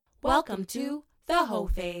Welcome to the Hoe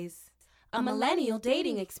Phase, a millennial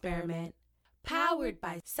dating experiment powered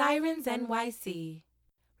by Sirens NYC.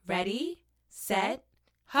 Ready, set,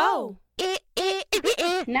 hoe. Nah,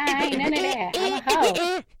 ain't none of that. I'm a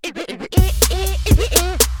hoe. Give me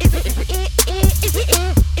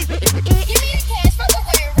the cash for the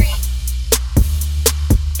wearing.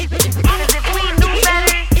 Cause if we knew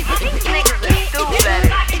better, these niggas would do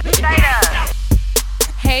better. Straight up.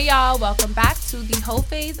 Hey y'all, welcome back to the Hoe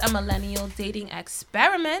Phase, a millennial dating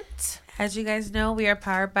experiment. As you guys know, we are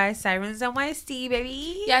powered by Sirens NYC,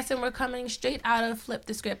 baby. Yes, and we're coming straight out of Flip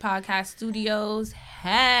the Script podcast studios.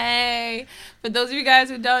 Hey! For those of you guys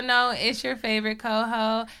who don't know, it's your favorite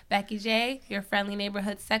co-ho, Becky J, your friendly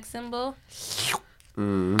neighborhood sex symbol.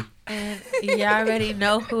 And you already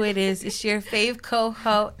know who it is. It's your fave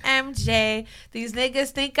co-ho, MJ. These niggas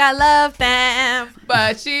think I love them.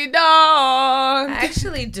 But she don't. I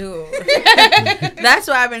actually do. That's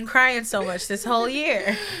why I've been crying so much this whole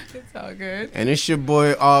year. It's all good. And it's your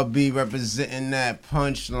boy RB representing that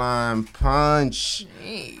punchline punch.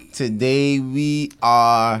 Hey. Today we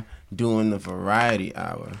are doing the variety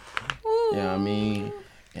hour. You know what I mean?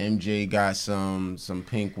 MJ got some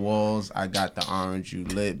pink walls. I got the orange you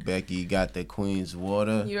lit. Becky got the Queen's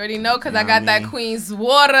water. You already know because You know I got what I that mean? Queen's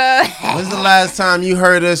water. When's the last time you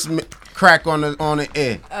heard us crack on the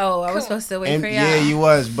air? Oh, I was supposed to wait for y'all. Yeah, you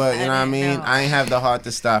was, but you know what I didn't mean? know. I ain't have the heart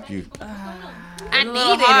to stop you. I It's a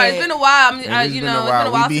little needed hard. it. It's been a while. It's It's been a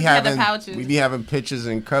while since we had the pouches. We be having pictures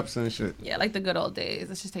and cups and shit. Yeah, like the good old days.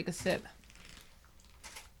 Let's just take a sip.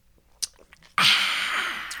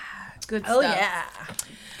 Good Oh, stuff. yeah.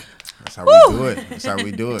 That's how we do it. That's how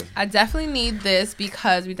we do it. I definitely need this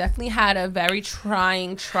because we definitely had a very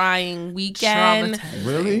trying weekend.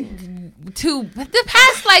 Really? The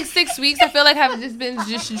past like 6 weeks, I feel like have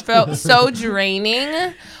just felt so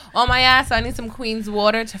draining on my ass. So I need some Queen's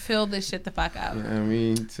water to fill this shit the fuck out. You know what I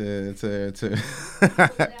mean? To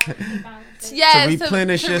Yes, To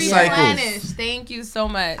replenish your cycles. replenish. Thank you so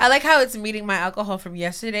much. I like how it's meeting my alcohol from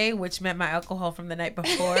yesterday, which met my alcohol from the night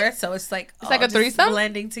before. So it's like It's like a just threesome?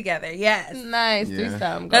 blending together. Yes. Nice. Yeah.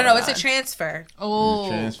 Threesome. No, it's a going transfer. Oh,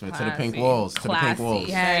 Transfer to the pink classy. walls. To the pink Classy, walls. Very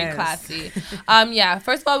Yes. classy. Yeah.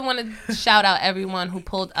 First of all, we want to shout out everyone who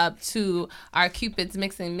pulled up to our Cupid's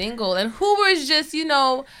Mix and Mingle and who was just,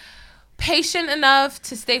 patient enough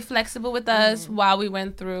to stay flexible with us while we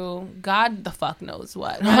went through God the fuck knows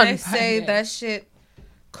what. When on I say Friday. that shit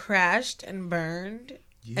crashed and burned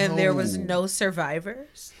and there was no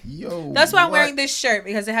survivors. Yo. That's why I'm what? wearing this shirt,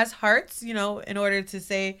 because it has hearts, in order to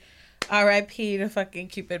say R.I.P. to fucking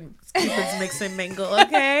Cupid's Mix and Mingle,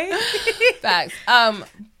 okay? Facts.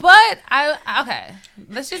 But okay.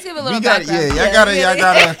 Let's just give a little background. Y'all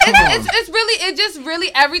gotta. Come on. It just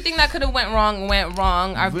really everything that could have went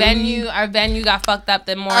wrong. Our Really? venue got fucked up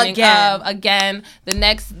the morning of again.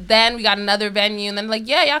 Then we got another venue, and then like,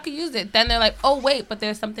 yeah, y'all could use it. Then they're like, oh wait, but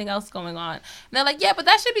there's something else going on. And they're like, yeah, but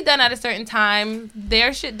that should be done at a certain time.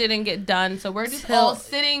 Their shit didn't get done, so we're just all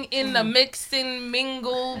sitting in the mix and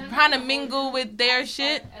mingle, trying to mingle with their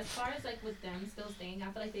shit. As far as like with them still staying,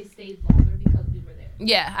 I feel like they stayed longer because we were there.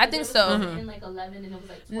 Yeah, I think so. In like 11 and it was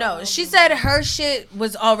like 12. No, she said her shit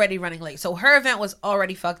was already running late. So her event was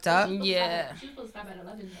already fucked up. Yeah. She was supposed to stop at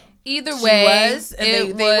 11 though. Either She way, was,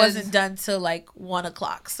 and they wasn't done till like 1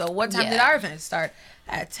 o'clock. So what time did Yeah. our event start?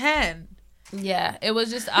 At 10. Yeah, it was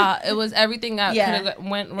just it was everything that Yeah. could have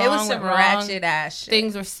went wrong. It was some went wrong. ratchet ass shit.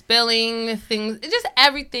 Things were spilling. Just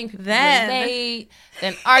everything. People Then- were late.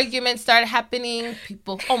 Then arguments started happening.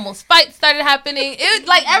 Fights started happening. It was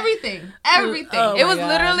like everything. Oh It my was God.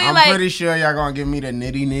 literally I'm like. pretty sure y'all gonna give me the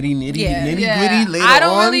nitty Yeah. gritty Yeah. later I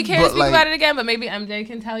don't on, really care to but, speak like, about it again, but maybe MJ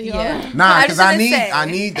can tell you. Yeah. all. Nah, I because just I wanna need say-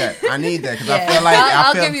 that because Yeah. I feel like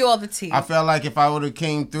I'll give you all the tea. I felt like if I would have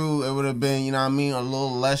came through, it would have been, you know what I mean, a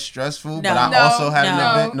little less stressful. No. But I No. also had an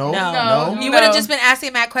No. event. No. No. You would have just been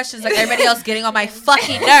asking mad questions like everybody else, getting on my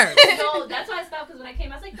fucking nerves. No, that's why I stopped, because when I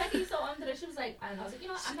came, I was like, Becky, so today. She was like, I don't know. I was like,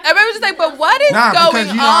 I'm not. Everybody was just like, but what is Nah, going because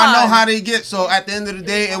on? I know how they get. So at the end of the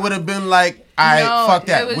day, it would have been like, No, fuck it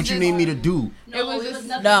that. was What you just- need me to do? No, It was there just-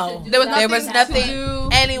 nothing No. to do. There was There was nothing to do.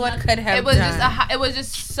 anyone could have It was done. just it was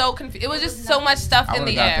just so confused. It was just so much stuff I in would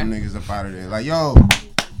the have got air. them niggas up out of there. Like, yo,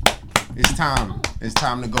 it's time. It's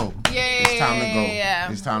time to go. Yeah, It's time to go.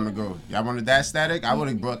 yeah. It's time to go. Y'all wanted that static? I would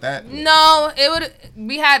have brought that. No, it would.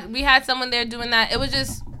 We had someone there doing that. It was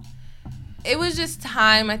just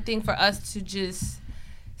time, I think, for us to just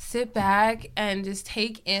sit back and just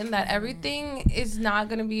take in that everything is not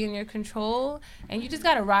gonna be in your control, and you just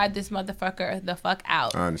gotta ride this motherfucker the fuck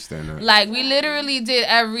out. I understand that. Like, we literally did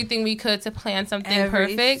everything we could to plan something Every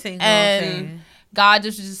perfect, single and thing. God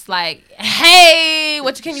just like, hey,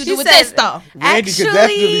 what can you do with this though? Randy could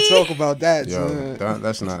definitely talk about that. Yo,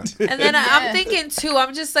 that's not. And then I'm thinking too,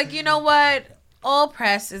 I'm just like, you know what? All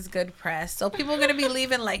press is good press. So people are going to be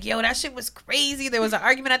leaving like, yo, that shit was crazy. There was an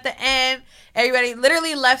argument at the end. Everybody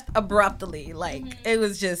literally left abruptly. Like, it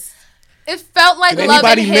was just... It felt like love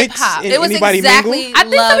and hip hop. It was exactly. I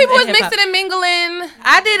think some people was mixing and mingling.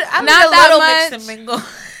 I did not that much. Mix and mingle,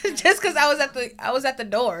 just because I was at the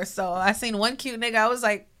door. So I seen one cute nigga. I was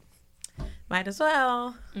like, might as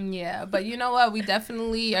well. Yeah, but you know what? We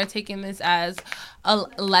definitely are taking this as a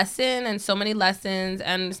lesson, and so many lessons.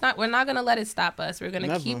 And we're not gonna let it stop us. We're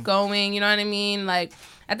gonna keep going. You know what I mean? Like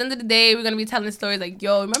at the end of the day, we're gonna be telling stories like,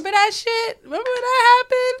 yo, remember that shit? Remember when that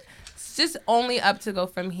happened? Just only up to go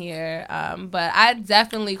from here. But I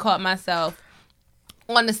definitely caught myself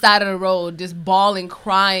on the side of the road, just bawling,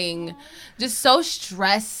 crying, just so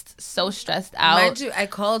stressed out. Mind you, I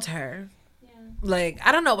called her. Yeah. Like,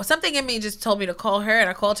 I don't know, but something in me just told me to call her, and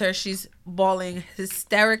I called her. She's bawling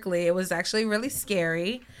hysterically. It was actually really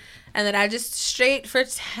scary. And then I just straight for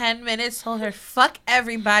 10 minutes told her, fuck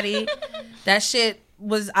everybody. That shit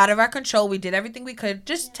was out of our control. We did everything we could.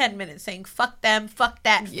 Just 10 minutes saying fuck them, fuck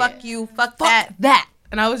that, fuck you, fuck that.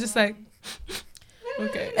 And I was just like,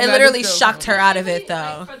 okay. It literally shocked her out of it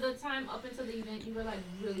though. Like, for the time up until the event, you were like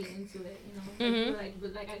really into it, you know. Like, you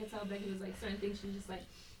were like I could tell Becky was like certain things. She was just like,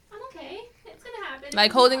 I'm okay. It's gonna happen.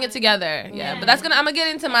 Like holding it together. Yeah. But I'm gonna get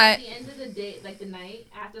into my. At the end of the day, like the night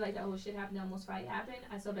after like that whole shit happened, the almost fight happened.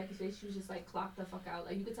 I saw Becky's face. She was just like clocked the fuck out.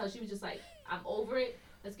 Like you could tell she was just like, I'm over it.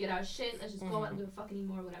 Let's get our shit. Let's just go out and give a fuck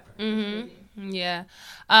anymore, whatever. Yeah.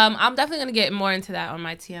 I'm definitely going to get more into that on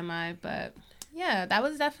my TMI. But, yeah, that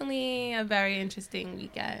was definitely a very interesting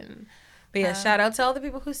weekend. But, yeah, shout out to all the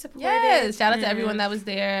people who supported. Yes, shout out to everyone that was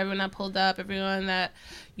there, everyone that pulled up, everyone that,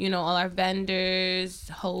 you know, all our vendors,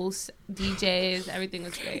 hosts, DJs. Everything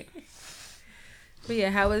was great. But,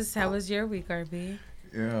 yeah, how was your week, RB?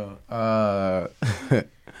 Yeah.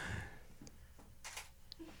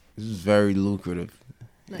 This is very lucrative.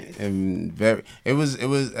 Nice. And it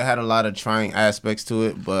had a lot of trying aspects to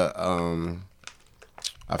it, but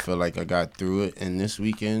I feel like I got through it. And this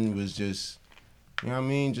weekend was just, you know what I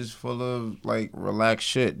mean, just full of like relaxed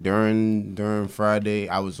shit. During Friday,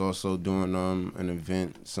 I was also doing an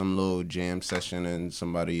event, some little jam session in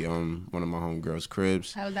somebody one of my homegirls'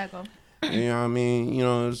 cribs. How would that go? You know what I mean? You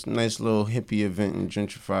know, it's a nice little hippie event in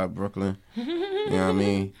gentrified Brooklyn. You know what I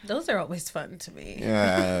mean? Those are always fun to me.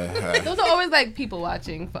 Yeah. Those are always like people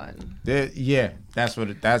watching fun. Yeah, that's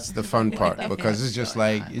the fun part, because it's just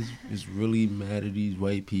like it's really mad at these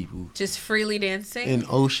white people. Just freely dancing in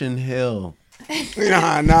Ocean Hill.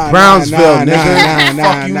 Nah. Brownsville,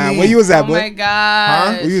 nigga. Nah. Where you was at, boy? Oh my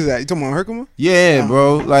god. Where you was at? You talking about Herkimer? Yeah,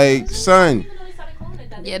 bro. Like, son.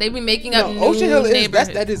 Yeah, they be making up new Ocean Hill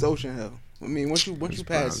neighborhoods. That is Ocean Hill. I mean, once you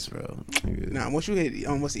pass, once you hit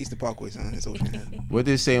what's the Eastern Parkway, son, it's Ocean Hill. What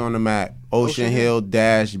did it say on the map? Ocean Hill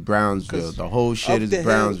dash Brownsville. The whole shit is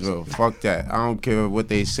Brownsville. Fuck that. I don't care what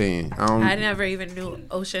they saying. I never even knew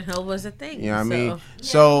Ocean Hill was a thing. You know what I mean?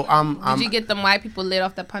 So Did you get them white people lit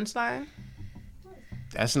off the punchline?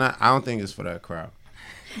 That's not. I don't think it's for that crowd.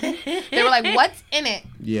 They were like, "What's in it?"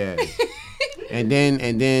 Yeah. And then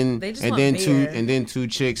two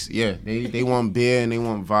chicks, yeah, they want beer and they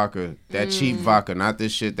want vodka. That cheap vodka, not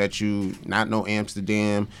this shit not no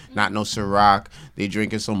Amsterdam, not no Ciroc. They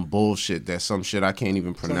drinking some bullshit, that's some shit I can't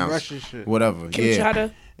even pronounce. Some Russian shit. Whatever.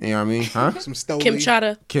 Kimchata. Yeah. You know what I mean? Huh? Some Stoli.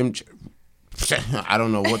 Kimchata. I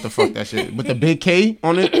don't know what the fuck that shit. With the big K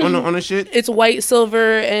on it, on the shit. It's white,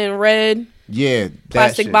 silver, and red. Yeah.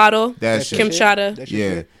 Plastic shit. bottle. That shit. Kimchata. That shit Yeah.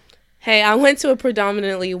 good. Hey, I went to a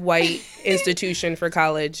predominantly white institution for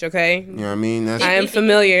college, okay? You know what I mean? I am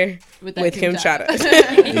familiar with Kimchata.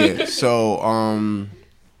 Yeah. So,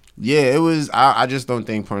 yeah, it was. I just don't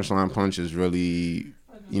think Punchline Punch is really,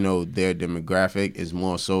 you know, their demographic. Is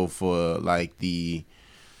more so for like the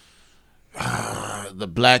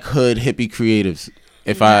black hood hippie creatives.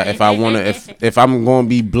 If I'm gonna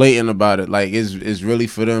be blatant about it, like it's really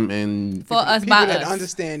for them and for us people by that us.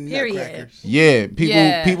 understand nutcrackers. Yeah,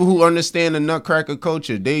 people who understand the nutcracker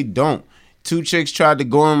culture. They don't. Two chicks tried to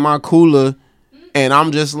go in my cooler, and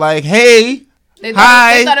I'm just like, hey. They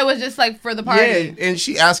hi. thought it was just like for the party. Yeah, and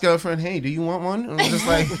she asked her friend, "Hey, do you want one?" And I was just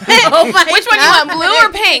like, "Which one you want, blue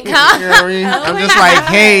or pink, huh?" You know what I mean? I'm just like,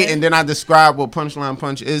 "Hey," and then I describe what Punchline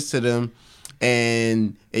Punch is to them,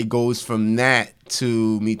 and it goes from that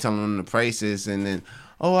to me telling them the prices, and then,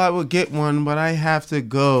 "Oh, I would get one, but I have to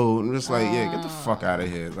go." I'm just like, "Yeah, get the fuck out of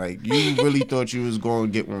here!" Like, you really thought you was going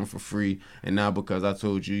to get one for free, and now because I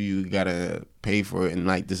told you, you gotta pay for it, and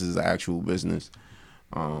like this is an actual business.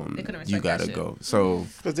 you gotta go. So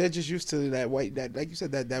because they're just used to that white, that like you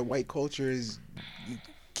said, that white culture is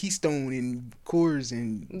Keystone and Coors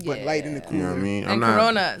and Bud Light in the cooler. You know what I mean? And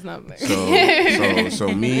Corona is not there.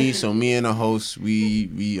 So me and the host,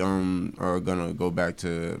 we are gonna go back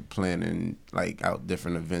to planning like out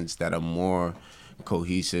different events that are more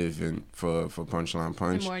cohesive and for Punchline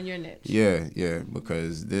Punch. And more in your niche. Yeah,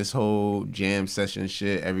 because this whole jam session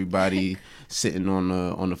shit, everybody sitting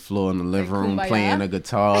on the floor in the living room playing a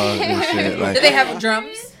guitar and shit. Like, did they have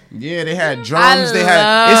drums? Yeah, they had drums.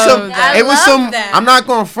 I'm not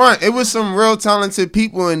gonna front. It was some real talented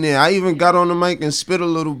people in there. I even got on the mic and spit a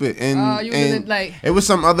little bit. And it was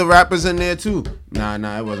some other rappers in there too. Nah,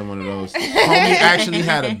 it wasn't one of those. Homie actually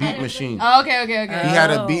had a beat machine. Oh, okay. He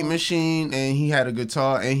had a beat machine and he had a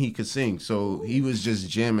guitar and he could sing. So he was just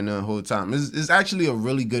jamming the whole time. It's actually a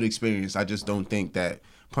really good experience. I just don't think that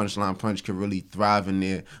Punchline Punch could really thrive in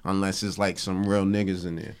there unless it's like some real niggas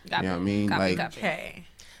in there. You know what I mean? Okay.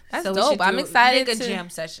 That's dope. I'm excited to Nigga jam jam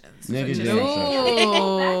sessions. Back to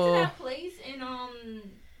that place in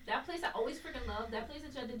that place I always freaking love. That place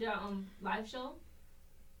that y'all did your live show.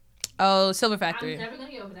 Oh, Silver Factory. I'm never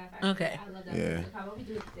gonna get over that factory. Okay. I love that. Yeah. Place. What we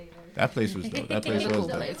do today, though. That place was dope. That place was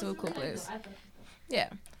dope. It's a cool place. Yeah.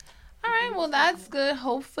 All right. Well, that's good.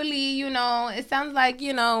 Hopefully, it sounds like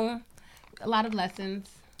a lot of lessons.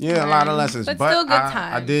 Yeah, a lot of lessons, but still good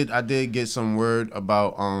time. I did get some word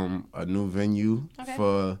about a new venue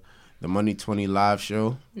for the Money 20 live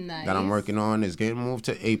show that I'm working on. It's getting moved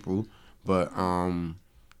to April, but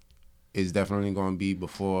it's definitely going to be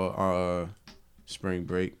before spring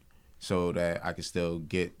break, so that I can still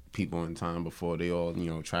get people in time before they all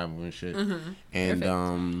travel and shit. Mm-hmm. And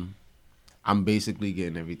I'm basically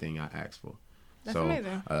getting everything I asked for. That's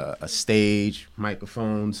amazing. A stage,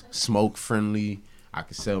 microphones, smoke friendly. I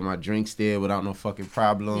can sell my drinks there without no fucking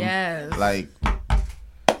problem. Yes. Like,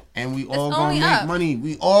 and we all gonna make money.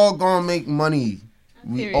 We all gonna make money.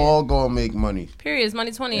 We all gonna make money. Period. It's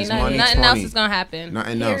Money 20. It's Nothing 20. else is gonna happen.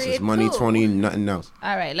 Nothing else. It's Money 20. Nothing else.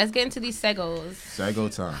 All right. Let's get into these segos. Sego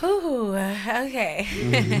time. Ooh, okay.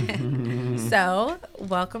 So,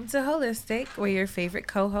 welcome to Holistic, where your favorite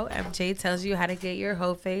coho MJ tells you how to get your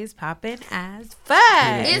hoe phase popping as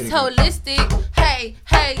fuck. It's holistic. Hey,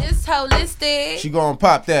 it's holistic. She gonna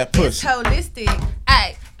pop that pussy. It's holistic.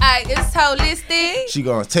 Ay, it's holistic. She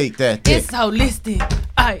gonna take that dick. It's holistic.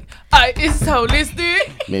 Ay, it's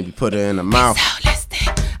holistic. Maybe put her in the mouth. It's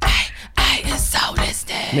holistic. Ay, it's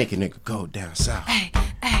holistic. Make a nigga go down south. Ay.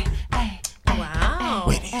 Wow.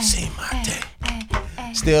 When you see my dick.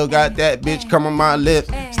 Still got that bitch come on my lip.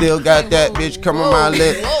 Still got that bitch come on my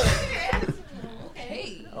lip.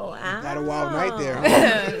 Okay. Wow. Got a wild night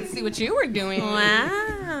there. See what you were doing.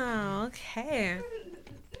 Wow. Okay.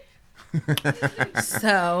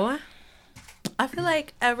 So, I feel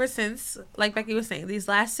like ever since, like Becky was saying, these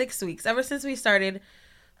last 6 weeks, ever since we started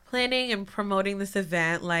planning and promoting this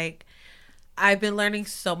event, like, I've been learning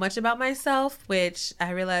so much about myself, which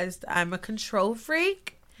I realized I'm a control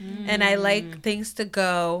freak. And I like things to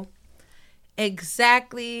go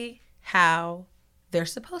exactly how they're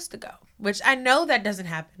supposed to go, which I know that doesn't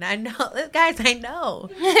happen. I know, guys, I know.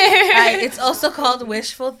 It's also called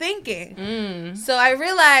wishful thinking. So I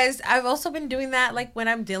realized I've also been doing that, like, when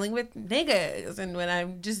I'm dealing with niggas and when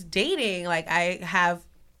I'm just dating. Like, I have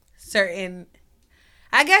certain,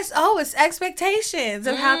 I guess, it's expectations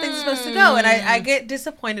of how things are supposed to go. And I get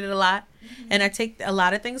disappointed a lot. And I take a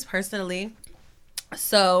lot of things personally.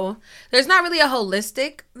 So there's not really a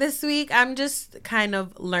holistic this week. I'm just kind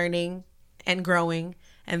of learning and growing,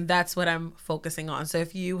 and that's what I'm focusing on. So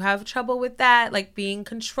if you have trouble with that, like being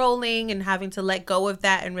controlling and having to let go of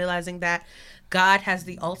that and realizing that God has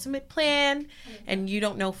the ultimate plan and you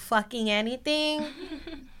don't know fucking anything,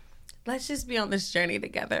 let's just be on this journey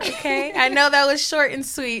together, okay? I know that was short and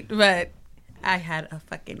sweet, but I had a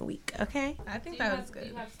fucking week, okay? I think that was good. Do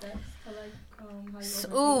you have steps to, like,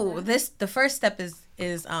 the first step is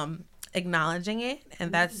acknowledging it,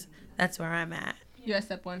 and that's where I'm at. You're at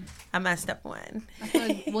step 1. I'm at step 1. I feel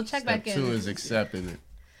like we'll check back in. Step 2 is accepting it.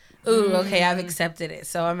 Ooh, okay, I've accepted it,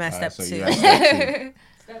 so I'm at step 2. You're at step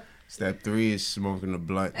 2. Step 3 is smoking the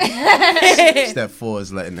blunt. Step 4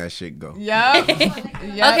 is letting that shit go. Yep.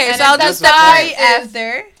 Okay, so I'll just step 3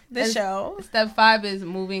 after. the show. Step 5 is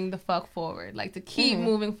moving the fuck forward. Like, to keep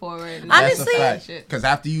moving forward. Honestly, because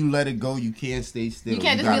after you let it go, you can't stay still. You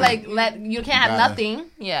can't just be like, you can't have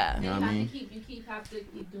nothing. Yeah. You know what I mean? You have to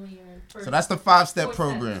keep doing your first. So that's the 5-step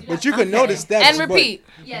program. But you can notice steps. And repeat.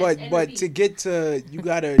 But to get to, you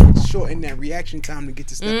gotta shorten that reaction time to get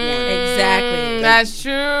to step 1. Exactly. That's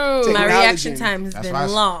true. My reaction time has been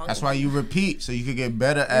long. That's why you repeat, so you can get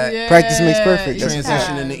better at practice makes perfect.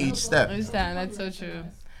 transitioning to each step. That's so true.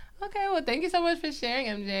 Okay, well, thank you so much for sharing,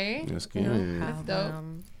 MJ. That's good. That's dope.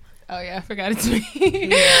 Oh, yeah, I forgot it's me.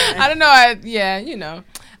 I don't know.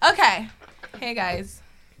 Okay. Hey, guys.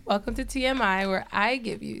 Welcome to TMI, where I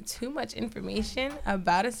give you too much information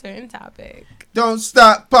about a certain topic. Don't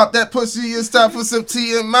stop, pop that pussy, it's time for some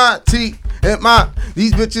TMI. TMI,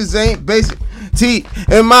 these bitches ain't basic.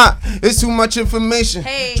 TMI, it's too much information.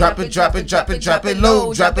 Hey, drop it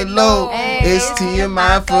low, drop it low. Hey, it's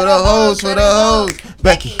TMI for the hoes,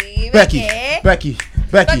 Becky.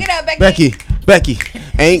 Becky,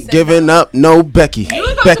 ain't giving up no Becky.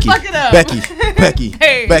 Becky.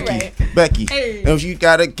 If you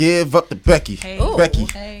gotta give up to Becky.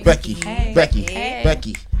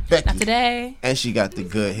 Becky. Not today. And she got the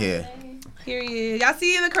good hair. Period. Y'all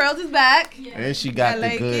see the curls is back. And she got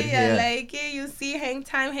the good hair. I like it. You see, hang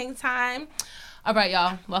time. All right,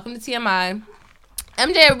 y'all. Welcome to TMI.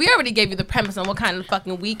 MJ, we already gave you the premise on what kind of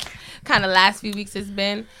fucking week, kind of last few weeks it's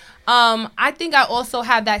been. I think I also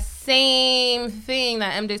have that same thing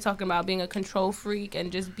that MJ's talking about, being a control freak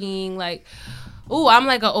and just being like, ooh, I'm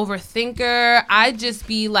like an overthinker. I just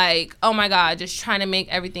be like, oh my God, just trying to make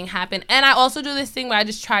everything happen. And I also do this thing where I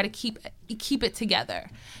just try to keep it together.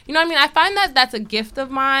 You know what I mean? I find that that's a gift of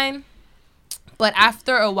mine. But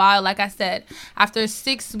after a while, like I said, after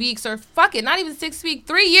 6 weeks or fuck it, not even 6 weeks,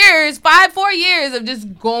 3 years, 4 years of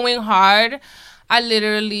just going hard, I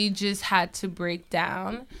literally just had to break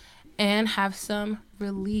down and have some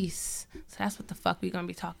release. So that's what the fuck we're going to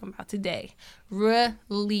be talking about today.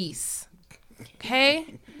 Release.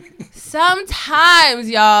 Okay? Sometimes,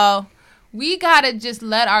 y'all, we gotta just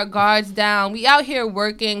let our guards down. We out here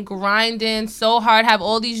working, grinding so hard, have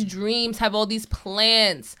all these dreams, have all these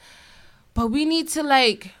plans. But we need to,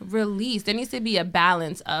 like, release. There needs to be a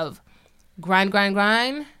balance of grind,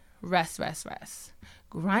 rest.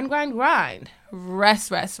 Grind,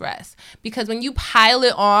 rest. Because when you pile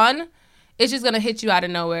it on, it's just going to hit you out of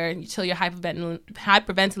nowhere until you're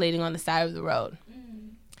hyperventilating on the side of the road.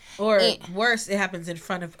 Or worse, it happens in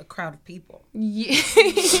front of a crowd of people.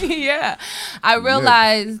 Yeah. I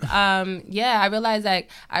realized,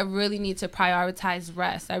 like, I really need to prioritize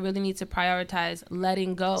rest. I really need to prioritize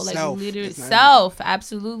letting go. Like, literally,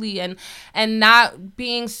 absolutely. And not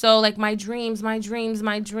being so, like, my dreams.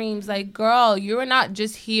 Like, girl, you're not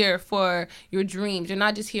just here for your dreams. You're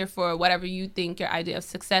not just here for whatever you think your idea of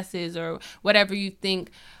success is or whatever you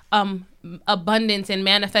think abundance and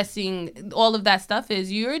manifesting all of that stuff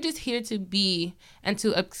is. You're just here to be and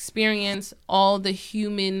to experience all the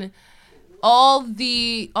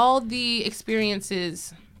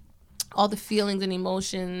experiences, all the feelings and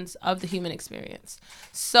emotions of the human experience.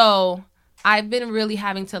 So I've been really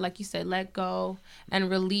having to, like you said, let go and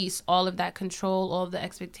release all of that control, all of the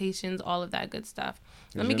expectations, all of that good stuff.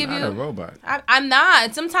 Let me give you a robot. I'm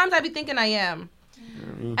not. Sometimes I be thinking I am.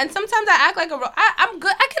 And sometimes I act like I'm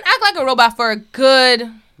good. I can act like a robot for a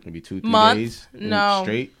good maybe 2-3 month. days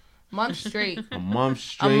Straight. Month straight. A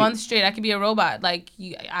month straight. I could be a robot. Like,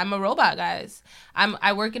 I'm a robot, guys.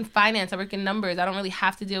 I work in finance. I work in numbers. I don't really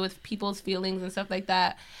have to deal with people's feelings and stuff like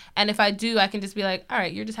that. And if I do, I can just be like, all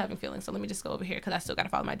right, you're just having feelings, so let me just go over here because I still got to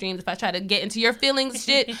follow my dreams. If I try to get into your feelings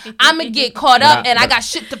shit, I'm going to get caught up and I got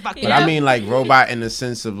shit to fucking do. But I mean, like, robot in the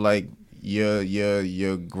sense of, like,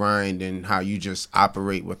 your grind and how you just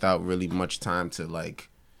operate without really much time to, like,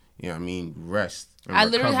 you know what I mean, rest. I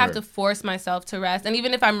literally have to force myself to rest. And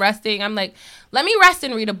even if I'm resting, I'm like, let me rest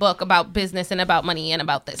and read a book about business and about money and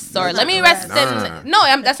about this. Or let me rest and... No,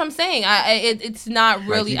 that's what I'm saying. It's not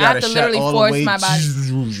really... Like, I have to literally force my body.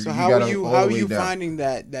 So how are you finding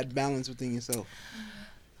that balance within yourself?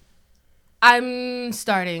 I'm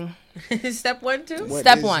starting. Step 1, too?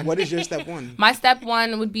 Step 1. What is your step 1? My step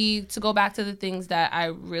 1 would be to go back to the things that I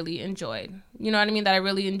really enjoyed. You know what I mean? That I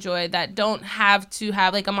really enjoyed, that don't have to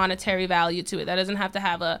have like a monetary value to it. That doesn't have to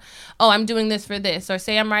have I'm doing this for this. Or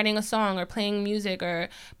say I'm writing a song or playing music or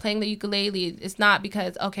playing the ukulele. It's not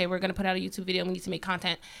because, okay, we're going to put out a YouTube video and we need to make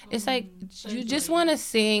content. It's like you just want to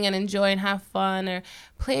sing and enjoy and have fun or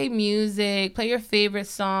play music, play your favorite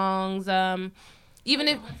songs. Even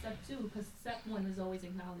if step 2, because step 1 is always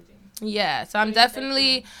acknowledging. Yeah, so I'm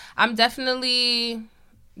definitely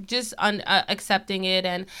just accepting it,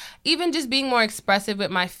 and even just being more expressive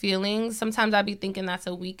with my feelings. Sometimes I'd be thinking that's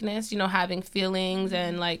a weakness, you know, having feelings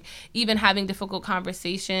and like even having difficult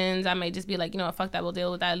conversations. I might just be like, you know what, fuck that, we'll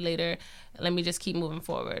deal with that later. Let me just keep moving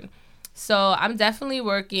forward. So I'm definitely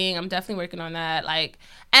working on that. Like,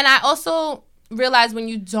 and I also realize when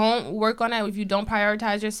you don't work on it, if you don't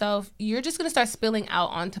prioritize yourself, you're just gonna start spilling out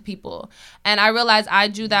onto people. And I realize I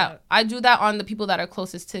do that on the people that are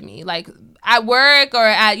closest to me. Like at work or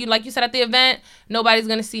at, you like you said, at the event, nobody's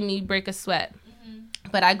gonna see me break a sweat.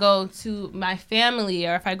 But I go to my family,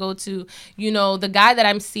 or if I go to, you know, the guy that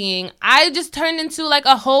I'm seeing, I just turned into like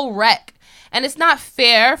a whole wreck. And it's not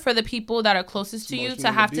fair for the people that are closest to you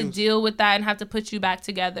to have to deal with that and have to put you back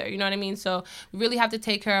together. You know what I mean? So we really have to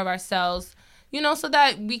take care of ourselves, you know, so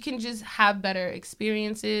that we can just have better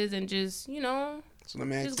experiences and just, you know, so let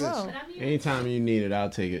me ask just this. grow. Anytime you need it, I'll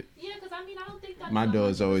take it. Yeah, because I mean, I don't think that my door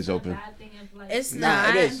is always open. It's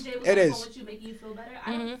not. It is. It is. What you making you feel better?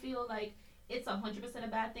 I don't feel like it's 100% a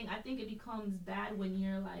bad thing. I think it becomes bad when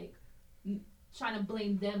you're like trying to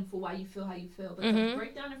blame them for why you feel how you feel. But to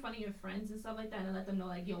break down in front of your friends and stuff like that and let them know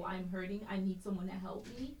like, yo, I'm hurting. I need someone to help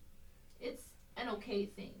me. It's an okay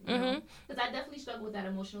thing, you know? Because I definitely struggle with that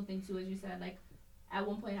emotional thing too, as you said. Like, at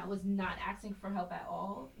one point I was not asking for help at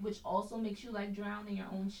all, which also makes you like drown in your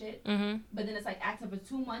own shit. But then it's like asking for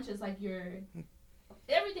too much. It's like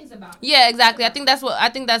everything's about. Yeah, exactly. I think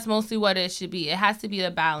that's mostly what it should be. It has to be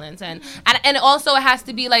a balance, and also it has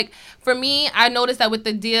to be like, for me, I noticed that with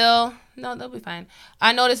the deal. No, they'll be fine.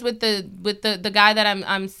 I noticed with the guy that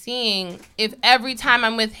I'm seeing, if every time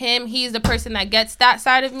I'm with him, he's the person that gets that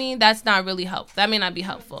side of me, that's not really helpful. That may not be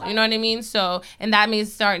helpful. You know what I mean? So, and that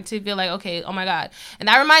means starting to feel like, okay, oh my God. And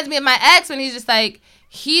that reminds me of my ex when he's just like,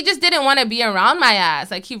 he just didn't want to be around my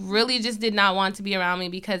ass. Like, he really just did not want to be around me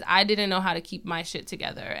because I didn't know how to keep my shit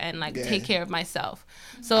together and like take care of myself.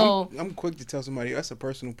 So I'm quick to tell somebody that's a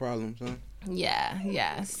personal problem, son.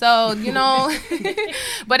 Yeah. So, you know,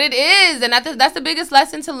 but it is, and that's the biggest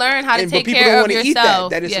lesson to learn, how to take care of yourself.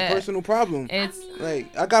 That is a personal problem. It's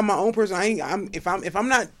like, I got my own person. If I'm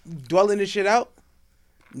not dwelling this shit out,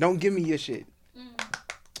 don't give me your shit.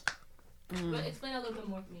 But explain a little bit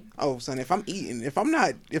more for me. Oh, son, if I'm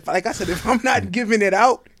not giving it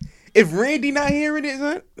out, if Randy not hearing it,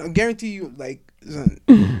 son, I guarantee you, like, son,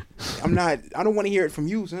 I don't want to hear it from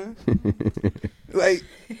you, son. Like,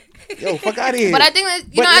 yo, fuck out of here. But I think that,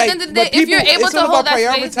 you know, at the end of the day, if you're able to hold that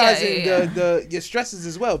space, prioritizing your stresses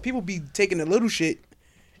as well. People be taking the little shit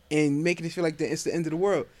and making it feel like it's the end of the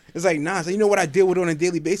world. It's like, nah, so you know what I deal with on a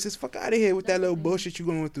daily basis? Fuck out of here with that little bullshit you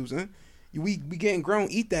going through, son. We getting grown,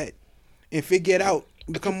 eat that, and figure it out.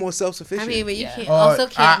 Become more self-sufficient. I mean, but you can't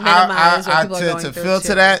minimize what people are going through.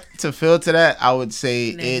 To filter that, I would say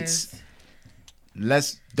it's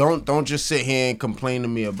don't just sit here and complain to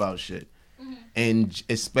me about shit and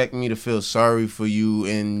expect me to feel sorry for you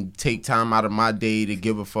and take time out of my day to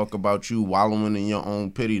give a fuck about you wallowing in your own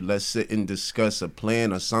pity. Let's sit and discuss a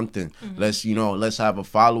plan or something. Let's have a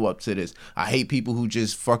follow-up to this. I hate people who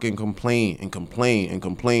just fucking complain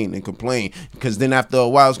because then after a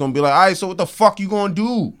while it's gonna be like, all right, so what the fuck you gonna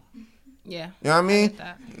do? Yeah. You know what I mean?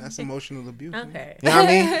 That's emotional abuse. Okay. You know what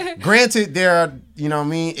I mean? Granted, there are, you know what I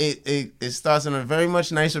mean? It starts in a very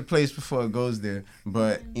much nicer place before it goes there.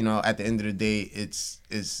 But, you know, at the end of the day, it's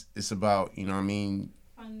about, you know what I mean,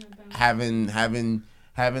 having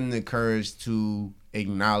the courage to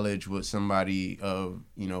acknowledge what somebody of,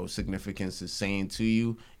 you know, significance is saying to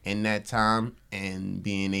you in that time, and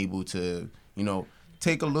being able to, you know,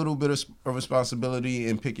 take a little bit of responsibility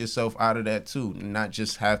and pick yourself out of that too, and not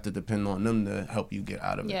just have to depend on them to help you get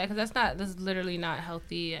out of it. Yeah, because that's literally not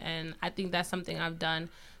healthy, and I think that's something I've done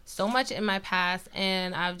so much in my past,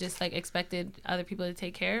 and I've just like expected other people to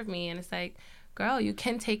take care of me, and it's like, girl, you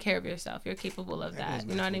can take care of yourself. You're capable of that.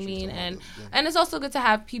 You know what I mean? And it's also good to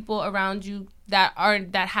have people around you that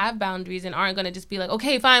have boundaries and aren't gonna just be like,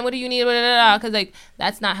 okay, fine, what do you need? Because like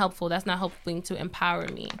that's not helpful. That's not helping to empower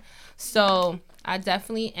me. So I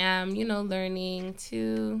definitely am, you know, learning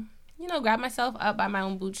to, you know, grab myself up by my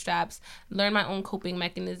own bootstraps, learn my own coping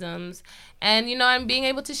mechanisms, and, you know, I'm being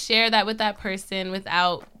able to share that with that person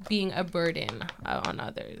without being a burden on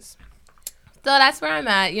others. So that's where I'm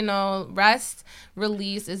at. You know, rest,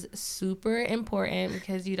 release is super important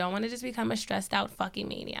because you don't want to just become a stressed out fucking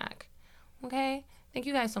maniac. Okay? Thank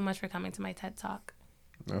you guys so much for coming to my TED Talk.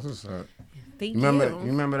 That's what's up. Thank you.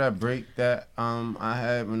 Remember that break that I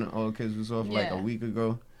had when all the kids was off like a week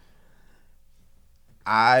ago?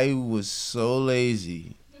 I was so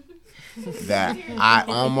lazy that I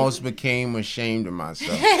almost became ashamed of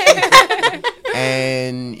myself.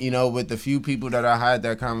 And with the few people that I had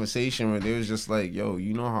that conversation with, it was just like, yo,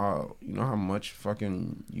 you know how much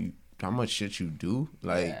how much shit you do,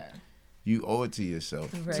 like you owe it to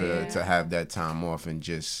yourself to have that time off and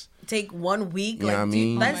just take 1 week. You know what I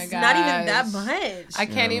mean? That's not even that much. I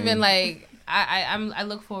can't even like. I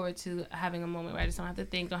look forward to having a moment where I just don't have to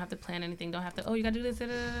think, don't have to plan anything, don't have to. Oh, you gotta do this. Da,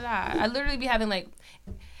 da, da, da. I literally be having like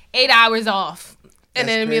 8 hours off. And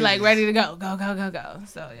then be like ready to go.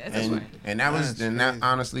 So yeah, that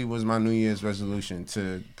honestly was my New Year's resolution,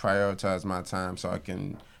 to prioritize my time so I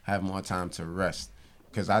can have more time to rest.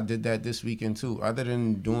 Because I did that this weekend too. Other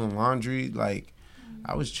than doing laundry, like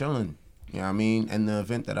I was chilling. You know what I mean? And the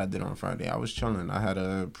event that I did on Friday, I was chilling. I had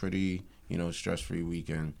a pretty stress-free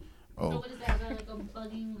weekend. So what is that? Is that like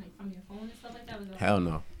unplugging like from your phone and stuff like that? Hell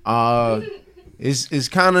no. It's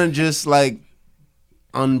kind of just like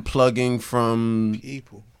unplugging from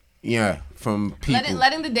people. Yeah, from people.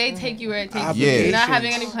 Letting the day take you where it takes you. Yeah. Not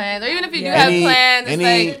having any plans, or even if you do have plans, it's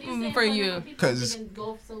like for you. Because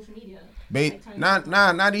go social media.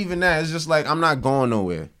 Not even that. It's just like I'm not going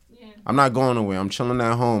nowhere. Yeah. I'm not going nowhere. I'm chilling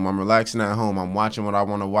at home. I'm relaxing at home. I'm watching what I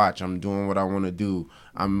want to watch. I'm doing what I want to do.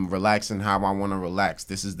 I'm relaxing how I want to relax.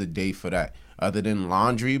 This is the day for that. Other than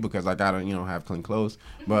laundry, because I gotta have clean clothes.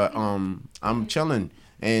 But I'm chilling.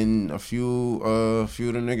 And a few of the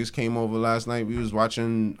niggas came over last night. We was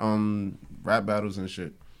watching rap battles and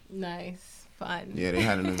shit. Nice. Fun. Yeah, they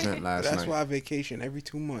had an event last night. That's why I vacation every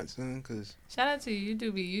 2 months, son. Cause shout out to you.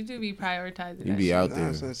 You do be prioritizing. You be out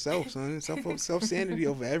there. Self sanity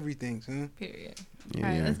over everything, son. Period. Yeah.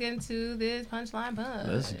 All right, let's get into this punchline punch.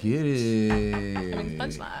 Let's get it.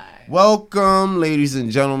 Punchline. Welcome, ladies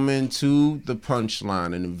and gentlemen, to the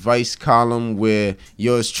Punchline, an advice column where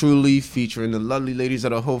yours truly, featuring the lovely ladies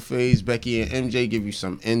of the Hoe Pha, Becky and MJ, give you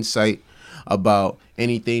some insight about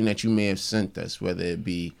anything that you may have sent us, whether it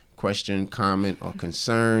be question, comment, or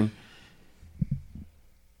concern.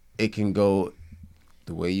 It can go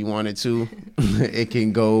the way you want it to. It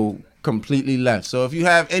can go completely left. So if you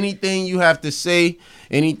have anything you have to say,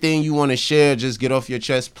 anything you want to share, just get off your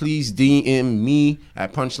chest, please DM me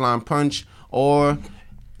at Punchline Punch or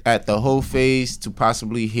at the Hoe Pha to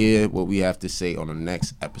possibly hear what we have to say on the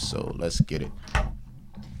next episode. Let's get it.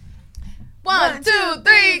 1, 2,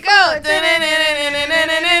 3, go!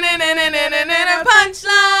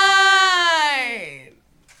 Punchline!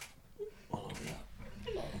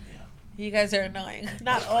 You guys are annoying.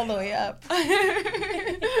 Not all the way up.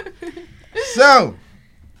 So,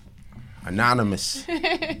 Anonymous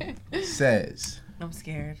says, I'm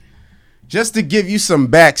scared. just to give you some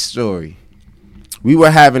backstory, we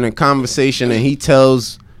were having a conversation and he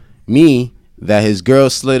tells me that his girl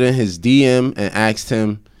slid in his DM and asked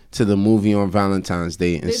him to the movie on Valentine's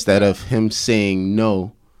Day instead of him saying,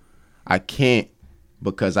 no, I can't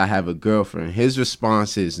because I have a girlfriend. His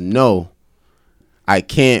response is, no, I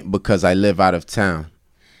can't because I live out of town.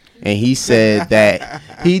 And he said that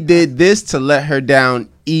he did this to let her down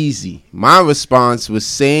easy. My response was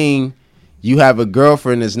saying you have a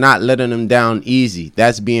girlfriend is not letting him down easy.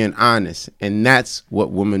 That's being honest. And that's what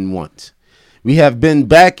women want. We have been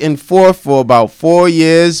back and forth for about 4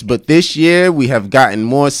 years, but this year we have gotten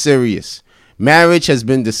more serious. Marriage has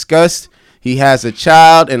been discussed. He has a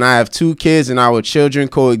child and I have 2 kids and our children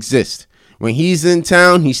coexist. When he's in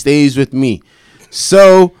town, he stays with me.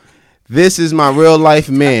 So this is my real life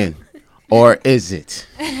man, or is it?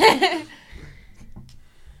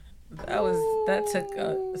 That took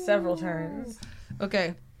several turns.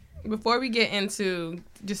 Okay, before we get into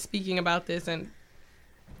just speaking about this and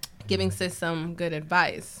giving sis some good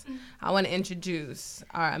advice, I want to introduce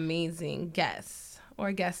our amazing guests,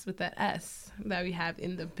 or guests with the S, that we have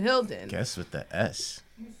in the building. Guests with the S.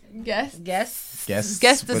 Guests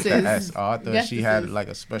with the S. Oh, I thought Guestesses. she had like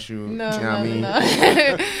a special, No, you know what I mean? no.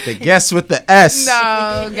 The guests with the S.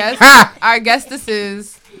 No, our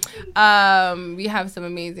guestesses. We have some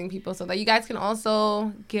amazing people so that you guys can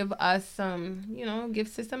also give us some, give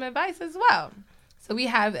sis some advice as well. So we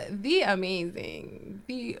have the amazing,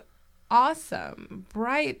 the awesome,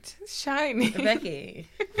 bright, shiny Becky.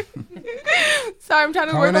 Sorry, I'm trying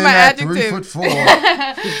to Coming work on in my at adjectives.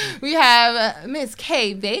 3'4". We have Miss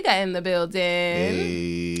K Vega in the building.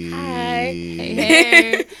 Hey. Hi.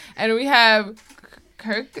 Hey. And we have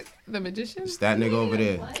Kirk, the magician. It's that nigga over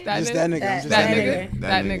there. That Just nigga. that nigga.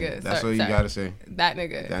 That nigga. That's Sorry, what you gotta say. That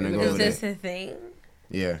nigga. That nigga Is over this there. a thing?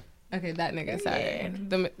 Yeah. Okay, that nigga. Sorry.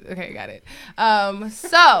 Okay, got it.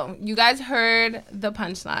 So you guys heard the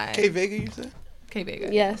punchline. K Vega, you said? K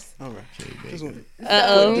Vega. Yes. All right. Just one.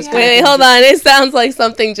 Uh-oh. Wait, hold on. It sounds like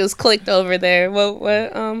something just clicked over there. What?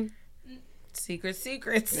 Secrets.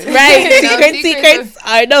 Right. Secrets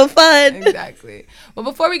are no fun. Exactly. Well,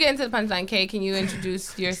 before we get into the punchline, Kay, can you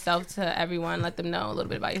introduce yourself to everyone? Let them know a little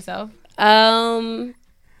bit about yourself. I'm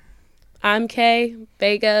Kay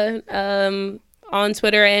Vega. On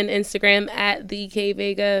Twitter and Instagram at the K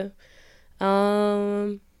Vega.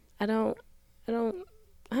 I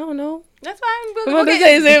don't know. That's fine. I'm about to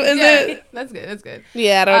say, is it? That's good.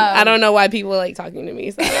 Yeah, I don't know why people like talking to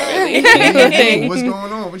me. So I don't really. What's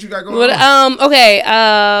going on? What you got going on? Okay.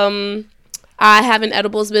 I have an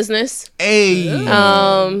edibles business. Hey.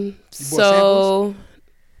 So.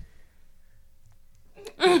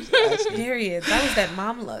 Period. That was that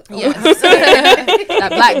mom look. Yes.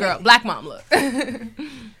 That black mom look.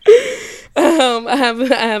 I have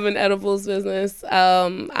an edibles business.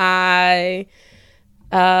 I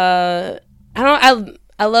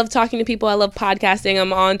love talking to people. I love podcasting.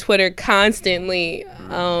 I'm on Twitter constantly,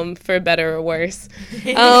 for better or worse.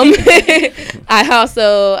 I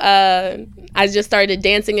also I just started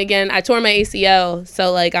dancing again. I tore my ACL,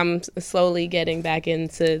 so like I'm slowly getting back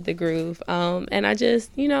into the groove. And I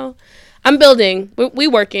just, I'm building. We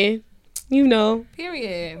working.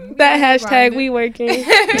 Period. That hashtag we working.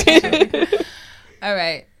 All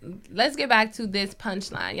right. Let's get back to this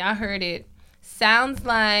punchline. Y'all heard it. Sounds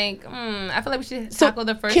like I feel like we should tackle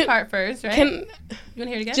the first part first, right? You want to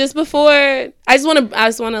hear it again? Just before, I just want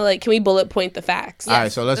to like, can we bullet point the facts? All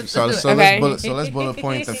right, so let's bullet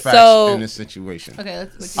point the facts in this situation. Okay,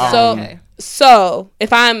 so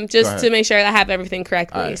if I'm just to make sure I have everything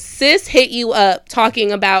correctly, right. Sis hit you up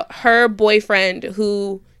talking about her boyfriend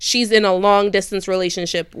who she's in a long distance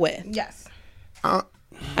relationship with. Yes.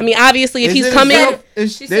 I mean, obviously, if he's coming,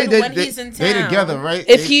 she said when he's in town. They together, right?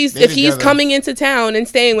 If he's coming into town and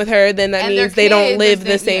staying with her, then that means they don't live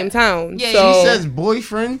the same town. Yeah, so she says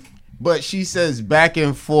boyfriend, but she says back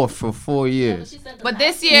and forth for 4 years. But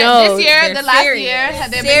this year, the last year,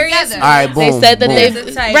 they've been together. All right, boom, they said that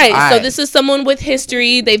they've right. All so right. this is someone with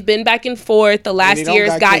history. They've been back and forth. The last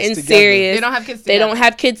year's gotten serious. They don't have kids. They don't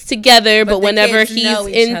have kids together. But whenever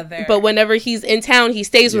whenever he's in town, he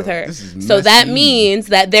stays with her. So that means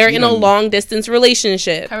that they're in a long distance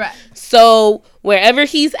relationship. Correct. So wherever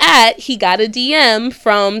he's at, he got a DM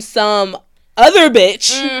from some other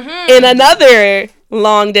bitch in another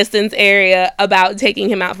long distance area about taking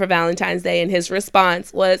him out for Valentine's Day, and his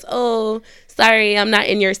response was, "Oh, sorry, I'm not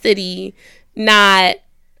in your city. Not,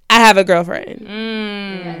 I have a girlfriend."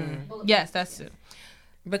 Yes, that's true.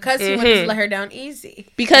 Because he wanted to let her down easy.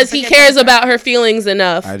 Because he cares about her feelings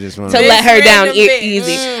enough to let her down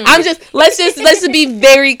easy. Let's just be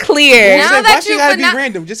very clear. Now that you gotta be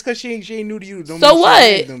random just because she ain't new to you. Don't so what?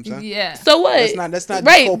 Random, son. Yeah. So what? That's not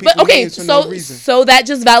right. But okay. So that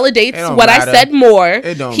just validates what I said more.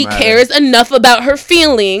 He cares enough about her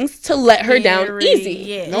feelings to let her down easy.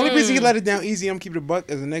 Yeah. The only reason he let her down easy, I'm keeping it a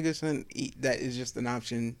buck as a nigga, son. That is just an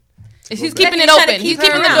option. He's keeping it open. He's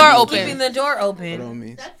keeping the door open. Keeping the door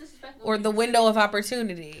open. Or the window of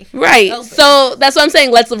opportunity. Right. So that's what I'm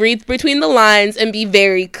saying. Let's read between the lines and be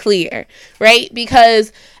very clear. Right?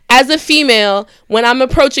 Because as a female, when I'm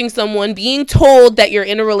approaching someone, being told that you're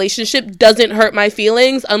in a relationship doesn't hurt my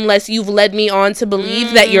feelings unless you've led me on to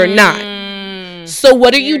believe that you're not. So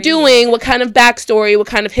what are you doing? What kind of backstory, what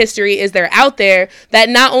kind of history is there out there that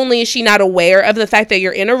not only is she not aware of the fact that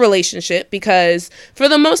you're in a relationship, because for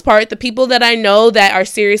the most part, the people that I know that are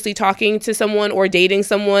seriously talking to someone or dating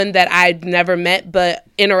someone that I've never met but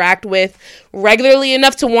interact with regularly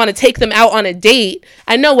enough to want to take them out on a date,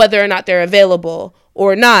 I know whether or not they're available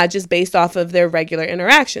or not just based off of their regular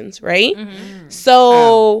interactions, right?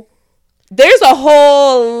 So... there's a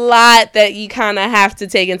whole lot that you kind of have to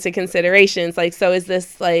take into considerations. Like, so is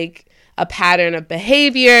this like a pattern of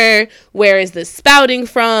behavior? Where is this spouting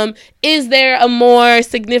from? Is there a more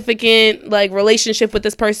significant like relationship with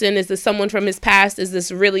this person? Is this someone from his past? Is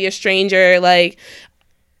this really a stranger? Like,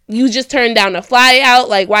 you just turned down a fly out?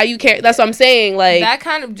 Like, why you care? That's what I'm saying. Like, that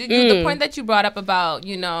kind of the point that you brought up about,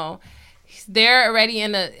 they're already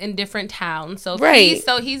in different towns. So he's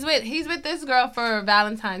with this girl for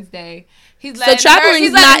Valentine's Day. He's letting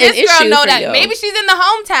traveling's not an issue know for that you. Maybe she's in the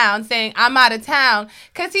hometown saying I'm out of town,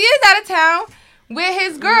 because he is out of town with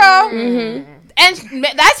his girl, and that's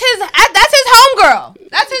his homegirl.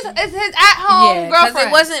 That's his at home girlfriend. Because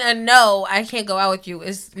it wasn't a no, I can't go out with you.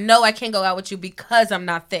 It's no, I can't go out with you because I'm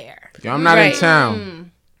not there. Yo, I'm not in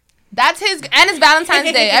town. That's his, and it's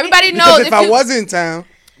Valentine's Day. Everybody knows if I was in town.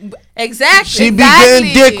 Exactly. She'd be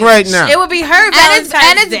getting dick right now. It would be her Valentine's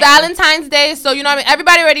and it's Valentine's Day, so you know what I mean?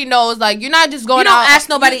 Everybody already knows, like, you're not just going out. You don't ask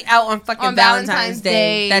nobody out on fucking Valentine's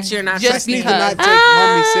Day that you're not just because. Not take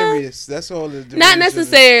homie serious. That's all it is. Not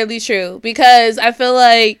necessarily true, because I feel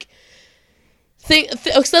like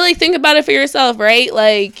think about it for yourself, right?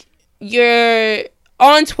 Like, you're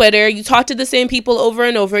on Twitter, you talk to the same people over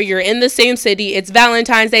and over, you're in the same city, it's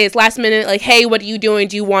Valentine's Day, it's last minute, like, hey, what are you doing?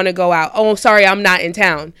 Do you want to go out? Oh, sorry, I'm not in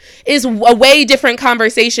town. Is a way different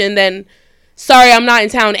conversation than, sorry, I'm not in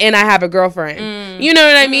town and I have a girlfriend. You know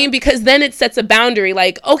what I mean? Because then it sets a boundary.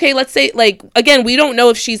 Like, okay, let's say, like, again, we don't know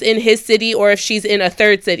if she's in his city or if she's in a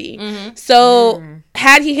third city. So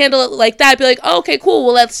had he handled it like that, I'd be like, oh, okay, cool,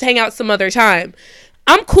 well, let's hang out some other time.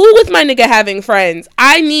 I'm cool with my nigga having friends.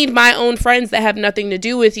 I need my own friends that have nothing to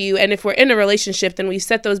do with you. And if we're in a relationship, then we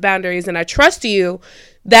set those boundaries and I trust you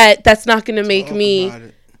that that's not going to make me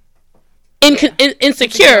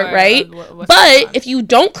insecure, right? But if you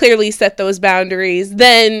don't clearly set those boundaries,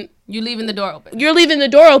 then you're leaving the door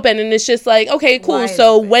open. And it's just like, okay, cool.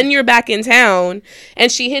 So when you're back in town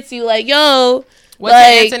and she hits you like, yo, what's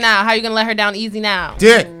the answer now? How you going to let her down easy now?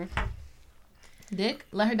 Dick.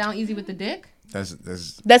 Let her down easy with the dick?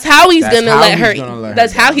 That's how he's gonna let her.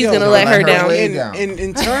 That's how he's gonna let her down.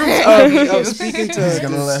 In terms of speaking to, he's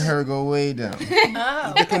gonna let her go way down.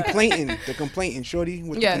 The complaining, shorty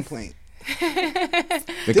with the complaint.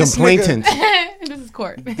 The complainant. This is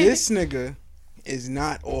court. This nigga is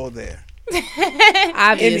not all there.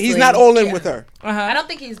 Obviously, and he's not all in with her. I don't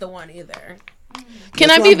think he's the one either. Can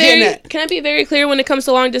I be very clear when it comes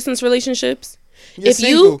to long distance relationships?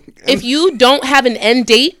 If you don't have an end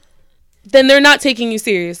date, then they're not taking you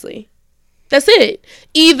seriously. That's it.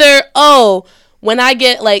 Either, when I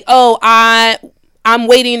get like, I'm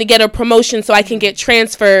waiting to get a promotion so I can get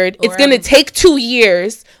transferred. It's going to take 2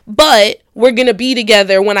 years, but we're going to be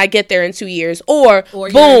together when I get there in 2 years. Or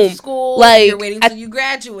boom, you're in school, like you're waiting till you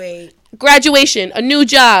graduate. Graduation, a new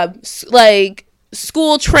job, like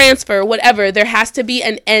school transfer, whatever. There has to be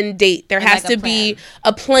an end date. There has to be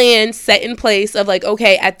a plan set in place of like,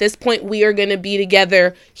 okay, at this point we are going to be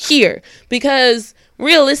together here. Because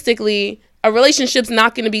realistically, a relationship's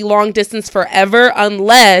not going to be long distance forever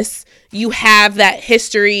unless you have that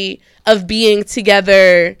history of being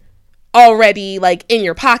together already, like, in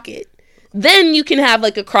your pocket. Then you can have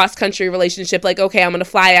like a cross-country relationship, like, okay, I'm going to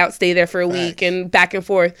fly out, stay there for a week and back and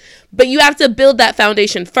forth. But you have to build that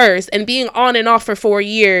foundation first. And being on and off for 4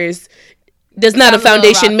 years does not a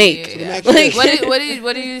foundation make. Yeah. Like, what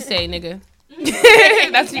do you say, nigga?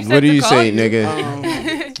 That's what do you say,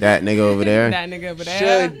 nigga? That nigga over there? That nigga over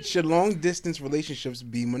there. Should long-distance relationships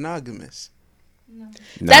be monogamous? No.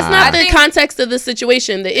 That's not the context of the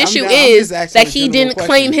situation. The issue is that he didn't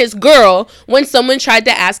claim his girl when someone tried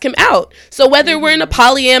to ask him out. So whether we're in a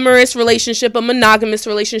polyamorous relationship, a monogamous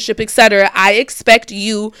relationship, etc., I expect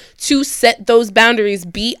you to set those boundaries,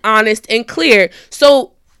 be honest and clear.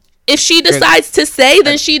 So if she decides to stay,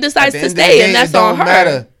 then she decides to stay, and that's on her.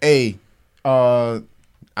 Matter. Hey, I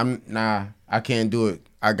can't do it.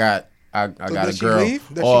 I got a girl,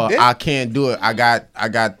 or I can't do it. I got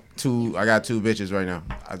two bitches right now.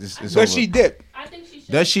 Does over. She dip? I think she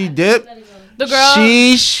should. Does she dip? The girl.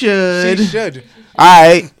 She should. She should. All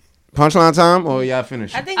right. Punchline time, or y'all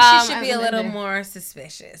finish? I think she should be a little more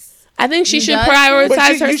suspicious. I think she should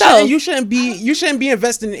prioritize herself. You shouldn't be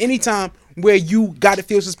investing in any time where you got to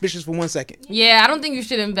feel suspicious for 1 second. Yeah, I don't think you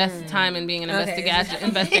should invest time in being an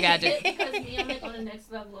investigator. Because me, I'm like on the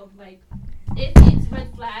next level of like, if it's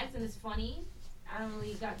red flags and it's funny, I don't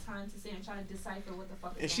really got time to sit and try to decipher what the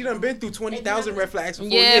fuck. And she done been through 20,000 red flags for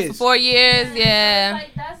 4 years. Yeah, for 4 years. Yeah.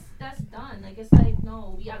 It's like that's done. Like it's like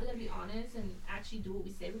no, we either gonna be honest and actually do what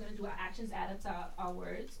we say we're gonna do. Our actions add up to our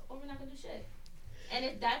words, or we're not gonna do shit. And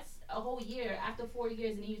if that's a whole year after 4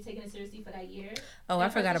 years, and then you're taking it seriously for that year. Oh, I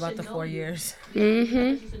forgot about the 4 years. You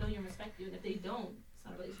should know you and respect you, and if they don't, it's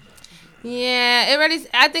not a relationship. Yeah,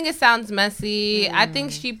 I think it sounds messy. I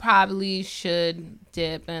think she probably should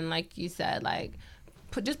dip, and like you said, like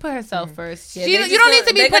just put herself first. Yeah, you don't need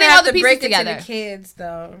to be putting all the pieces together. The kids,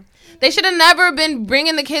 though, they should have never been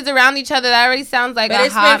bringing the kids around each other. That already sounds like a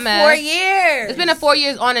hot mess. 4 years. It's been 4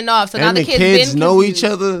 years on and off. So now the kids been know confused. Each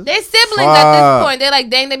other. They're siblings at this point. They're like,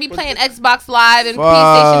 dang, they be playing Xbox Live and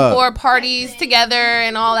PlayStation 4 parties together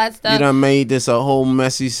and all that stuff. You done made this a whole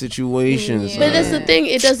messy situation. Yeah. But that's the thing.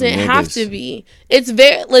 It doesn't have to be. It's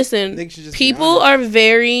very people are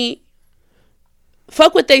very.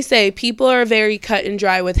 Fuck what they say. People are very cut and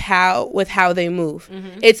dry with how they move.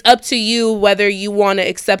 It's up to you whether you want to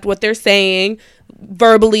accept what they're saying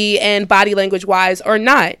verbally and body language wise or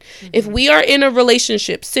not. If we are in a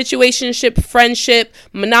relationship, situationship, friendship,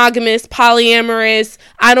 monogamous, polyamorous,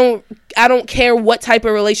 I don't care what type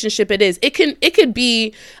of relationship it is. It could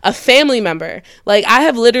be a family member. Like I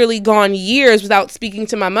have literally gone years without speaking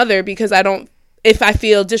to my mother because if I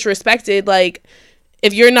feel disrespected, like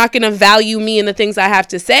if you're not going to value me and the things I have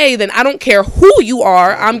to say, then I don't care who you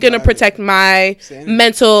are. I'm going to protect my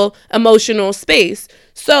mental, emotional space.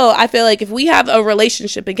 So I feel like if we have a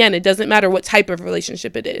relationship, again, it doesn't matter what type of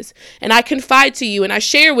relationship it is. And I confide to you and I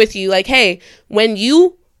share with you like, hey, when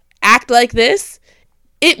you act like this,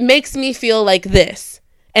 it makes me feel like this.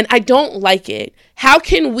 And I don't like it. How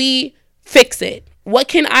can we fix it? What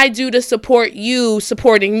can I do to support you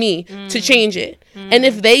supporting me to change it? And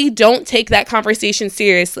if they don't take that conversation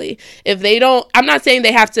seriously, if they don't, I'm not saying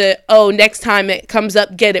they have to, next time it comes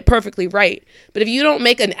up, get it perfectly right. But if you don't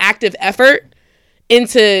make an active effort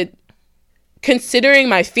into considering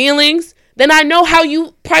my feelings, then I know how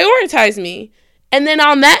you prioritize me. And then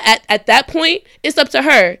on that, at that point, it's up to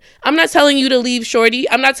her. I'm not telling you to leave shorty.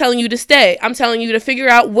 I'm not telling you to stay. I'm telling you to figure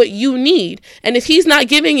out what you need. And if he's not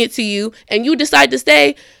giving it to you and you decide to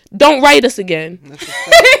stay, don't write us again. That's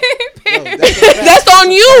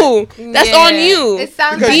on you. That's on you. It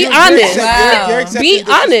sounds be like honest. Wow. Be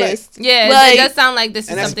honest. Yeah, like, it does sound like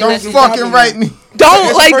this is something Don't fucking write me.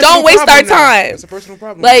 Don't waste our time. It's a personal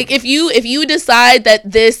problem. Like if you decide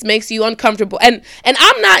that this makes you uncomfortable, and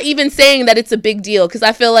I'm not even saying that it's a big deal, because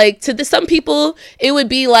I feel like to some people it would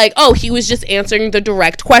be like, oh, he was just answering the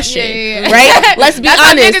direct question, right? Let's be honest. That's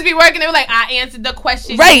how niggas be working. They were like, I answered the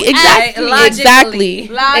question. Right?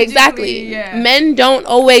 Exactly. Yeah. Men don't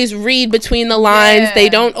always read between the lines. Yeah. They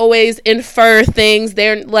don't always infer things.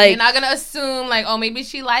 They're like, you're not gonna assume like, oh, maybe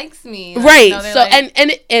she likes me, right? No, so like,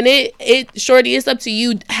 it shorty, it's up to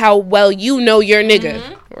you how well you know your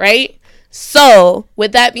nigga, right? So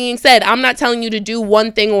with that being said, I'm not telling you to do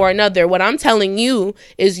one thing or another. What I'm telling you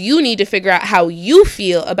is you need to figure out how you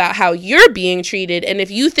feel about how you're being treated. And if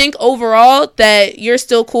you think overall that you're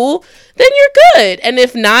still cool, then you're good. And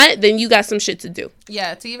if not, then you got some shit to do.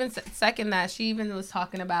 Yeah, to even second that, she even was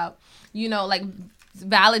talking about, like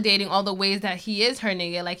validating all the ways that he is her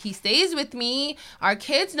nigga. Like, he stays with me, our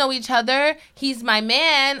kids know each other, he's my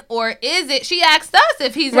man, or is it? She asked us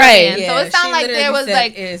if he's right. Her man. Yeah, So it sounded like there was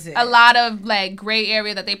like a lot of like gray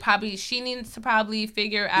area that she needs to probably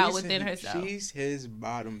figure out within herself. She's his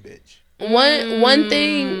bottom bitch. One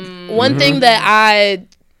thing that I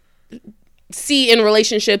see in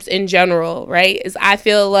relationships in general, right, is I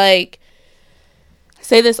feel like, I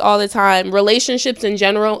say this all the time, relationships in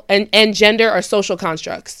general and gender are social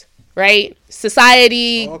constructs, right?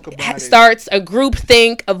 Society starts a group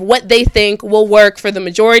think of what they think will work for the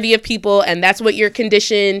majority of people, and that's what you're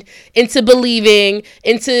conditioned into believing,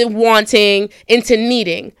 into wanting, into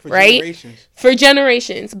needing, right? For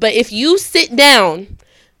generations. But if you sit down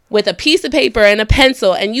with a piece of paper and a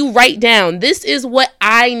pencil and you write down, this is what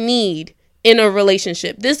I need in a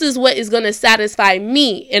relationship. This is what is going to satisfy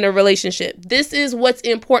me in a relationship. This is what's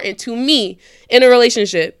important to me in a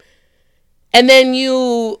relationship. And then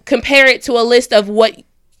you compare it to a list of what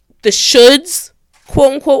the shoulds,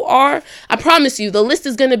 quote unquote, are. I promise you, the list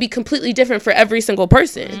is going to be completely different for every single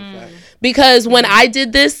person. Because when I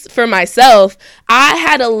did this for myself, I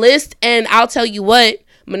had a list, and I'll tell you what,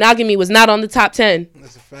 monogamy was not on the top 10.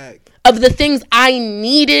 That's a fact. Of the things I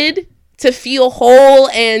needed to feel whole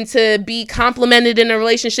and to be complimented in a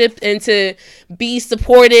relationship and to be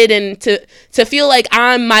supported and to feel like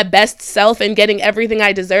I'm my best self and getting everything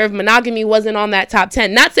I deserve, monogamy wasn't on that top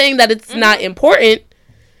 10. Not saying that it's not important,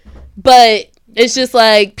 but it's just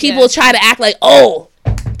like people try to act like, oh,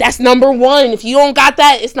 that's number one. If you don't got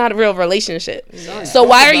that, it's not a real relationship. Yeah. So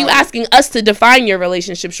why are you asking us to define your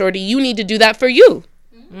relationship, shorty? You need to do that for you.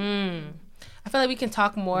 I feel like we can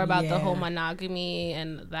talk more about the whole monogamy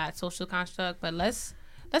and that social construct, but let's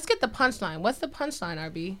get the punchline. What's the punchline,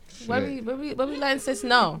 RB? What we letting sis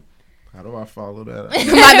know? How do I follow that up?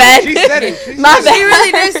 My bad. She said it. She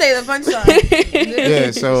really did say the punchline.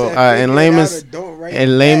 Yeah. So in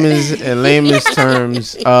layman's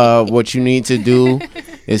terms, what you need to do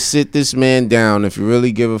is sit this man down if you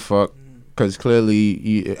really give a fuck, because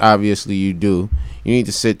clearly, obviously you do. You need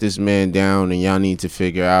to sit this man down, and y'all need to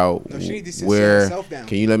figure out where.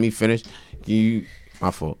 Can you let me finish?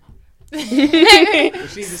 My fault.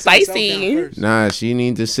 Spicy. Nah, she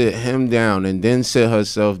needs to sit him down and then sit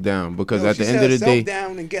herself down, because at the end of the day,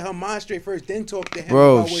 down and get her mind straight first, then talk to him.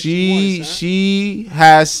 Bro, about what she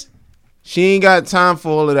ain't got time for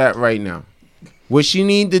all of that right now. What she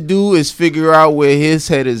need to do is figure out where his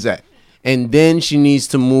head is at. And then she needs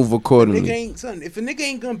to move accordingly. If a nigga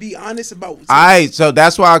ain't gonna be honest about, alright, so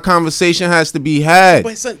that's why a conversation has to be had.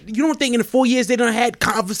 But son, you don't think in the 4 years they done had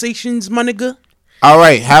conversations, my nigga? All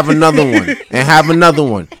right, have another one, and have another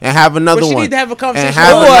one, and have another one. She need to have a conversation, and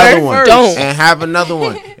have another one, and have another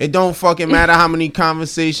one. It don't fucking matter how many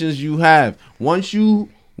conversations you have. Once you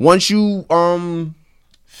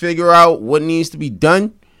figure out what needs to be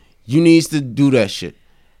done, you needs to do that shit.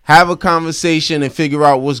 Have a conversation and figure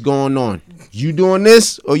out what's going on. You doing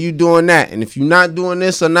this or you doing that? And if you're not doing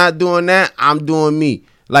this or not doing that, I'm doing me.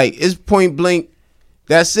 Like, it's point blank.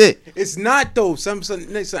 That's it. It's not, though. Some as a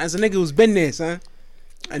nigga who's been there, son.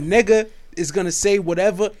 A nigga is going to say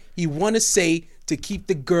whatever he want to say to keep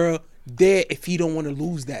the girl there if he don't want to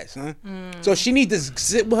lose that, son. So she need to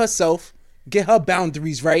sit with herself, get her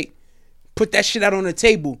boundaries right, put that shit out on the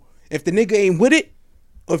table. If the nigga ain't with it,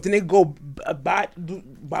 or if the nigga go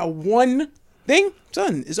by one thing,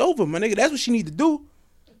 son, it's over, my nigga. That's what she need to do.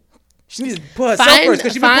 She needs to put herself first,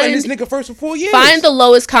 because she been putting this nigga first for 4 years. Find the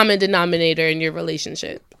lowest common denominator in your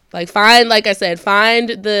relationship. Like, like I said, find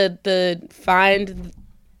the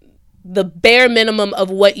bare minimum of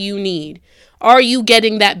what you need. Are you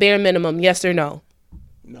getting that bare minimum? Yes or no?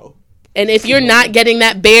 No. And if you're not getting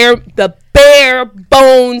that the bare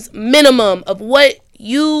bones minimum of what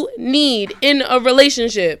you need in a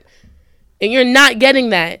relationship, and you're not getting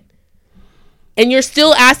that, and you're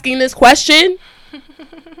still asking this question,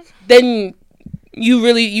 then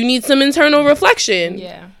you need some internal reflection.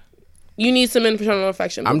 Yeah. You need some internal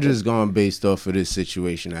reflection. I'm just going based off of this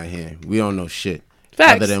situation at hand. We don't know shit.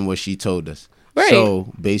 Facts. Other than what she told us. Right.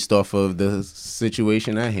 So based off of the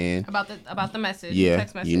situation at hand, About the message. yeah,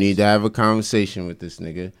 text message. you need to have a conversation with this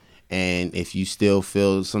nigga. And if you still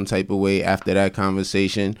feel some type of way after that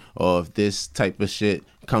conversation, or if this type of shit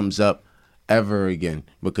comes up ever again,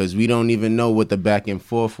 because we don't even know what the back and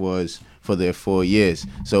forth was for their 4 years.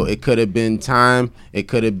 So it could have been time. It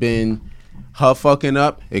could have been her fucking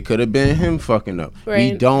up. It could have been him fucking up.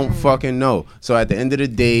 Right. We don't fucking know. So at the end of the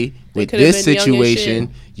day, with this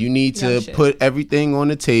situation, you need to put everything on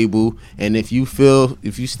the table. And if you still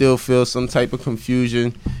feel some type of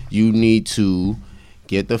confusion, you need to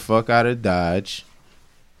get the fuck out of Dodge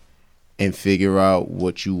and figure out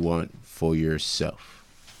what you want for yourself.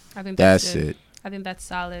 I think that's good. it. I think that's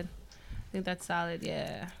solid.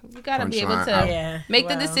 Yeah. You gotta be able to make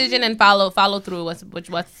the decision and follow through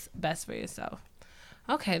what's best for yourself.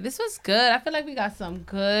 Okay, this was good. I feel like we got some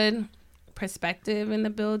good perspective in the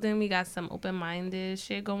building. We got some open-minded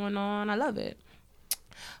shit going on. I love it.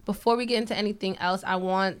 Before we get into anything else, I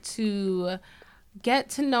want to get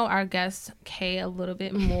to know our guest Kay a little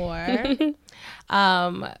bit more.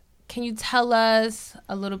 Can you tell us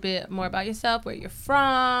a little bit more about yourself, where you're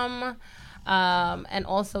from? And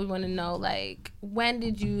also we want to know, like, when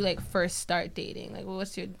did you like first start dating? Like,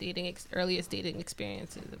 what's your earliest dating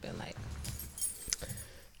experiences have been like?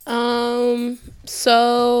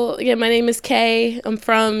 So yeah, my name is Kay. I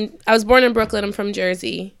was born in Brooklyn. I'm from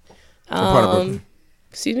Jersey. What part of Brooklyn?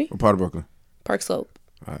 Excuse me? What part of Brooklyn? Park Slope.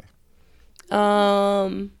 All right.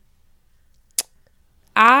 I'm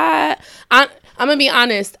gonna be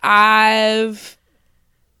honest. I've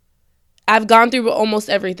gone through almost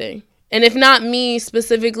everything. And if not me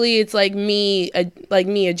specifically, it's like me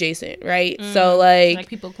adjacent, right? So like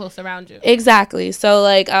people close around you. Exactly. So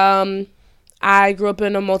like I grew up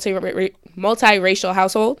in a multiracial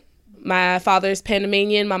household. My father's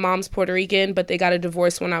Panamanian, my mom's Puerto Rican, but they got a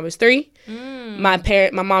divorce when I was 3. My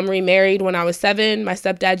mom remarried when I was 7. My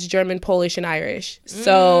stepdad's German, Polish, and Irish.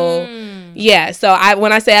 So yeah, so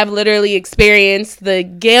when I say I've literally experienced the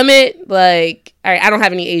gamut, like, all right, I don't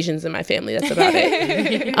have any Asians in my family. That's about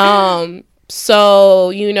it. So,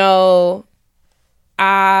 you know,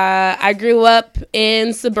 I grew up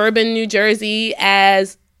in suburban New Jersey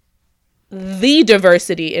as the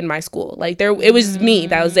diversity in my school. Like, it was me.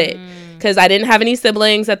 That was it. Because I didn't have any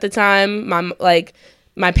siblings at the time.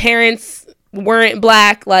 My parents weren't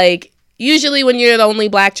black. Like, usually when you're the only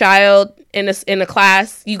black child in a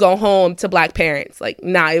class, you go home to black parents. Like,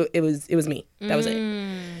 nah, it was me. That was it.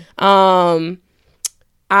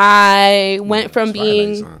 I went from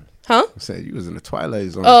being Zone. Huh? I said you was in the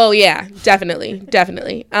Twilight Zone. Oh yeah, definitely.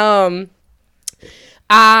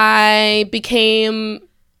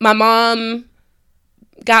 My mom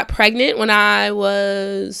got pregnant when I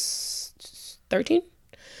was 13.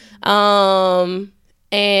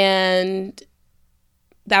 And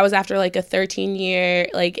that was after like a 13-year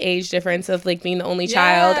like age difference of like being the only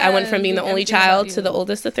child. I went from being the only child to the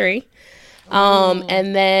oldest of 3.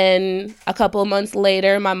 And then a couple of months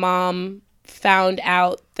later, my mom found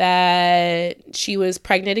out that she was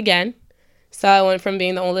pregnant again. So I went from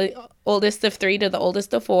being the oldest of 3 to the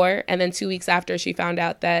oldest of 4. And then 2 weeks after she found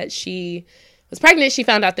out that she was pregnant, she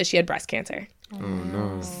found out that she had breast cancer. Oh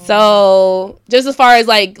no. So just as far as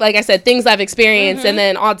like I said, things I've experienced. And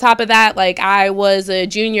then on top of that, like I was a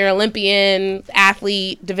junior Olympian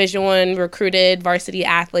athlete, Division I recruited varsity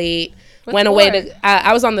athlete.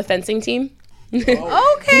 I was on the fencing team.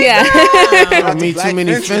 Okay. Yeah. I don't meet too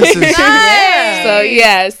many fences.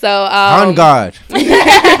 So On guard.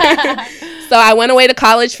 So I went away to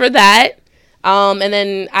college for that. And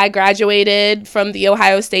then I graduated from the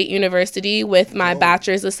Ohio State University with my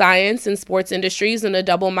bachelor's of science in sports industries and a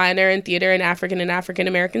double minor in theater and African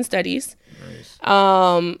American studies. Nice.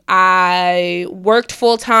 I worked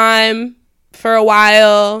full time for a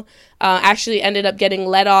while. Actually ended up getting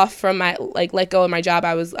let go of my job.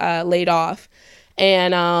 I was laid off.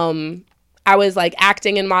 And I was like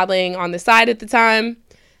acting and modeling on the side at the time.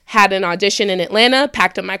 Had an audition in Atlanta,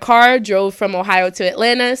 packed up my car, drove from Ohio to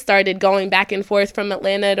Atlanta, started going back and forth from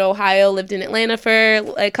Atlanta to Ohio, lived in Atlanta for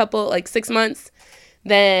 6 months.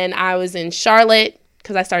 Then I was in Charlotte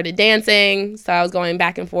because I started dancing. So I was going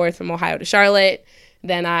back and forth from Ohio to Charlotte.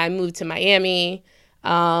 Then I moved to Miami.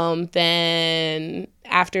 Then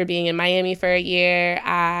after being in Miami for a year,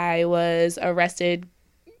 I was arrested,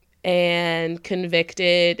 charged,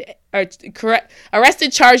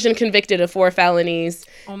 and convicted of 4 felonies.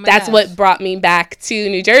 That's what brought me back to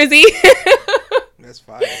New Jersey. That's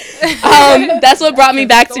fire. That's what brought me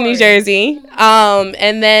back to New Jersey.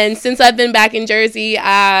 And then since I've been back in Jersey,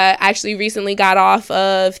 I actually recently got off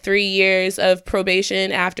of 3 years of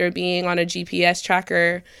probation after being on a GPS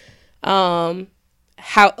tracker, a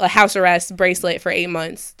house arrest bracelet for 8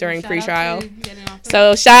 months during pretrial.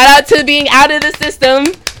 So shout out to being out of the system.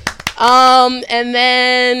 And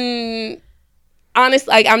then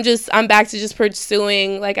honestly, I'm back to just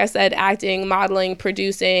pursuing, like I said, acting, modeling,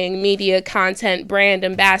 producing, media content, brand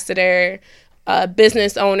ambassador,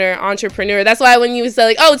 business owner, entrepreneur. That's why when you say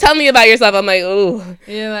like, oh, tell me about yourself, I'm like, ooh,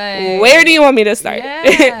 where do you want me to start?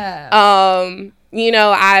 Yeah.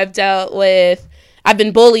 I've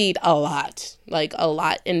been bullied a lot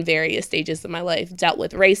in various stages of my life, dealt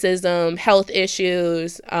with racism, health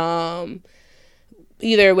issues,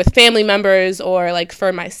 either with family members or like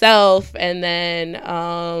for myself. And then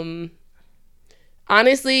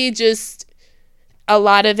honestly, just a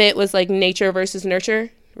lot of it was like nature versus nurture,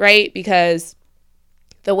 right? Because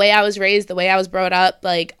the way I was raised, the way I was brought up,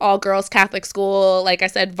 like all girls Catholic school, like I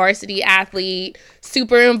said, varsity athlete,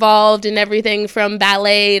 super involved in everything from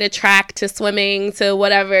ballet to track to swimming to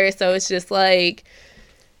whatever. So it's just like,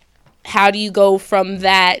 how do you go from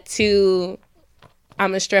that to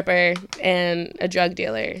I'm a stripper and a drug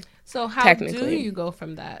dealer? So how do you go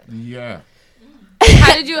from that? Yeah.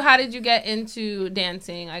 How did you get into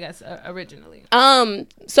dancing, I guess, originally?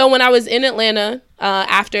 So when I was in Atlanta,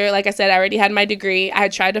 after, like I said, I already had my degree. I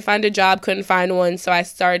had tried to find a job, couldn't find one, so I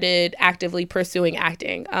started actively pursuing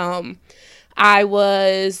acting. I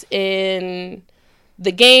was in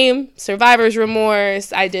The Game, Survivor's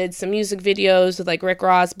Remorse. I did some music videos with like Rick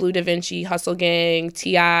Ross, Blue Da Vinci, Hustle Gang,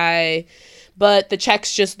 T.I., but the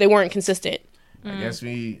checks they weren't consistent. I guess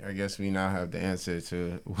we now have the answer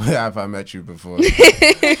to where have I met you before?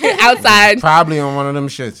 Outside. Probably on one of them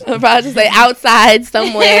shits. I'll probably just say outside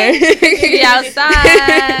somewhere. We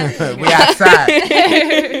outside. We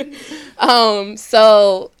outside.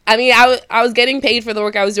 So I mean, I was getting paid for the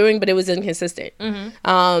work I was doing, but it was inconsistent. Mm-hmm.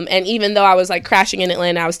 And even though I was like crashing in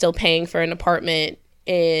Atlanta, I was still paying for an apartment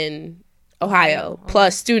in Ohio,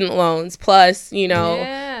 plus student loans, plus,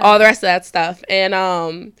 all the rest of that stuff.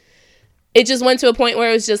 And it just went to a point where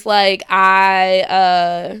it was just like,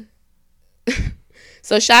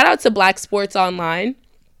 so shout out to Black Sports Online.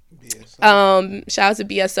 Shout out to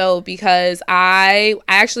BSO, because I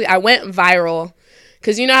went viral,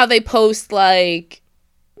 because you know how they post like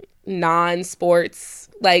non-sports,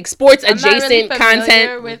 like sports adjacent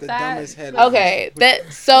content with that. Okay,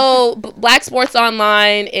 so Black Sports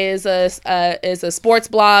Online is a sports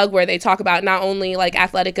blog where they talk about not only like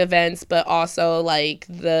athletic events, but also like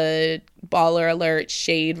the baller alert,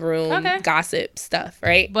 shade room, gossip stuff,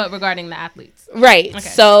 right? But regarding the athletes, right? Okay.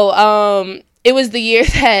 So it was the year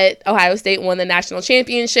that Ohio State won the national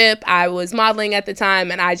championship. I was modeling at the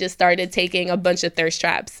time, and I just started taking a bunch of thirst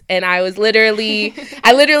traps. And I literally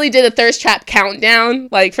did a thirst trap countdown,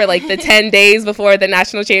 like for like the 10 days before the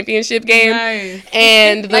national championship game. Nice.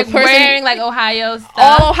 And the like person wearing like Ohio stuff,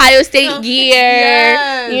 all Ohio State gear,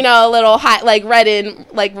 yes. Little hot like red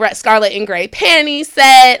scarlet and gray panty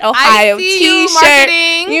set, Ohio t-shirt.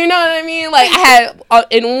 You know what I mean? Like I had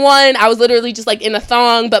in one, I was literally just like in a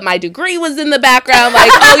thong, but my degree was in the background,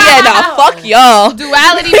 like, oh yeah, no, fuck y'all.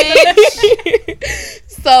 Duality, bitch.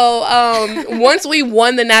 So, once we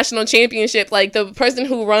won the national championship, like, the person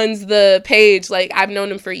who runs the page, like, I've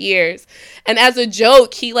known him for years. And as a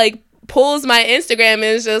joke, he, like, pulls my Instagram and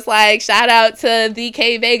is just like, shout out to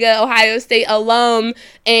VK Vega, Ohio State alum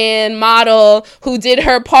and model who did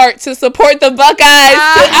her part to support the Buckeyes.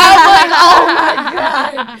 I'm like, oh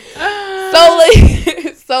my God.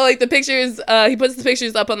 like the pictures, he puts the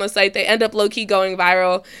pictures up on the site. They end up low key going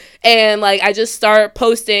viral, and like I just start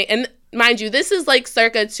posting. And mind you, this is like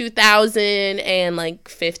circa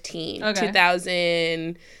 2015,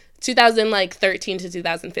 okay. 2013 to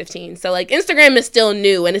 2015. So like Instagram is still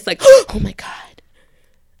new, and it's like, oh my god,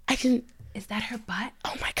 is that her butt?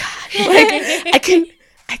 Oh my god, like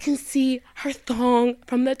I can see her thong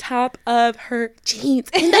from the top of her jeans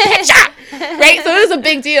in the picture, right? So it was a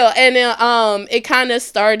big deal, and it kind of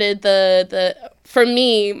started for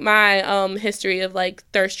me, my history of like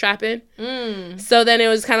thirst trapping. So then it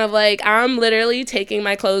was kind of like I'm literally taking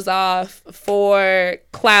my clothes off for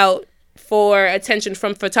clout, for attention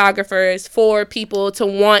from photographers, for people to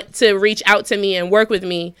want to reach out to me and work with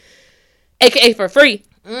me, aka for free.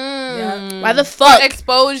 Yeah. Why the fuck? For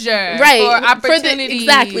exposure. Right. For opportunity.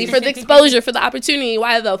 For the exposure, for the opportunity.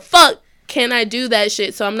 Why the fuck can't I do that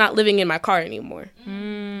shit so I'm not living in my car anymore?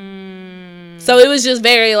 So it was just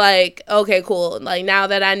very like, okay, cool. Like now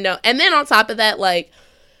that I know. And then on top of that, like,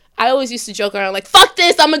 I always used to joke around like, fuck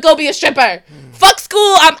this, I'm gonna go be a stripper. Fuck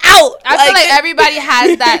school, I'm out. I feel like everybody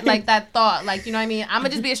has that like that thought. Like, you know what I mean? I'm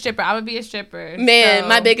gonna just be a stripper. I'm gonna be a stripper. Man,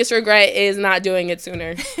 my biggest regret is not doing it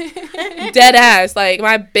sooner. Dead ass. Like,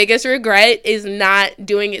 my biggest regret is not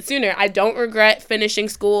doing it sooner. I don't regret finishing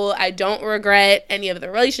school. I don't regret any of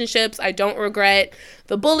the relationships. I don't regret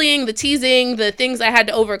the bullying, the teasing, the things I had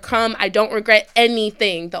to overcome. I don't regret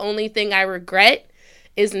anything. The only thing I regret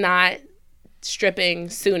is not stripping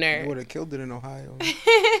sooner. You would have killed it in Ohio.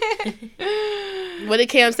 What did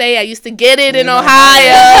Cam say? I used to get it in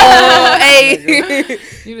Ohio. Hey.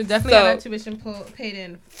 You would definitely have that tuition paid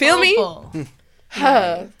in. Feel me?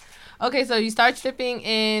 Okay, so you start stripping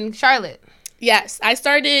in Charlotte. Yes, I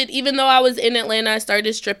started, even though I was in Atlanta, I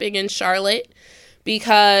started stripping in Charlotte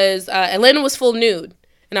because Atlanta was full nude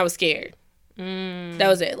and I was scared. That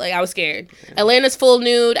was it. Like, I was scared. Atlanta's full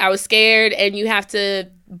nude. I was scared, and you have to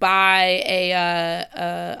buy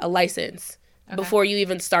a license before you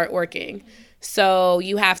even start working. So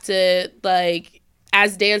you have to, like,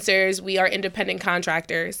 as dancers, we are independent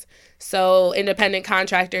contractors. So independent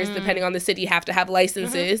contractors, depending on the city, have to have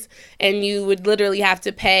licenses, and you would literally have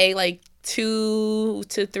to pay like $200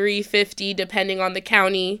 to $350 depending on the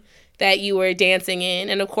county that you were dancing in.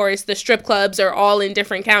 And of course, the strip clubs are all in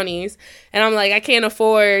different counties. And I'm like, I can't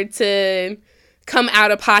afford to come out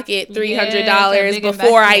of pocket $300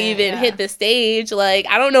 before I even hit the stage. Like,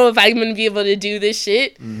 I don't know if I'm going to be able to do this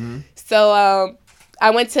shit. So I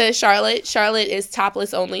went to Charlotte. Charlotte is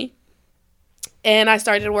topless only. And I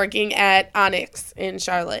started working at Onyx in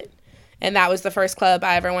Charlotte. And that was the first club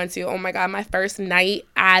I ever went to. Oh, my God. My first night,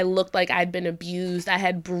 I looked like I'd been abused. I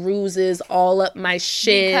had bruises all up my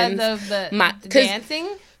shins. Because of the dancing?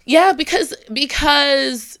 Yeah,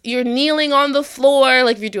 because you're kneeling on the floor.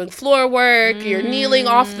 Like, if you're doing floor work, you're kneeling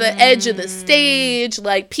off the edge of the stage.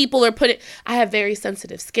 Like, people are putting... I have very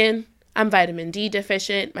sensitive skin. I'm vitamin D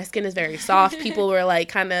deficient. My skin is very soft. People were, like,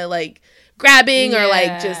 kind of, like, grabbing or,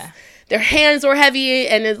 like, just... Their hands were heavy,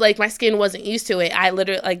 and it's like my skin wasn't used to it. I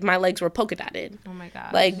literally, like, my legs were polka dotted. Oh my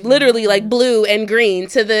God. Like, literally, like, blue and green,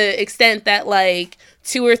 to the extent that, like,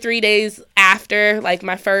 2 or 3 days after, like,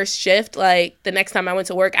 my first shift, like, the next time I went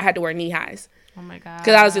to work, I had to wear knee highs. Oh my God.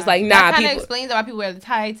 Because I was just like, nah. That kind of explains why people wear the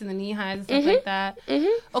tights and the knee highs and stuff like that.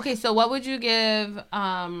 Okay, so what would you give,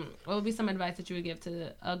 what would be some advice that you would give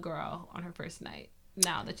to a girl on her first night?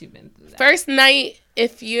 Now that you've been through that. First night,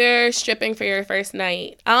 if you're stripping for your first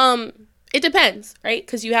night, it depends, right?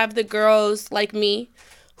 Because you have the girls like me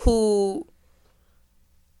who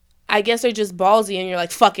I guess are just ballsy, and you're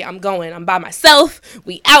like, fuck it, I'm going. I'm by myself.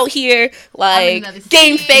 We out here. Like,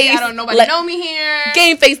 game face. I don't know nobody know me here.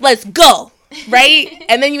 Game face, let's go. Right?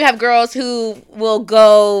 And then you have girls who will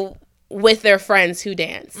go with their friends who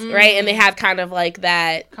dance, right? And they have kind of like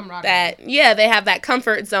that camaraderie. They have that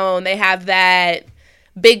comfort zone. They have that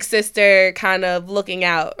big sister kind of looking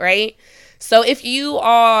out, right? So if you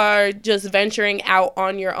are just venturing out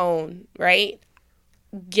on your own, right,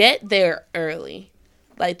 get there early.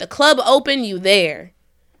 Like, the club open, you there.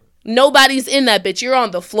 Nobody's in that bitch. You're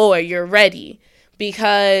on the floor. You're ready.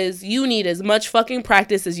 Because you need as much fucking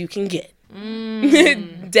practice as you can get.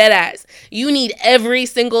 Dead ass. You need every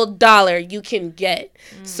single dollar you can get.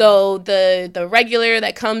 So the regular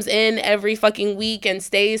that comes in every fucking week and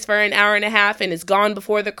stays for an hour and a half and is gone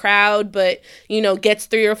before the crowd, but, you know, gets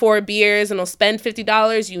 3 or 4 beers and will spend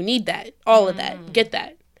 $50, you need that. All of that. Get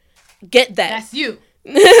that. That's you.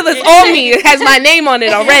 That's all me. It has my name on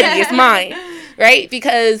it already. It's mine. Right?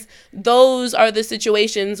 Because those are the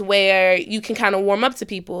situations where you can kind of warm up to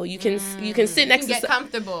people. You can sit next to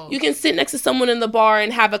comfortable. You can sit next to someone in the bar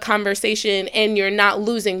and have a conversation, and you're not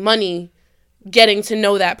losing money getting to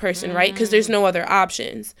know that person, right? Because there's no other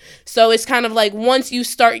options. So it's kind of like once you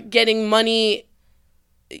start getting money,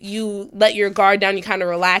 you let your guard down, you kind of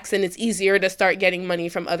relax, and it's easier to start getting money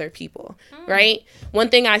from other people, right? One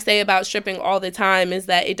thing I say about stripping all the time is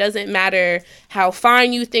that it doesn't matter how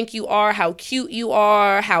fine you think you are, how cute you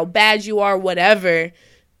are, how bad you are, whatever.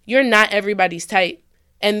 You're not everybody's type.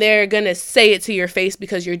 And they're going to say it to your face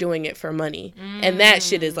because you're doing it for money. And that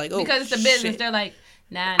shit is like, oh, because it's a business. shit. They're like,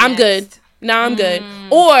 nah, I'm next. good. No, I'm good.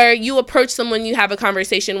 Or you approach someone, you have a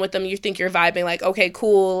conversation with them, you think you're vibing, like, okay,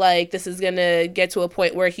 cool, like, this is going to get to a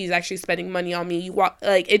point where he's actually spending money on me. You walk,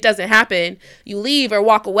 like, it doesn't happen. You leave or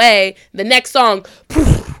walk away. The next song,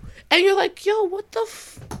 poof, and you're like, yo, what the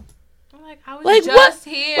I'm like, I was like, just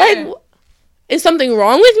what? here. Like, is something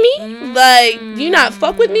wrong with me? Like, do you not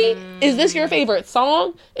fuck with me? Is this your favorite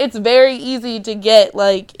song? It's very easy to get,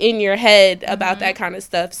 like, in your head about that kind of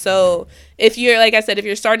stuff. So if you're, like I said, if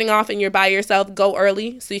you're starting off and you're by yourself, go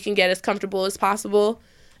early so you can get as comfortable as possible,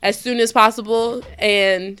 as soon as possible,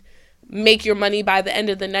 and make your money by the end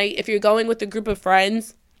of the night. If you're going with a group of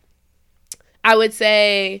friends, I would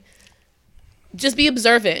say just be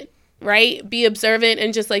observant. Right? Be observant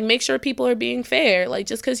and just, like, make sure people are being fair. Like,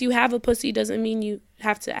 just because you have a pussy doesn't mean you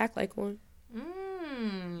have to act like one.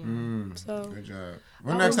 So. Good job.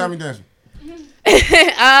 When next time you dancing?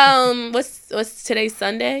 What's today's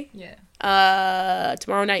Sunday? Yeah.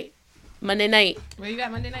 Tomorrow night. Monday night. Where you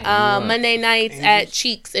got Monday night? Monday nights at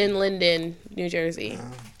Cheeks in Linden, New Jersey.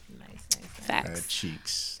 Nice. Facts.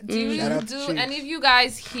 Cheeks. Do any of you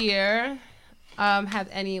guys here have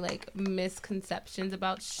any, like, misconceptions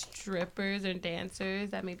about strippers or dancers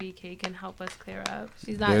that maybe Kay can help us clear up?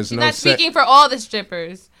 She's not speaking for all the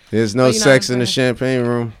strippers. There's no sex in the champagne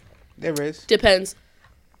room. There is. Depends.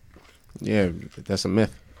 Yeah, that's a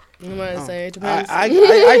myth. I'm gonna say it depends. I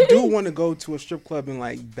do want to go to a strip club in,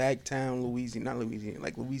 like, Bagtown,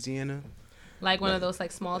 Louisiana. Like one of those,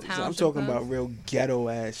 like, small towns. I'm talking about real ghetto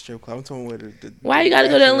ass strip club. I'm talking where the Why you gotta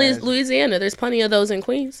go to Louisiana? There's plenty of those in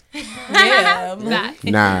Queens. Yeah.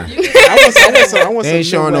 Nah. I want They ain't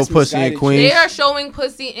showing no pussy in Queens. They are showing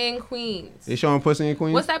pussy in Queens. They showing pussy in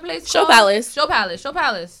Queens? What's that place Show called? Palace. Show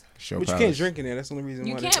Palace. But you can't drink in there. That's the only reason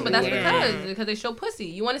why. You can't, but that's because they show pussy.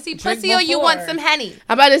 You want to see pussy or you want some Henny?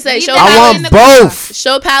 I'm about to say, I want both.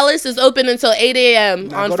 Show Palace is open until 8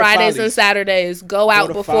 a.m. on Fridays and Saturdays. Go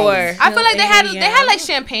out before. I feel like they had like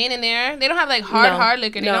champagne in there. They don't have like hard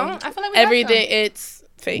liquor. They don't. I feel like everything it's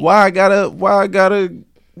fake.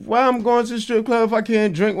 Why I'm going to the strip club if I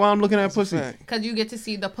can't drink while I'm looking at pussy? Because you get to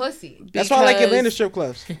see the pussy. That's why I like Atlanta strip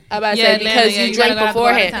clubs. I'm about to say because you drink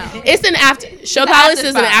beforehand. It's an after. Show Palace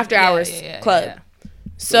is an after hours club. Yeah.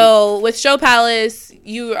 So with Show Palace,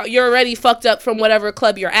 you're already fucked up from whatever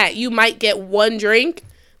club you're at. You might get one drink,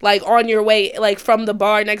 like on your way, like from the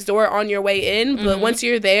bar next door on your way in. But once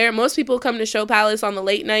you're there, most people come to Show Palace on the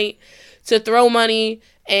late night to throw money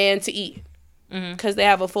and to eat because they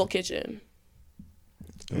have a full kitchen.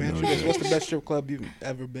 What's the best strip club you've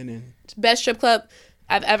ever been in? Best strip club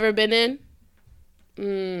I've ever been in?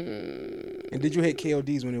 And did you hit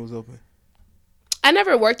KODs when it was open? I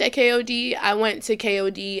never worked at KOD. I went to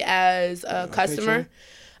KOD as a customer.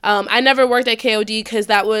 I never worked at KOD because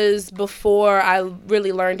that was before I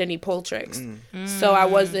really learned any pole tricks. So I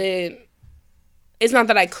wasn't... It's not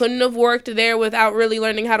that I couldn't have worked there without really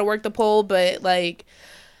learning how to work the pole, but, like...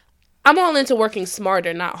 I'm all into working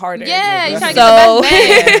smarter, not harder. Yeah, you're trying to get the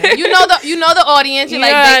best man. you know the audience. You're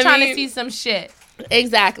like, they're trying to see some shit.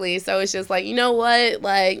 Exactly. So it's just like, you know what?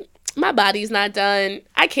 Like, my body's not done.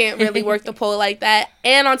 I can't really work the pole like that.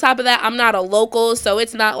 And on top of that, I'm not a local, so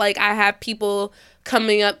it's not like I have people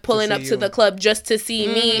pulling up to the club just to see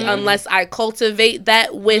me unless I cultivate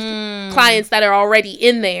that with clients that are already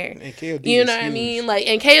in there. And KOD you know what I mean? Like,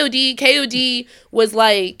 and KOD was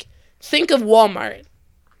like, think of Walmart.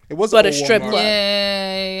 It was a strip club.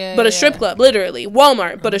 Yeah. But a strip club, literally.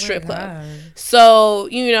 Walmart, but a strip club. So,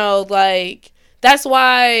 like, that's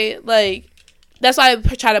why I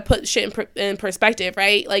try to put shit in perspective,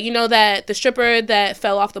 right? Like, you know that the stripper that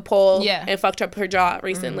fell off the pole and fucked up her jaw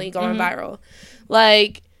recently, going viral.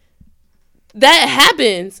 Like, that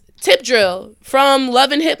happens. Tip Drill from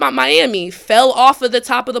Love and Hip Hop Miami fell off of the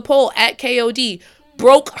top of the pole at KOD,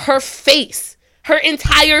 broke her face. Her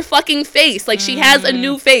entire fucking face. Like, she has a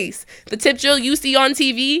new face. The Tip Drill you see on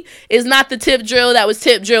TV is not the Tip Drill that was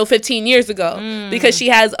Tip Drill 15 years ago. Because she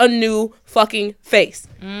has a new fucking face.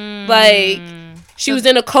 Like, she was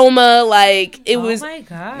in a coma. Like, it was... Oh, my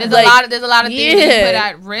God. There's a lot of things you put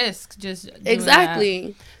at risk just doing exactly.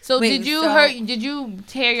 that. So, did you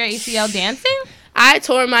tear your ACL dancing? I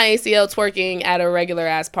tore my ACL twerking at a regular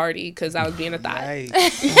ass party because I was being a thought. Yikes.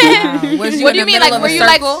 Was you What in do you the mean? Like, middle of were a you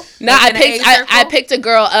like? circle? No, Like in an A I circle? picked a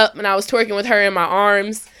girl up and I was twerking with her in my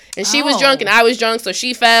arms. And she was Oh. drunk and I was drunk, so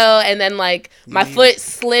she fell. And then, like, my foot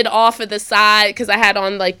slid off of the side because I had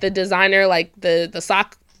on, like, the designer, like, the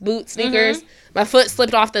sock boot sneakers. My foot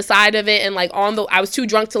slipped off the side of it. And, like, I was too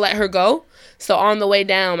drunk to let her go. So on the way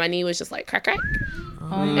down, my knee was just like, crack, crack.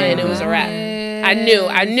 And it was a wrap. I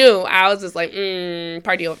knew. I was just like,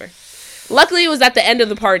 party over. Luckily, it was at the end of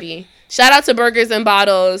the party. Shout out to Burgers and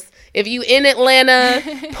Bottles. If you in Atlanta,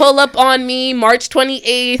 pull up on me March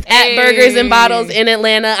 28th at Burgers and Bottles in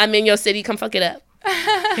Atlanta. I'm in your city. Come fuck it up.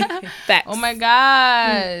 Facts. Oh my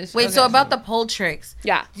gosh. Wait, Okay. so about the pole tricks.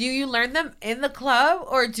 Yeah. Do you learn them in the club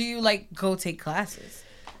or do you like go take classes?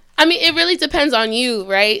 I mean, it really depends on you,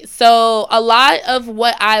 right? So a lot of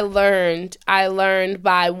what I learned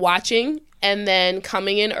by watching and then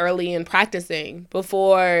coming in early and practicing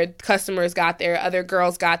before customers got there, other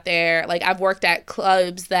girls got there. Like, I've worked at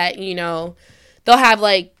clubs that, you know, they'll have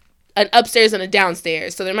like an upstairs and a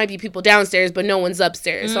downstairs. So there might be people downstairs, but no one's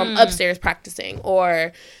upstairs. So I'm upstairs practicing.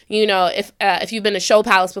 Or, you know, if you've been to Show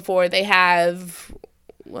Palace before, they have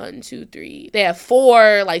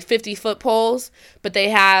 4 like 50-foot poles, but they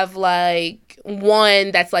have like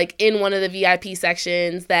one that's like in one of the VIP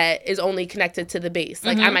sections that is only connected to the base.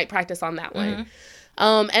 Like I might practice on that one.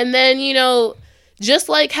 And then, you know, just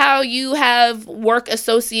like how you have work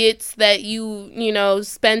associates that you know,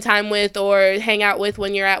 spend time with or hang out with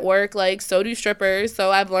when you're at work, like so do strippers.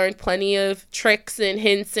 So I've learned plenty of tricks and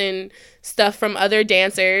hints and stuff from other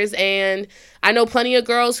dancers. And I know plenty of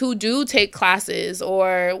girls who do take classes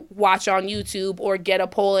or watch on YouTube or get a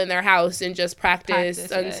pole in their house and just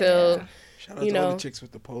practice until... Shout out you to all know. the chicks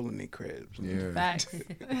with the pole in their cribs. Yeah. Facts.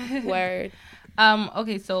 Word.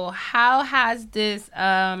 Okay, so how has this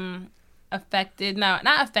affected, not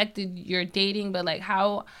affected your dating, but like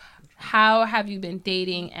how have you been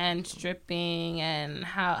dating and stripping, and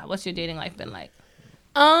what's your dating life been like?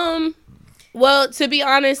 Well, to be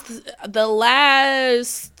honest, the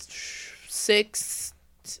last 6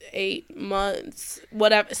 to 8 months,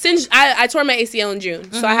 whatever, since I tore my ACL in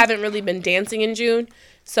June, so I haven't really been dancing in June.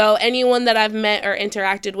 So anyone that I've met or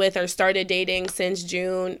interacted with or started dating since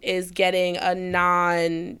June is getting a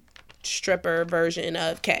non-stripper version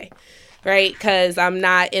of K, right? Because I'm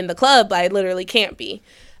not in the club. I literally can't be.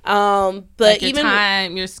 But Like your even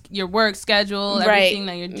time, your work schedule, everything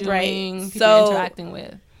that you're doing, people So, you're interacting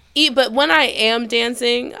with. But when I am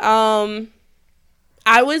dancing, I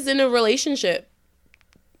was in a relationship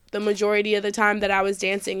the majority of the time that I was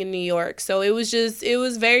dancing in New York. So it was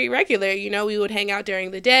very regular. You know, we would hang out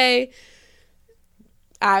during the day.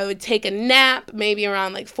 I would take a nap maybe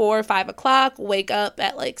around like 4 or 5 o'clock, wake up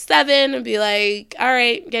at like 7 and be like, all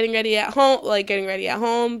right, getting ready at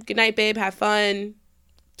home. Good night, babe. Have fun.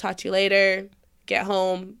 Talk to you later. Get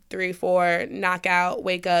home 3, 4, knock out,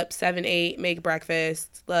 wake up 7, 8, make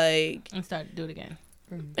breakfast, like, And start to do it again.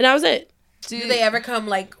 and that was it. Do they ever come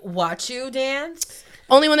like watch you dance?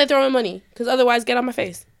 Only when they're throwing money, because otherwise, get on my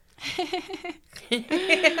face.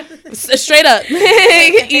 Straight up.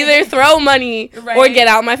 Either throw money or Right. get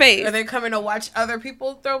out my face. Are they coming to watch other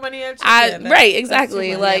people throw money at you? Yeah, that's- Right, that's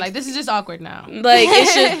exactly. too much. Like, This is just awkward now. like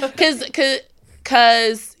it's just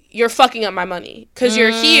because you're fucking up my money. Because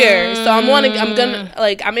you're here, so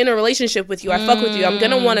I'm in a relationship with you. I fuck with you. I'm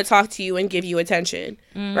gonna want to talk to you and give you attention,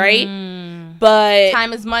 right? But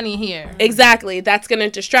Time is money here. exactly, that's gonna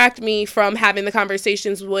distract me from having the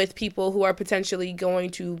conversations with people who are potentially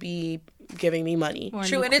going to be giving me money. More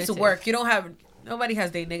True, and it's lucrative. work. You don't have nobody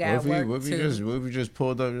has their nigga at work What if you just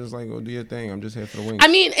pulled up just like, go do your thing? I'm just here for the wings. I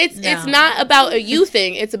mean, it's not about a you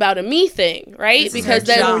thing; it's about a me thing, right? This is because her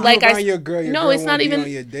then, job. like Around your girl, no, girl it's not won't be even.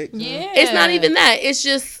 on your dick, Yeah. It's not even that. It's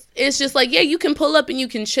just like, yeah, you can pull up and you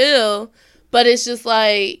can chill, but it's just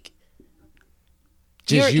like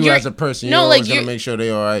just you as a person, no, you're like, always gonna make sure they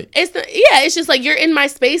all right. it's just like you're in my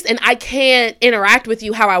space and I can't interact with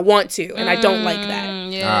you how I want to, and I don't like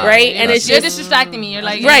that. Yeah. Right? Yeah. And it's You're just distracting me. You're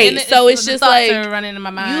like, right. and So it's the just thoughts like are running in my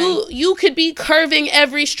mind. you could be curving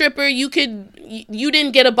every stripper. You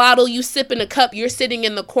didn't get a bottle. You sip in a cup. You're sitting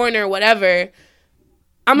in the corner, whatever.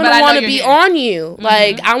 I'm But gonna I know want to you're be here. on you.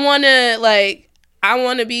 Like I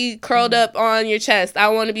want to be curled up on your chest. I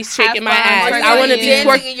want to be shaking my fun. ass. Are I want to be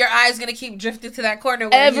dancing twerking and your eyes gonna keep drifting to that corner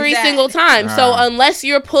where every he's at. single time. So Ah. unless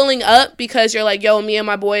you're pulling up because you're like, yo, me and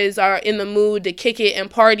my boys are in the mood to kick it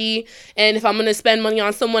and party, and if I'm gonna spend money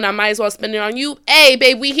on someone, I might as well spend it on you. Hey,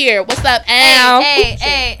 babe, we here. What's up? Ow.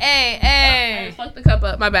 Hey. Fuck the cup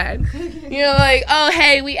up. My bad. You're like, oh,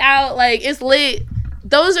 hey, we out. Like, it's lit.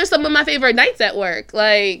 those are some of my favorite nights at work.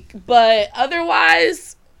 Like, but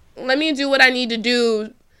otherwise, let me do what I need to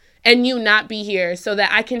do and you not be here so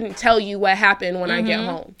that I can tell you what happened when I get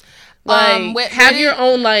home. Like, have your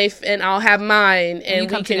own life and I'll have mine and we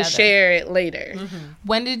can together. Share it later.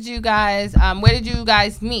 When did you guys, where did you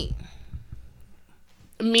guys meet?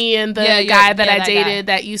 Me and the guy that I dated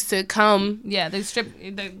that used to come. Yeah, the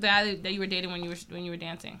guy that you were dating when you were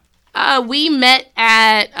dancing. We met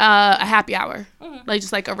at a happy hour, like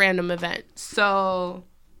just like a random event. So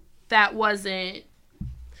that wasn't,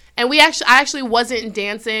 and I actually wasn't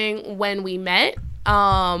dancing when we met.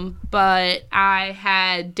 But I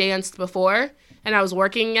had danced before, and I was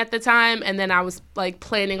working at the time, and then I was like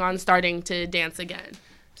planning on starting to dance again.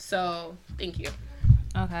 So thank you.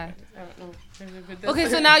 Okay. Okay,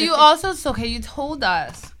 so now you also you told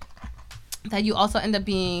us that you also end up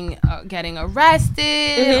being getting arrested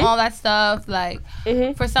and all that stuff. Like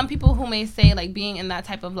for some people who may say like being in that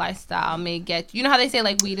type of lifestyle may get, you know how they say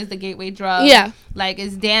like weed is the gateway drug. Yeah. Like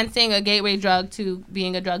is dancing a gateway drug to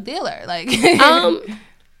being a drug dealer? Like how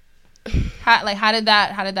did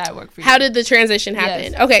that work for you? How did the transition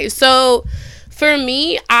happen? Yes. Okay, so for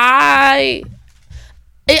me,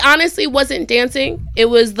 it honestly wasn't dancing. It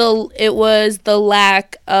was the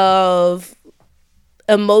lack of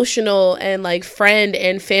emotional and like friend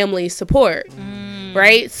and family support.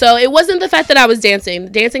 Right? So it wasn't the fact that I was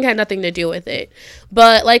dancing. Dancing had nothing to do with it.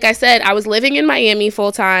 But like I said, I was living in Miami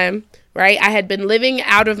full time, right? I had been living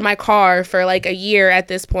out of my car for like a year at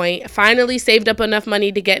this point. Finally saved up enough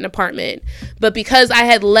money to get an apartment. But because I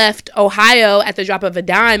had left Ohio at the drop of a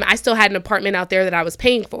dime, I still had an apartment out there that I was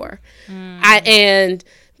paying for. And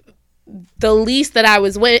the lease that I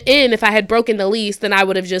was in, if I had broken the lease, then I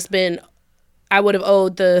would have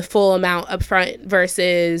owed the full amount up front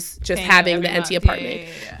versus just having the empty apartment.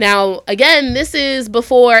 Yeah. Now, again, this is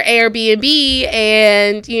before Airbnb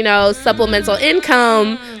and, supplemental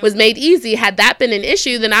income was made easy. Had that been an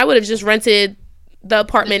issue, then I would have just rented the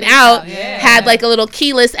apartment out, had like a little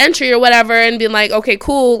keyless entry or whatever and been like, okay,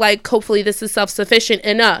 cool. Like, hopefully this is self-sufficient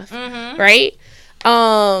enough. Right?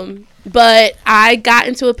 But I got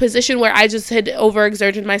into a position where I just had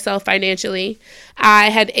overexerted myself financially. I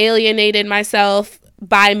had alienated myself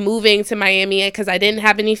by moving to Miami because I didn't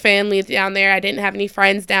have any family down there. I didn't have any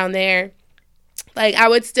friends down there. Like, I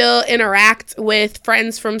would still interact with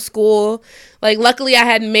friends from school. Like, luckily I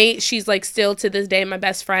had she's like still to this day my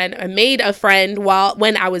best friend. I made a friend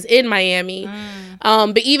when I was in Miami.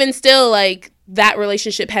 But even still, like, that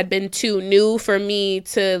relationship had been too new for me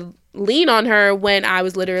to lean on her when I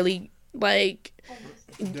was literally like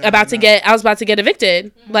about to get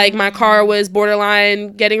evicted. Like, my car was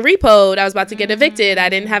borderline getting repoed. I was about to get evicted. I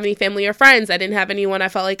didn't have any family or friends. I didn't have anyone I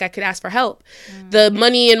felt like I could ask for help. The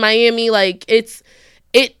money in Miami, like, it's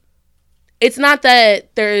not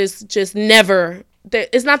that there's just never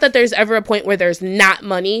it's not that there's ever a point where there's not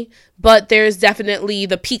money, but there's definitely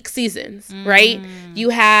the peak seasons, right? You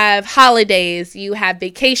have holidays, you have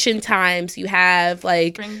vacation times, you have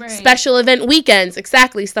like special event weekends,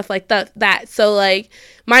 exactly, stuff like that. So like,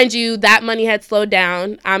 mind you, that money had slowed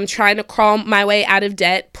down. I'm trying to crawl my way out of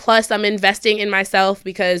debt. Plus, I'm investing in myself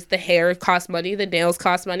because the hair costs money, the nails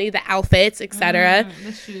cost money, the outfits, etc.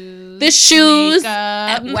 The shoes,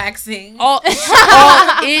 makeup, waxing. All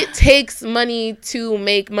it takes money to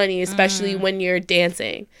make money, especially when you're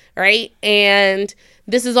dancing, right? And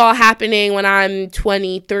this is all happening when I'm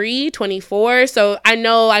 23, 24. So I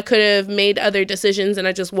know I could have made other decisions and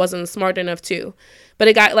I just wasn't smart enough to. But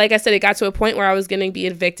it got to a point where I was going to be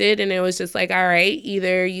evicted, and it was just like, all right,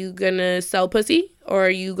 either you going to sell pussy or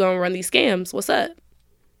you going to run these scams. What's up?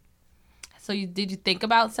 So did you think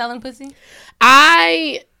about selling pussy?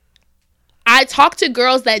 I talked to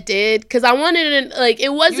girls that did, because I wanted to, like,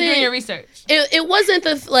 it wasn't... You were doing your research. It wasn't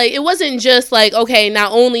it wasn't just like, okay,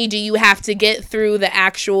 not only do you have to get through the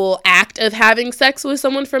actual act of having sex with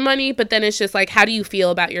someone for money, but then it's just like, how do you feel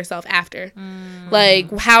about yourself after?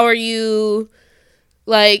 Like, how are you...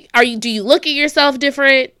 Like, do you look at yourself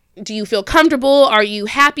different? Do you feel comfortable? Are you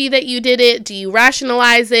happy that you did it? Do you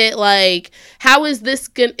rationalize it? Like, how is this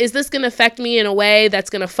going to affect me in a way that's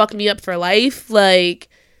going to fuck me up for life? Like,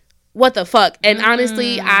 what the fuck? And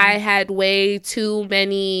honestly, I had way too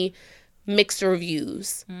many mixed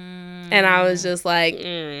reviews. And I was just like,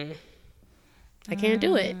 I can't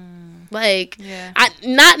do it. Like, I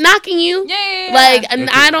not knocking you. Like, and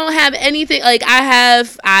I don't have anything. Like, I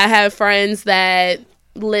have friends that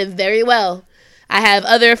live very well. I have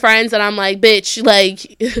other friends that I'm like, bitch,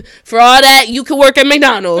 like, for all that, you could work at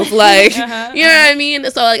McDonald's. Like, you know what I mean?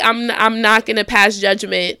 So, like, I'm not going to pass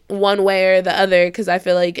judgment one way or the other, because I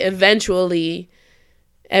feel like eventually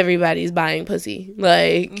everybody's buying pussy,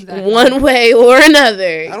 like one way or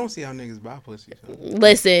another. I don't see how niggas buy pussy. So.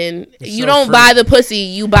 Listen, you so don't free. buy the pussy,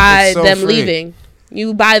 you buy So them free. leaving.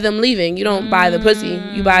 You buy them leaving. You don't buy the pussy,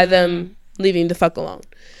 you buy them leaving the fuck alone.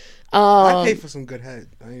 I pay for some good head.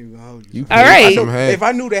 I ain't even gonna hold you. All right. If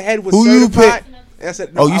I knew the head was Who you certified, I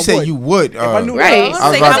said, no, Oh, you I said would. you would. If I knew Right. I was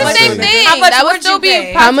Like, about how to much say Same that. thing. How much That would would still you be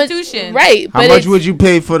pay? How much? prostitution. Right. How but much it's- would you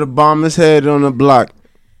pay for the bomber's head on the block?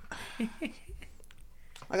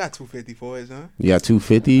 I got $250 for it, huh? You got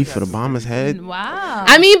 $250 for the bomber's head? Wow.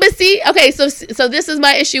 I mean, but see, okay, so this is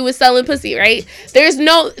my issue with selling pussy, right?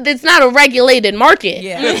 It's not a regulated market,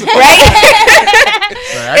 Yeah. right?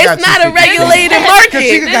 I got It's not a $250. regulated Cause she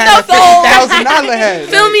market. could got a $50,000 head.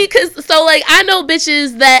 Feel me? Cause so like I know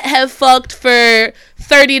bitches that have fucked for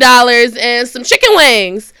 $30 and some chicken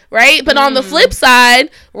wings, right? But on the flip side,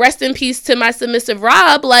 rest in peace to my submissive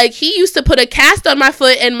Rob. Like he used to put a cast on my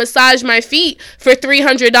foot and massage my feet for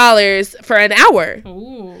 $300 for an hour,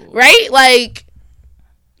 right? Like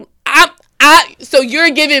so you're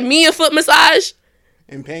giving me a foot massage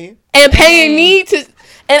And paying? and paying me to,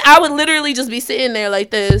 and I would literally just be sitting there like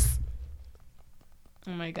this.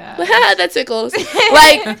 Oh my god. That tickles.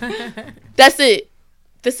 Like that's it.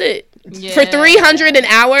 Yeah. For $300 an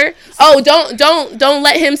hour. Oh, don't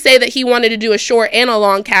let him say that he wanted to do a short and a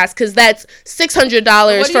long cast, because that's $600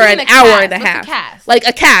 What do for you an mean a hour cast? and a What's a half. cast? Like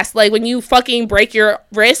a cast, like when you fucking break your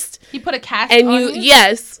wrist He put a cast and on you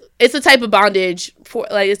yes. It's a type of bondage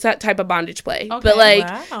it's that type of bondage play. Okay. But like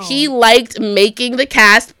Wow. he liked making the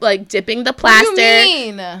cast, like dipping the plaster. What do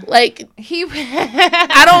you mean? Like He.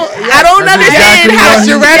 I don't That's understand exactly how what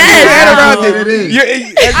you he yes. It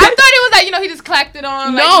is. I thought it was like he just clacked it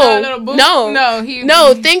on. Like, a little boop.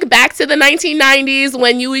 No, think back to the 1990s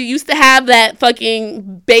when you used to have that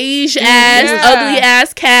fucking beige ass, Yeah. ugly ass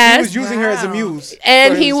He cast, was using her as a muse.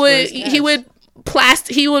 and for he his would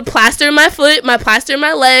cast. plaster my foot, plaster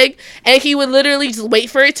my leg, and he would literally just wait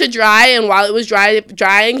for it to dry. And while it was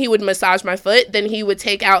drying, he would massage my foot. Then he would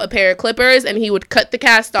take out a pair of clippers and he would cut the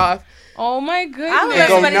cast off. Oh my goodness. I would And let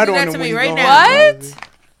go somebody nut do on that him to when me you right go now. home. What?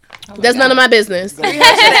 That's none of my business. $300 an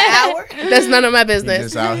hour? That's none of my He business.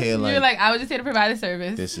 just out here You're like, I was just here to provide a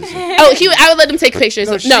service. this is Oh, I would let him take pictures.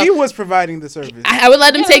 No, No, she was providing the service. I would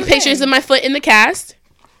let him take okay. pictures of my foot in the cast.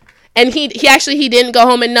 And he didn't go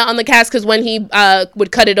home and nut on the cast, because when he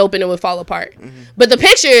would cut it open, it would fall apart. But the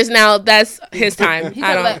pictures, now that's his time. He I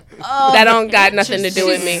said, don't. like, oh, That don't got nothing to do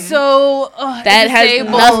with me. So That has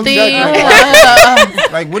disabled.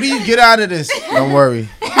 nothing. like, what do you get out of this? Don't worry.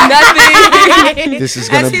 Nothing. This is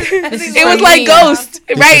gonna be. It was like Ghost,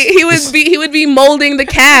 right? He would be molding the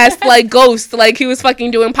cast like Ghost, like he was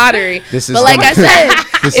fucking doing pottery. This is But like I gonna- said,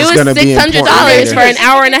 This it is was gonna be $600 important for later. an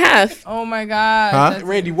hour and a half. Oh my god. Huh? That's-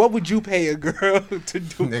 Randy, what would you pay a girl to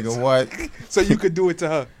do Nigga, what? so you could do it to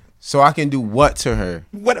her? So I can do what to her?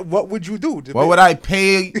 What would you do? What would I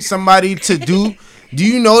pay somebody to do? Do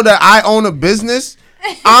you know that I own a business?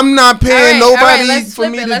 I'm not paying nobody let's for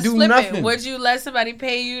flip me it. to Let's do flip nothing. it. Would you let somebody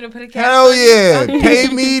pay you to put a cast Hell on you? yeah. Okay.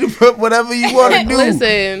 Pay me to put whatever you want to do.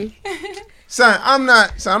 Listen, Son, I'm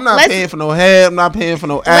not Let's- paying for no head. I'm not paying for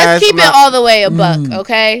no ass. let's keep I'm it not- all the way a buck,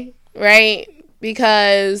 okay? Right?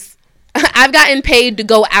 Because I've gotten paid to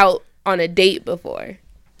go out on a date before.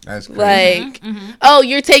 That's crazy. Like, oh,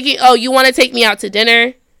 you want to take me out to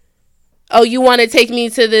dinner? Oh, you want to take me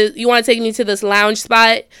to this lounge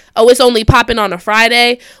spot? Oh, it's only popping on a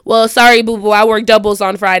Friday. Well, sorry, boo boo, I work doubles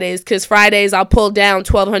on Fridays, because Fridays I'll pull down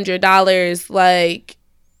 $1,200 like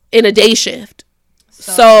in a day shift.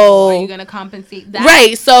 So are you gonna compensate that?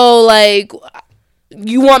 right, so like,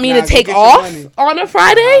 you want me Nah, to go take get your off money. on a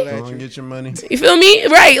Friday? Go and get your money. You feel me?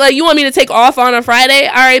 Right, like you want me to take off on a Friday?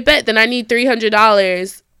 All right, bet. Then I need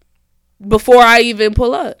 $300 before I even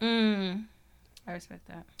pull up. I respect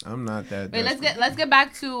that. I'm not that. Wait, desperate. let's get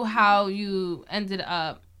back to how you ended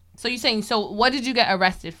up. So you're saying, so what did you get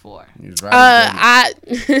arrested for? You was right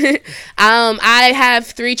I have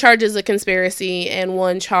 3 charges of conspiracy and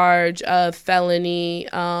 1 charge of felony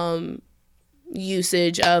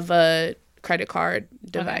usage of a credit card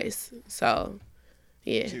device. So,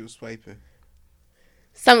 yeah, She was swiping.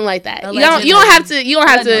 something like that. Allegedly. You don't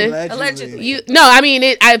have to. Allegedly. No, I mean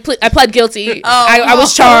I pled guilty. I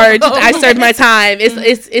was charged. I served my time.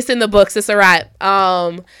 It's in the books. It's a wrap.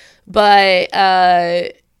 But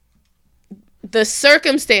the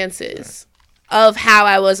circumstances of how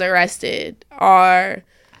I was arrested are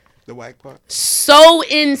The whack part. So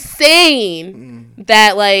insane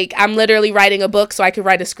that like I'm literally writing a book so I can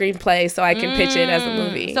write a screenplay so I can pitch it as a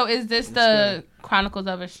movie. So is this the Chronicles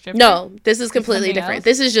of a Stripper? No, this is completely different. Else?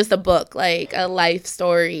 This is just a book, like a life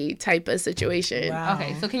story type of situation. Wow.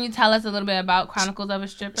 Okay, so can you tell us a little bit about Chronicles of a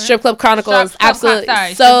Stripper? Strip Club Chronicles, absolutely.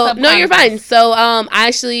 Sorry, so Strip Club no, you're Chronicles. fine. So I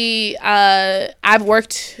actually I've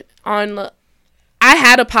worked on. I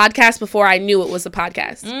had a podcast before I knew it was a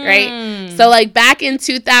podcast, right? So like back in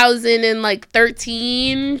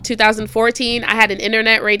 2013, 2014, I had an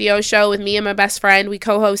internet radio show with me and my best friend. We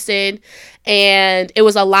co-hosted, and it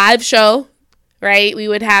was a live show, right? We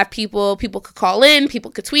would have people could call in,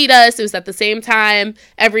 people could tweet us. It was at the same time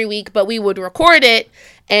every week, but we would record it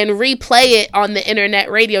and replay it on the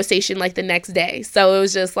internet radio station like the next day. So it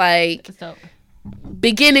was just like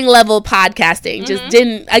beginning level podcasting. Just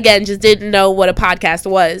didn't know what a podcast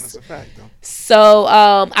was. That's a fact, though. So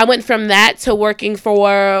I went from that to working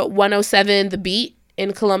for 107 The Beat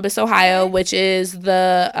in Columbus, Ohio, which is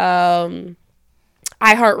the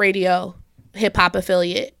iHeartRadio hip hop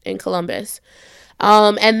affiliate in Columbus.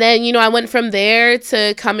 And then, I went from there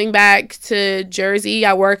to coming back to Jersey.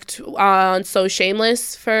 I worked on So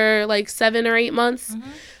Shameless for like 7 or 8 months.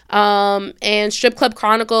 And Strip Club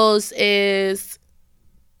Chronicles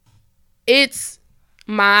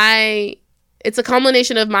it's a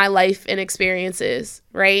culmination of my life and experiences,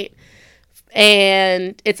 right?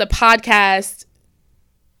 And it's a podcast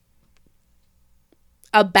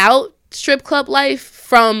about strip club life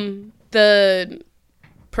from the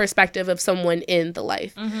perspective of someone in the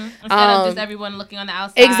life. Instead of just everyone looking on the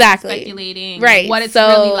outside, exactly, speculating right, what it's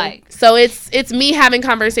really like. So it's me having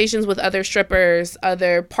conversations with other strippers,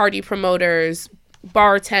 other party promoters,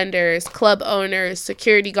 bartenders, club owners,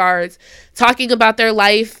 security guards, talking about their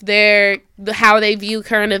life, how they view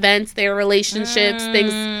current events, their relationships,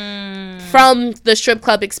 things from the strip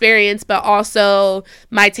club experience, but also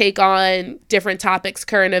my take on different topics,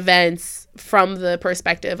 current events from the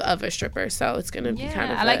perspective of a stripper. So it's gonna be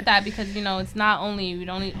kind of I like that because it's not only we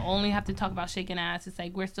don't only have to talk about shaking ass. It's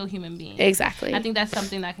like we're still human beings. Exactly. I think that's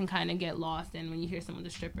something that can kind of get lost in when you hear someone's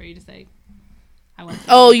a stripper. You just like,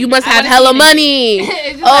 you must have hella money.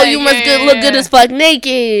 You must look good as fuck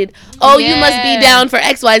naked. You must be down for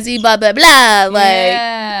XYZ, blah, blah, blah.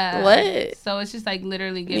 Like, what? So it's just like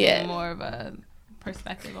literally giving more of a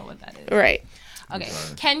perspective on what that is. Right. Okay.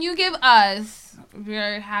 Can you give us, we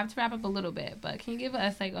have to wrap up a little bit, but can you give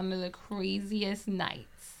us like one of the craziest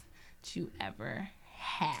nights that you ever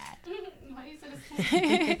had?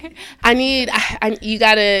 You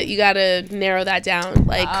gotta narrow that down.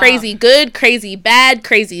 Like crazy good, crazy bad,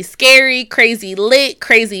 crazy scary, crazy lit,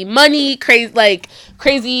 crazy money, crazy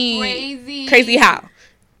how?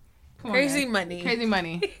 Crazy money. Crazy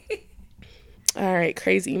money. All right,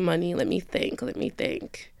 crazy money. Let me think.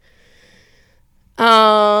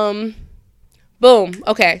 Boom.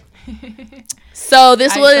 Okay. So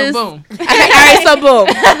this was. Boom. All right, so boom.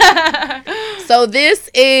 So this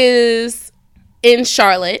is in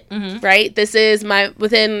Charlotte, right? This is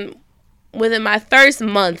within my first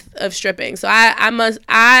month of stripping. So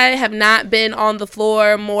I have not been on the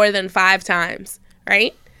floor more than 5 times,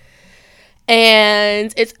 right?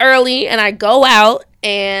 And it's early, and I go out,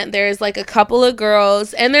 and there's like a couple of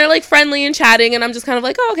girls, and they're like friendly and chatting, and I'm just kind of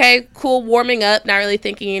like, oh, okay, cool, warming up, not really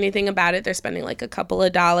thinking anything about it. They're spending like a couple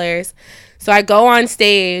of dollars. So I go on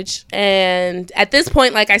stage, and at this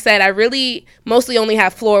point, like I said, I really mostly only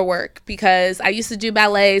have floor work because I used to do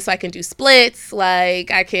ballet, so I can do splits, like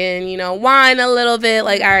I can, whine a little bit,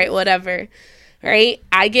 like, all right, whatever, right?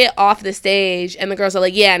 I get off the stage, and the girls are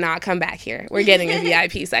like, yeah, nah, come back here. We're getting a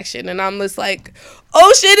VIP section, and I'm just like,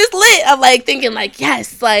 oh, shit, it's lit. I'm like thinking like,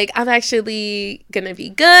 yes, like I'm actually going to be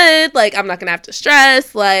good. Like I'm not going to have to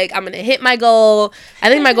stress. Like I'm going to hit my goal. I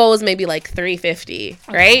think my goal was maybe like $350,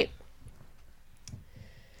 right?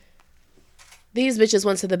 These bitches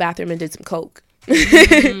went to the bathroom and did some coke.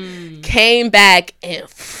 Came back and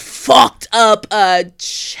fucked up a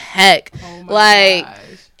check. Oh my gosh.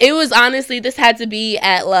 It was honestly, this had to be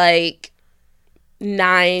at like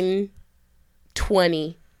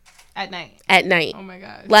 9:20 at night. Oh my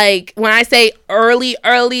gosh. Like when I say early,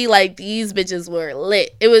 like these bitches were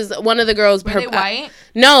lit. It was one of the girls. Were they white?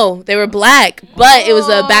 No, they were black, but it was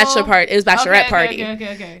a bachelor party. It was bachelorette party.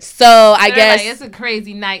 Okay. So I guess like, it's a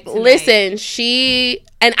crazy night tonight. Listen,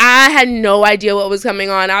 I had no idea what was coming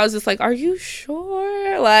on. I was just like, "Are you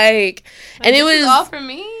sure?" Like, and it was all for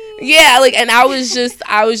me. Yeah, like, and I was just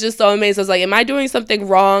so amazed. I was like, am I doing something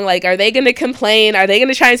wrong? Like, are they going to complain? Are they going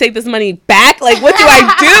to try and take this money back? Like, what do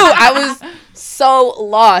I do? I was so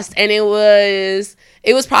lost. And it was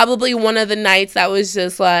probably one of the nights that was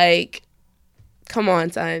just like come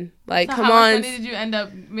on, son. Like, So come how much on. money did you end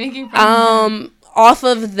up making from Off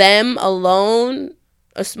of them alone,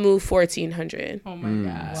 a smooth $1,400. Oh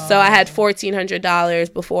my god. So I had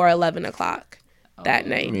 $1,400 before 11 o'clock that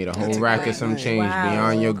night. You made a whole rack of some change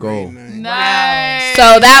beyond your goal. Nice.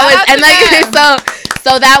 So that was, Shout out and to like, them.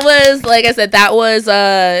 so that was, like I said, that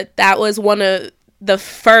was one of the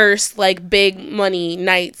first like big money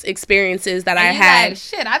nights experiences that I And you had. like,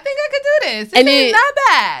 shit, I think I could do this. This And is not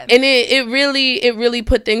bad. And it really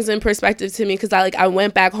put things in perspective to me, because I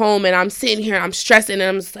went back home and I'm sitting here, I'm stressing, and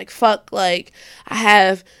I'm just like, fuck, like I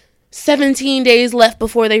have 17 days left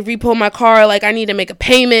before they repo my car. Like, I need to make a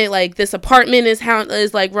payment. Like, this apartment is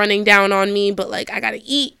like running down on me, but like I gotta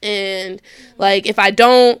eat, and like if I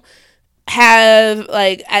don't have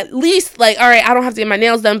like at least like, all right, I don't have to get my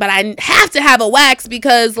nails done, but I have to have a wax,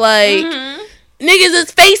 because like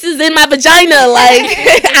niggas' faces in my vagina, like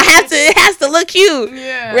it has to look cute,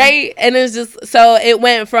 right? And it's just, so it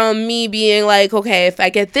went from me being like, okay, if I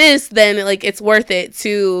get this, then like it's worth it,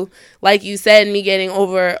 to, like you said, me getting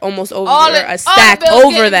almost over a stack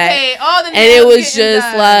over that, and it was just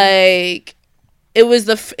done. Like it was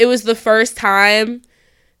the first time.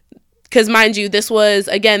 Because mind you, this was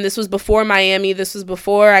before Miami. This was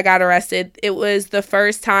before I got arrested. It was the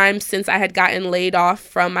first time since I had gotten laid off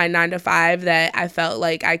from my 9-to-5 that I felt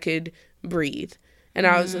like I could breathe. And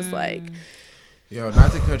I was just like... Yo,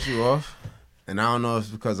 not to cut you off, and I don't know if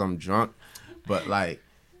it's because I'm drunk, but like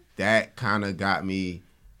that kind of got me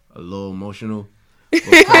a little emotional.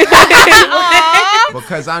 Because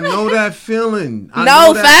I know that feeling.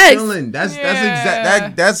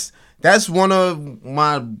 Facts. That's one of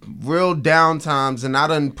my real down times, and I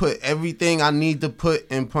done put everything I need to put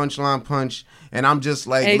in Punchline Punch, and I'm just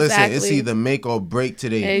like, listen, it's either make or break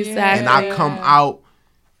today. Exactly. And I come out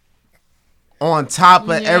on top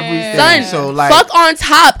of everything. Son, so like, fuck on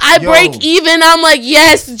top. I break even. I'm like,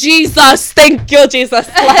 yes, Jesus. Thank you, Jesus.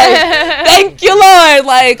 Like, thank you, Lord.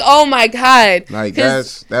 Like, oh my God. Like,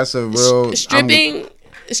 that's a real...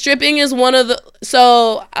 Stripping is one of the...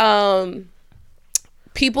 So,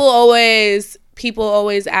 People always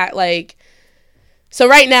act like, so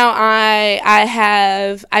right now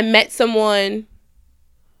I met someone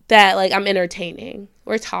that like I'm entertaining.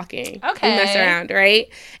 We're talking. Okay. We mess around, right?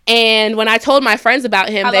 And when I told my friends about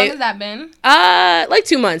him, how long has that been? Like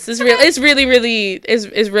 2 months. It's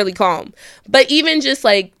really calm. But even just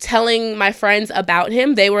like telling my friends about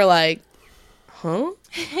him, they were like, huh?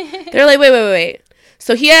 They're like, wait.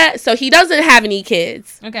 So he doesn't have any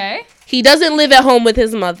kids. Okay. He doesn't live at home with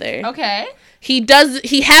his mother. Okay. He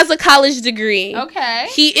has a college degree. Okay.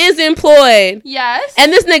 He is employed. Yes.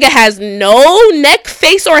 And this nigga has no neck,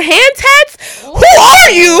 face, or hand tats. Ooh. Who are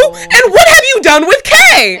you? And what have you done with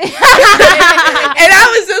Kay? And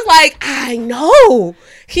I was just like, I know.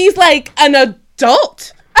 He's like an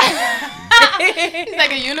adult. He's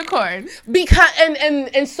like a unicorn. Because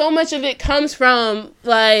and so much of it comes from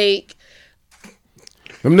like,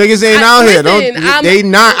 them niggas ain't out here. They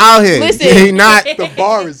not out here. Listen, they not. The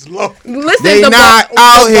bar is low. Listen, they not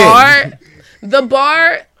out here.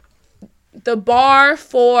 The bar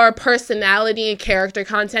for personality and character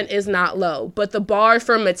content is not low, but the bar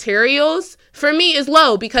for materials for me is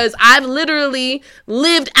low, because I've literally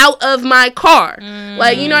lived out of my car.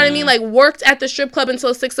 Like, you know what I mean? Like, worked at the strip club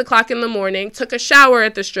until 6:00 in the morning, took a shower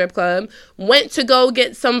at the strip club, went to go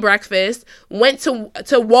get some breakfast, went to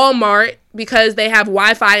Walmart because they have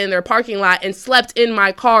Wi-Fi in their parking lot, and slept in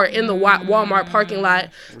my car in the Walmart parking lot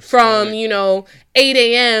from, 8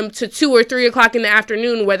 a.m. to 2 or 3 o'clock in the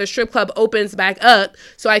afternoon, where the strip club opens back up,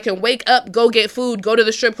 so I can wake up, go get food, go to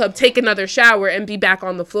the strip club, take another shower, and be back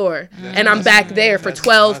on the floor. And I'm back there for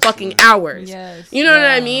 12 fucking hours. Yes. You know what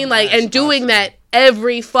I mean? Like, and doing that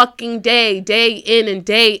every fucking day in and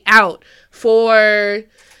day out for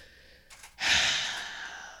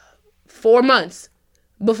 4 months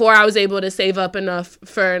before I was able to save up enough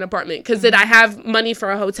for an apartment. Because did I have money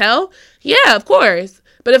for a hotel? Yeah, of course.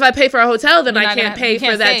 But if I pay for a hotel, then I can't pay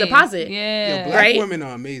for that deposit. Yeah. Yo, black women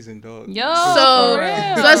are amazing, dog. Yo. So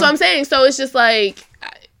that's what I'm saying. So it's just like,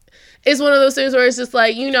 it's one of those things where it's just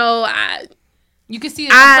like, you can see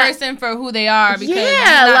the person for who they are, because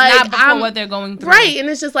not before what they're going through. Right. And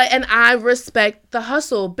it's just like, and I respect the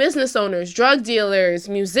hustle. Business owners, drug dealers,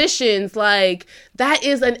 musicians, like, that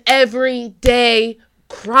is an everyday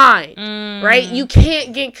grind, right? You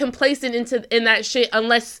can't get complacent in that shit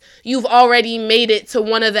unless you've already made it to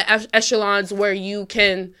one of the echelons where you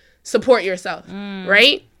can support yourself,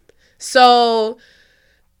 right? So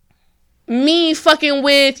me fucking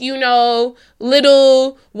with,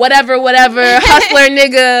 little whatever hustler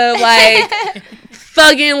nigga, like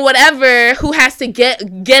thugging whatever who has to get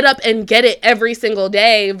up and get it every single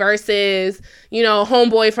day versus, you know,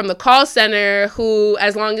 homeboy from the call center who,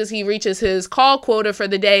 as long as he reaches his call quota for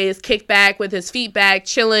the day, is kicked back with his feet back,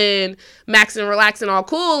 chilling, maxing, relaxing, all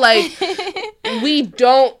cool. Like,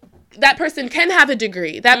 that person can have a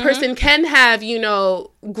degree. That person can have, you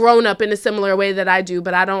know, grown up in a similar way that I do,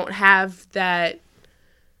 but I don't have that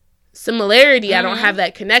similarity. I don't have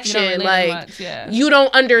that connection. Like, you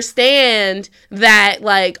don't understand that,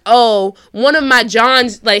 like, oh, one of my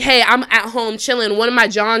Johns, like, hey, I'm at home chilling. One of my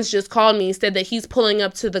Johns just called me, said that he's pulling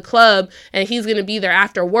up to the club and he's going to be there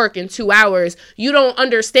after work in 2 hours. You don't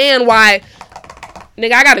understand why,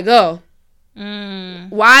 nigga, I gotta go.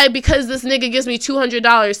 Why? Because this nigga gives me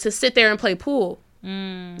 $200 to sit there and play pool.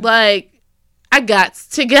 Like, I got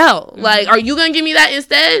to go. Like, are you gonna give me that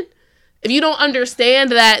instead? If you don't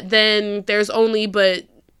understand that, then there's only but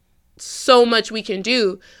so much we can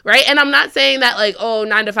do, right? And I'm not saying that, like, oh,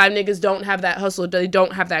 9 to 5 niggas don't have that hustle, they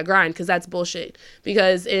don't have that grind, because that's bullshit.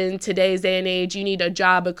 Because in today's day and age, you need a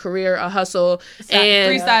job, a career, a hustle, and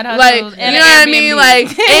 3 side hustles, like, and you know what I mean,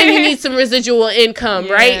 like, and you need some residual income,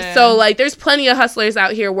 right? So, like, there's plenty of hustlers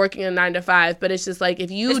out here working a 9 to 5, but it's just like,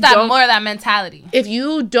 if you don't more of that mentality, if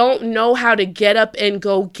you don't know how to get up and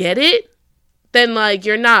go get it, then, like,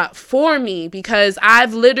 you're not for me. Because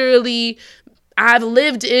I've lived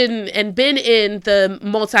in and been in the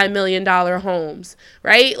multi-million-dollar homes,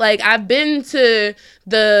 right? Like, I've been to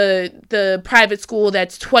the private school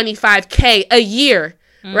that's $25K a year,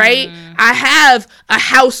 right? I have a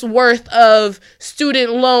house worth of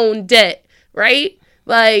student loan debt, right?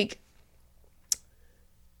 Like,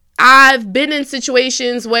 I've been in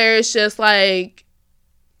situations where it's just like,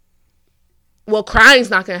 well,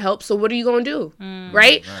 crying's not going to help, so what are you going to do,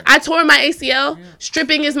 right? I tore my ACL.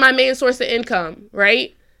 Stripping is my main source of income,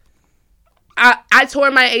 right? I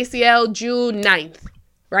tore my ACL June 9th,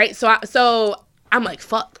 right? So I'm like,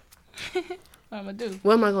 fuck. What am I going to do?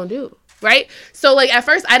 What am I going to do, right? So, like, at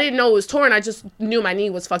first, I didn't know it was torn. I just knew my knee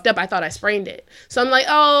was fucked up. I thought I sprained it. So I'm like,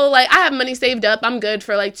 oh, like, I have money saved up. I'm good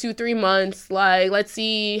for, like, 2-3 months. Like, let's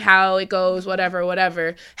see how it goes,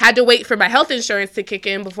 whatever. Had to wait for my health insurance to kick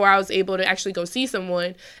in before I was able to actually go see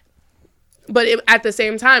someone. But at the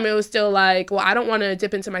same time, it was still like, well, I don't want to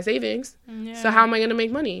dip into my savings. So how am I going to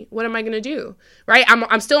make money? What am I going to do, right?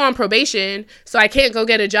 I'm still on probation, so I can't go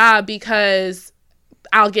get a job because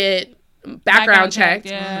I'll get background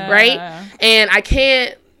checked, right? And I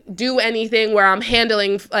can't do anything where I'm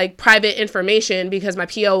handling, like, private information because my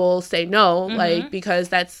PO will say no, like, because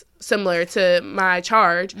that's similar to my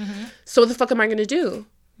charge. So what the fuck am I gonna do?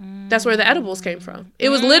 That's where the edibles came from. It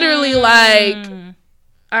was literally like,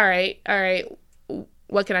 all right,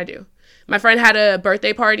 what can I do? My friend had a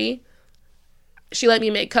birthday party. She let me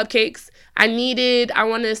make cupcakes. I needed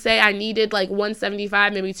like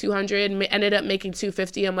 175, maybe 200, ended up making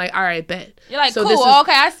 250. I'm like, all right, bet. You're like, so cool,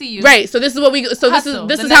 okay, I see you. Right. So this is what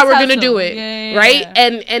this is how we're going to do it. Right.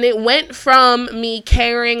 And it went from me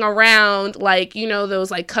carrying around, like, you know,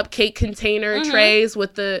 those, like, cupcake container trays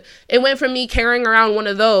it went from me carrying around one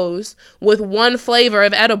of those with one flavor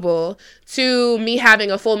of edible to me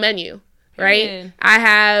having a full menu. Right? I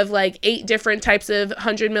have, like, 8 different types of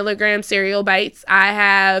 100 milligram cereal bites. I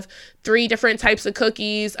have 3 different types of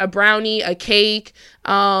cookies, a brownie, a cake.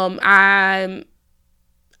 I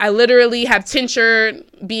literally have tincture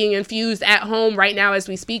being infused at home right now as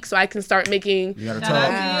we speak, so I can start making. You gotta talk.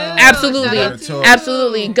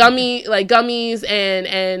 Absolutely, gummies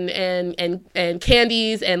and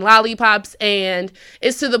candies and lollipops, and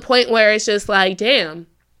it's to the point where it's just like, damn.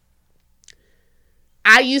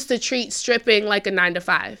 I used to treat stripping like a 9 to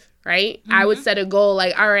 5, right? I would set a goal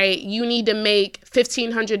like, all right, you need to make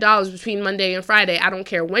 $1,500 between Monday and Friday. I don't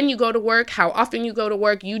care when you go to work, how often you go to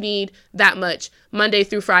work, you need that much Monday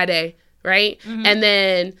through Friday, right? And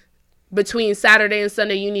then between Saturday and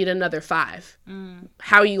Sunday, you need another 5.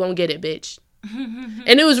 How are you going to get it, bitch?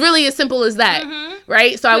 And it was really as simple as that,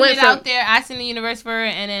 right? So I went from out there, asking the universe for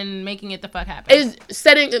it, and then making it the fuck happen. Is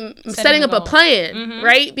setting up a plan,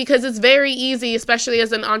 right? Because it's very easy, especially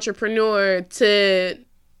as an entrepreneur, to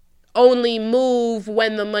only move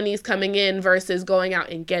when the money's coming in versus going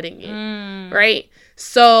out and getting it, right?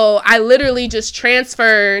 So I literally just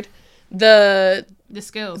transferred the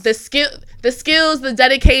skills, the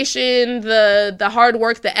dedication, the hard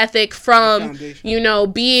work, the ethic from, you know,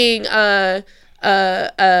 being a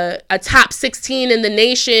top 16 in the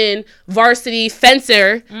nation varsity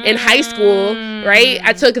fencer in high school, right?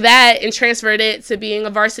 I took that and transferred it to being a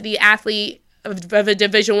varsity athlete of a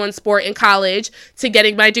Division I sport in college, to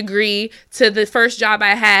getting my degree, to the first job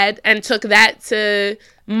I had, and took that to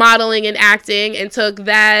modeling and acting, and took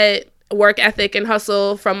that work ethic and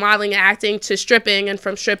hustle from modeling and acting to stripping, and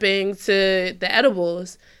from stripping to the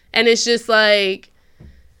edibles. And it's just like,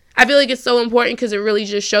 I feel like it's so important because it really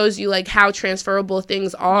just shows you like how transferable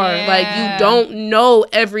things are. Yeah. Like, you don't know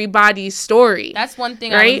everybody's story. That's one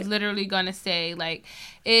thing right? I was literally gonna say. Like,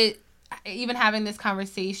 even having this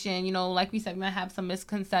conversation, you know, like we said, we might have some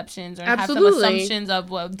misconceptions or have some assumptions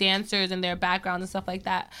of dancers and their backgrounds and stuff like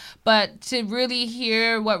that. But to really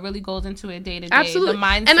hear what really goes into it day to day, the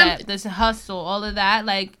mindset, this hustle, all of that,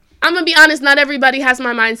 like, I'm gonna be honest, not everybody has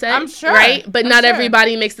my mindset. I'm sure. Right? But not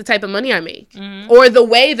everybody makes the type of money I make. Or the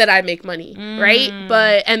way that I make money. Right?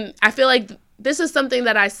 And I feel like this is something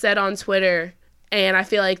that I said on Twitter, and I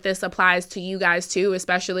feel like this applies to you guys too,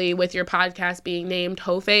 especially with your podcast being named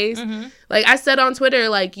Hoe Pha. Like I said on Twitter,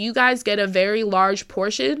 like, you guys get a very large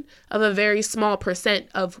portion of a very small percent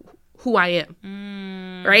of who I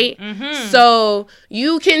am. Right? So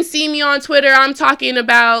you can see me on Twitter, I'm talking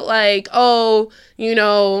about like, oh, you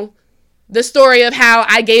know, the story of how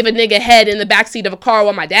I gave a nigga head in the backseat of a car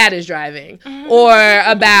while my dad is driving. Or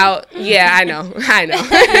about, I know.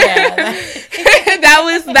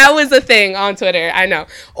 That was a thing on Twitter, I know.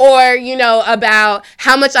 Or, you know, about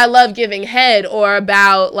how much I love giving head, or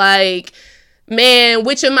about like, man,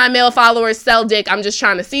 which of my male followers sell dick? I'm just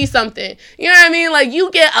trying to see something. You know what I mean? Like, you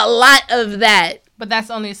get a lot of that. But that's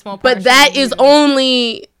only a small portion. But that is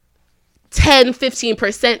only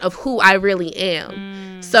 10-15% of who I really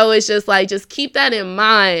am. So it's just like, just keep that in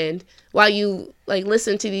mind while you like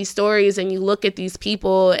listen to these stories and you look at these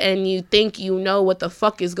people and you think you know what the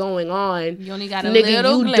fuck is going on. You only got a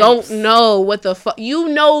little glimpse. Don't know what the fuck. You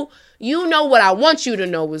know what I want you to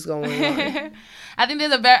know was going on. I think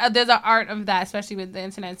there's an art of that, especially with the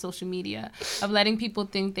internet and social media, of letting people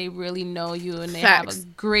think they really know you and they have a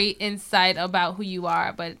great insight about who you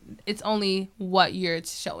are, but it's only what you're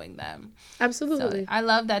showing them. Absolutely. So I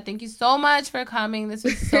love that. Thank you so much for coming. This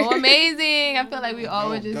was so amazing. I feel like we all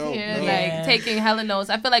were just here like taking hella notes.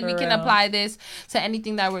 I feel like we can apply this to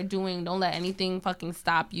anything that we're doing. Don't let anything fucking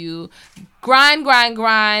stop you. Grind,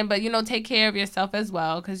 but, you know, take care of yourself as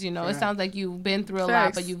well, because, you know, it sounds like you've been through a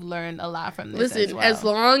lot, but you've learned a lot from this. Listen, as well. As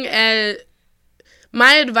long as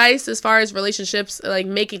my advice as far as relationships, like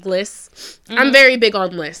making lists, I'm very big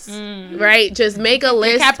on lists, right? Just make a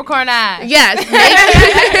list. Capricorn eye. Yes.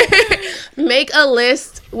 Make a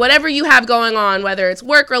list, whatever you have going on, whether it's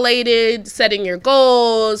work related, setting your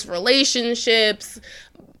goals, relationships,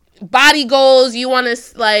 body goals, you want to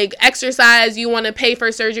like exercise, you want to pay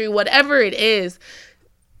for surgery, whatever it is,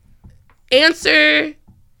 answer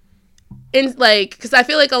in like, because I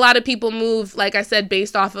feel like a lot of people move, like I said,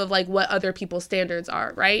 based off of like what other people's standards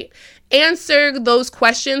are, right? Answer those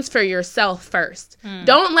questions for yourself first.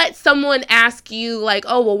 Don't let someone ask you like,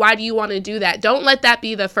 oh, well, why do you want to do that? Don't let that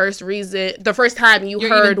be the first time you're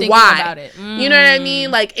heard why. About it. You know what I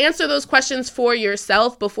mean? Like, answer those questions for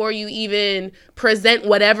yourself before you even present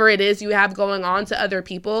whatever it is you have going on to other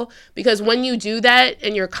people. Because when you do that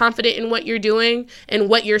and you're confident in what you're doing and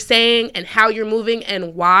what you're saying and how you're moving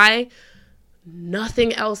and why,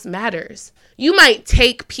 nothing else matters. You might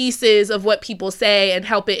take pieces of what people say and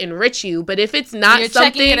help it enrich you, but if it's not you're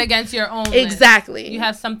something, checking it against your own exactly list. You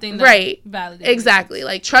have something that validates exactly.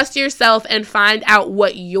 Like, trust yourself and find out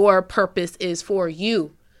what your purpose is for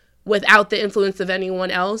you without the influence of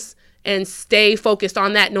anyone else, and stay focused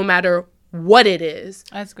on that no matter what it is.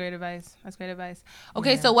 That's great advice.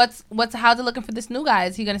 Okay, so how's it looking for this new guy?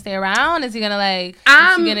 Is he gonna stay around? Is he gonna like?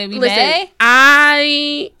 Is he gonna be bae?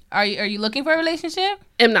 Are you looking for a relationship?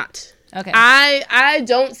 Am not. Okay. I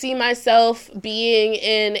don't see myself being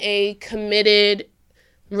in a committed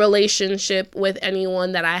relationship with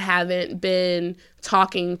anyone that I haven't been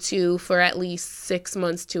talking to for at least 6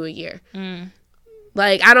 months to a year.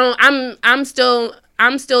 Like, I'm still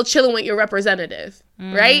chilling with your representative,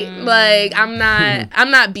 right? Like, I'm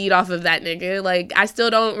not beat off of that nigga. Like, I still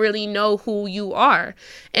don't really know who you are.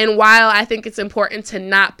 And while I think it's important to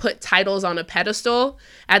not put titles on a pedestal,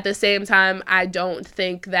 at the same time, I don't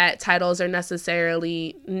think that titles are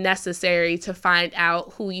necessarily necessary to find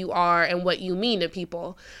out who you are and what you mean to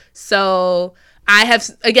people. So I have,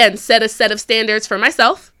 again, set a set of standards for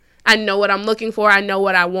myself. I know what I'm looking for. I know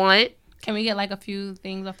what I want. Can we get like a few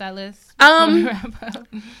things off that list?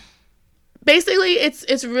 Basically,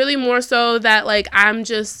 it's really more so that like I'm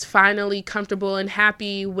just finally comfortable and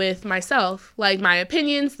happy with myself, like my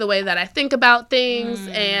opinions, the way that I think about things,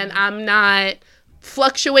 and I'm not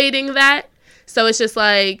fluctuating that. So it's just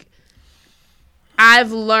like,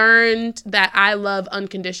 I've learned that I love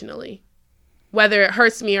unconditionally. whether it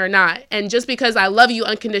hurts me or not. And just because I love you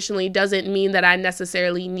unconditionally doesn't mean that I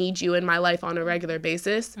necessarily need you in my life on a regular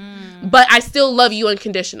basis. But I still love you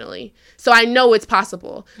unconditionally. So I know it's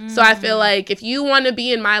possible. So I feel like if you want to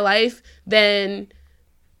be in my life, then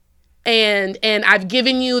and I've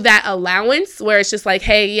given you that allowance where it's just like,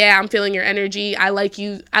 hey, yeah, I'm feeling your energy. I like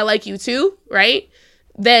you too, right?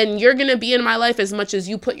 Then you're going to be in my life as much as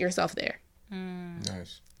you put yourself there.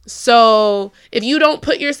 Nice. So if you don't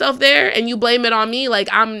put yourself there and you blame it on me, like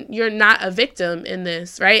you're not a victim in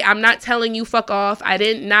this, right? I'm not telling you fuck off. I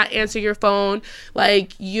didn't not answer your phone.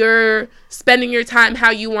 Like, you're spending your time how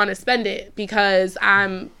you want to spend it, because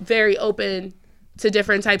I'm very open to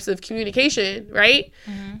different types of communication, right?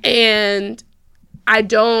 And I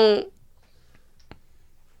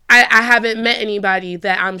haven't met anybody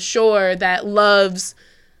that I'm sure that loves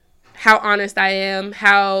how honest I am,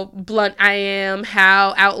 how blunt I am,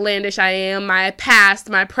 how outlandish I am, my past,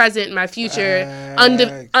 my present, my future,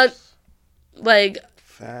 like,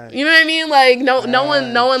 Facts. you know what I mean? Like, no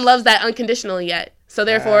one loves that unconditionally yet. So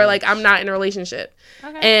therefore, like, I'm not in a relationship.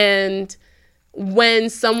 Okay. And when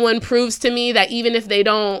someone proves to me that even if they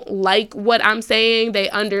don't like what I'm saying, they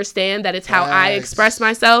understand that it's how I express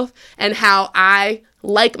myself and how I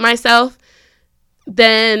like myself,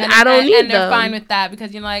 then I don't need them. And they're fine with that,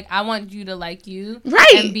 because you're like, I want you to like you,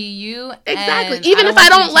 right, and be you. Exactly. Even if I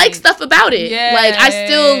don't like stuff about it, like, I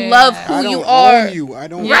still love who you are. I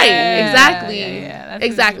don't. Right. Exactly. Yeah,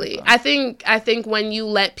 exactly. I think when you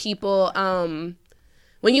let people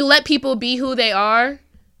be who they are,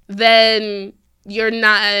 then you're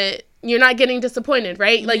not getting disappointed,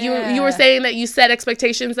 right? Like, you were saying that you set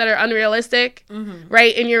expectations that are unrealistic,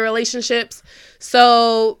 right, in your relationships.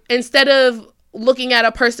 So instead of looking at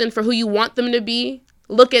a person for who you want them to be,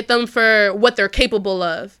 look at them for what they're capable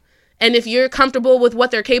of. And if you're comfortable with what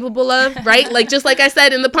they're capable of, right? Like, just like I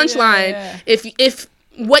said in the punchline, if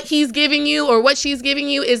what he's giving you or what she's giving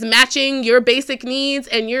you is matching your basic needs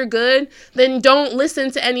and you're good, then don't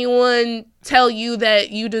listen to anyone tell you that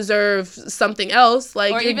you deserve something else.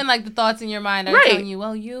 Like, or even like the thoughts in your mind are telling you,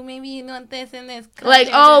 well, you maybe want this and this. Like,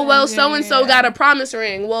 oh, well, so-and-so got a promise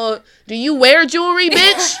ring. Well, do you wear jewelry,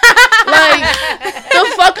 bitch? Like,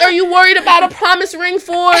 the fuck are you worried about a promise ring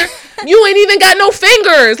for? You ain't even got no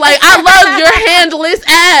fingers. Like, I love your handless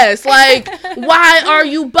ass. Like, why are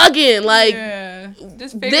you bugging? Like,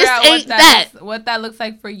 just figure out what that looks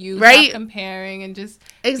like for you. Right? Stop comparing and just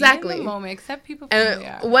exactly be in the moment. Accept people for who they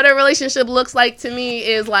are. What a relationship looks like to me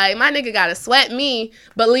is like, my nigga gotta sweat me,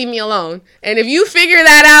 but leave me alone. And if you figure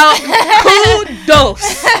that out, kudos.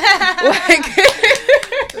 Like,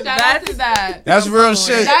 shout out to that. That's real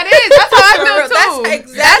shit. That is. That's how I feel too. That's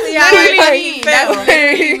exactly how me. That's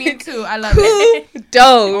literally me too. I love it. Kudos.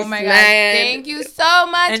 Oh my god! Man. Thank you so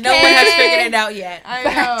much, and no one has figured it out yet. I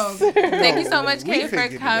know. Thank you so much, Kay, for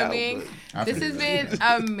coming. This has been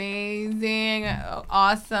amazing,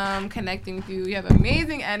 awesome connecting with you. You have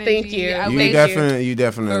amazing energy. Thank you. You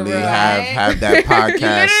definitely have that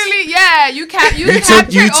podcast. You captured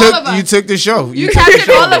all of us. You took the show. You captured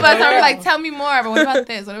all of us. I was like, tell me more. But what about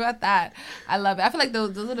this? What about that? I love it. I feel like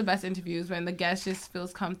those are the best interviews, when the guest just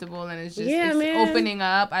feels comfortable and it's just opening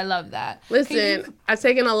up. I love that. Listen, I've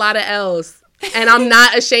taken a lot of L's. And I'm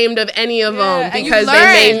not ashamed of any of them, because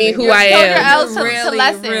they made me who I am. Really,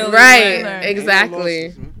 right.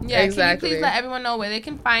 Exactly. Yeah, exactly. Can you please let everyone know where they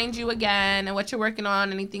can find you again, and what you're working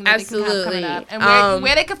on, anything that they can have coming up, and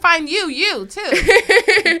where they can find you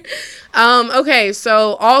too. Okay,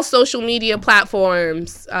 so all social media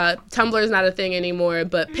platforms. Tumblr is not a thing anymore,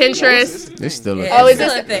 but Pinterest. It's still a thing. Oh, is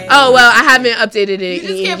this a thing? Oh, well, I haven't updated it in years. You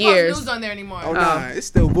just can't post news on there anymore. Oh, nah, it's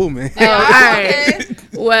still booming. Oh, all right.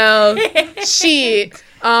 Well, shit.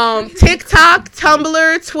 TikTok,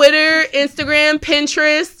 Tumblr, Twitter, Instagram,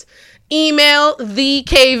 Pinterest, email the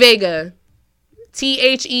K Vega.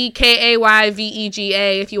 TheKayVega.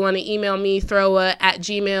 If you want to email me, throw a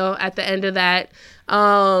 @gmail at the end of that.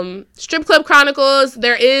 Strip Club Chronicles,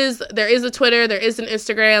 there is a Twitter, there is an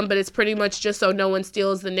Instagram, but it's pretty much just so no one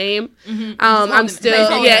steals the name. I'm still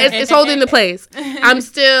it's holding the place.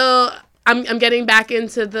 I'm getting back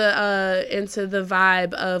into the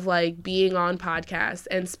vibe of like being on podcasts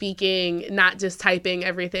and speaking, not just typing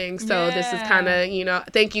everything. So this is kind of,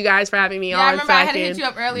 thank you guys for having me on. I remember I had to hit you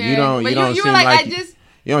up earlier. You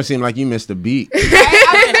don't seem like you missed a beat. Right?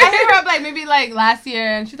 I hit her up like maybe like last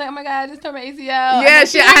year, and she's like, "Oh my god, I just tore my ACL." Yeah,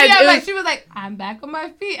 she was like, "I'm back on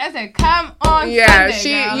my feet." I said, "Come on." Yeah,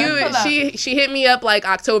 Sunday, she hit me up like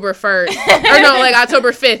October 1st or no, like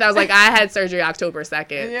October 5th. I was like, I had surgery October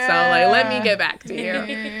 2nd, so like let me get back to you.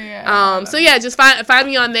 So just find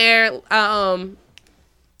me on there.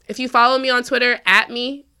 If you follow me on Twitter, @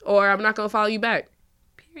 me. or I'm not gonna follow you back.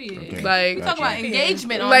 Period. Okay. Like, We talk about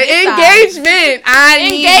engagement on like this engagement. I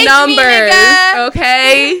need Engage me, numbers. nigga.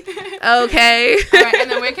 Okay. Okay. All right, and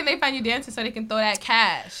then where can they find you dancing so they can throw that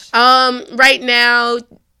cash? Right now,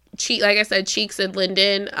 like I said, Cheeks and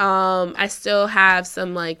Linden. I still have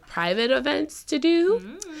some like private events to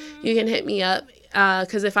do. You can hit me up.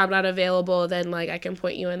 Because if I'm not available, then like I can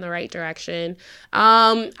point you in the right direction.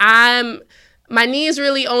 My knee is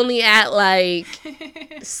really only at like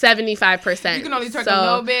 75%. You can only twerk a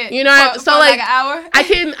little bit. You know, so like an hour.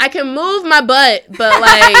 I can move my butt, but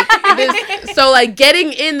like so like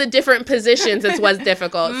getting in the different positions is what's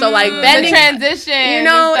difficult. So like bending, the transition. you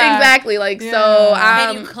know, exactly. Like so.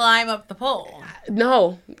 Can you climb up the pole?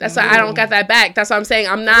 No, that's why I don't got that back. That's what I'm saying.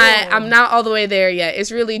 I'm not all the way there yet.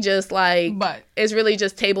 It's really just like, it's really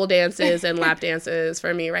just table dances and lap dances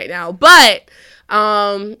for me right now. But,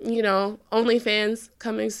 you know, OnlyFans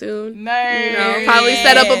coming soon. Nice. You know, probably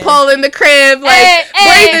set up a poll in the crib, like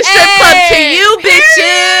bring the strip club to you,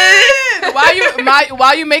 bitches.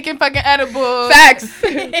 Why you making fucking edibles? Facts.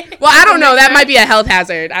 Well, I don't know. That might be a health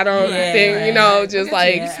hazard. I don't think, you know, just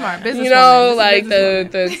like, smart business. you know, like the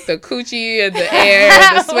coochie and the air,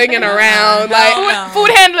 the swinging around. Like food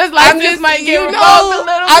handlers license might get revoked a little.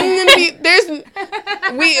 I'm gonna be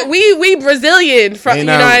we Brazilian from, you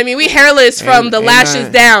know what I mean. We hairless from the lashes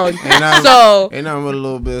down. So ain't nothing with a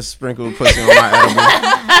little bit of sprinkled pussy on my edible.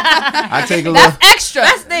 I take a little. That's extra.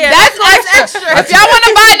 That's extra. If y'all want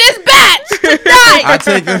to buy this batch tonight, I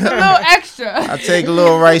take a little extra. I take a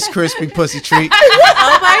little Rice Krispie pussy treat.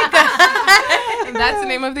 Oh my god. And that's the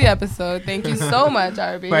name of the episode. Thank you so much,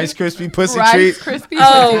 Arby. Rice Krispie pussy Rice treat. Krispie.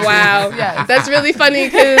 oh pussy wow, treat. Yes. that's really funny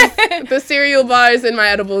because the cereal bars in my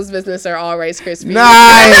edibles business are all Rice Krispies.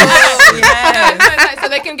 Nice. Yes. So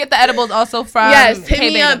they can get the edibles also from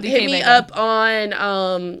Hit me up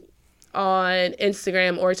on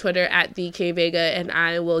Instagram or Twitter at the K Vega, and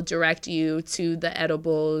I will direct you to the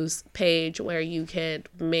edibles page where you can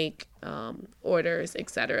make orders,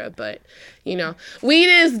 etc. But you know, weed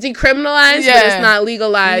is decriminalized, but it's not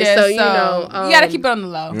legalized. So you know, you gotta keep it on the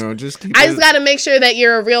low. You know, just I just gotta make sure that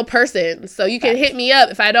you're a real person. So you can hit me up.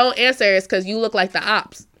 If I don't answer, it's because you look like the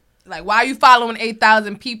ops. Like, why are you following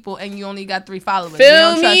 8,000 people and you only got 3 followers?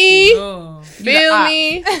 Feel me? Feel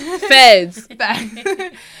me? Feds. All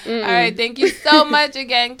right. Thank you so much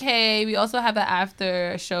again, Kay. We also have an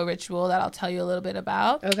after show ritual that I'll tell you a little bit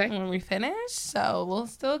about when we finish. So we'll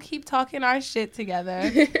still keep talking our shit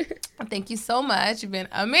together. Thank you so much. You've been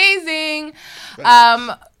amazing.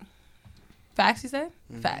 Facts, you said?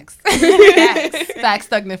 Facts. Facts,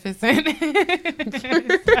 Thugnificent.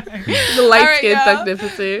 The light-skinned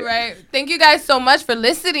Thugnificent. Right. Thank you guys so much for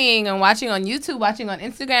listening and watching on YouTube, watching on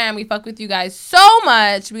Instagram. We fuck with you guys so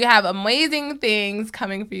much. We have amazing things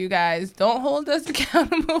coming for you guys. Don't hold us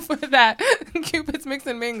accountable for that. Cupid's Mix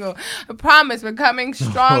and Mingle. I promise we're coming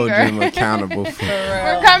stronger. Hold them accountable for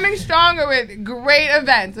We're coming stronger with great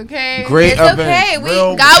events, okay? Great It's events. okay.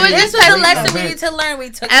 God was This just was a lesson we need to learn. We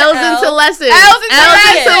took L's into lessons. L's into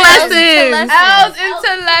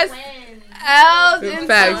lessons. L's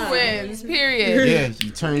into wins, period. Yeah, you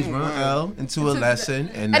turns one L into a lesson,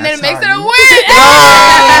 and then it makes it how a you- win.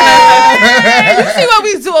 You see what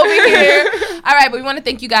we do over here. All right, but we want to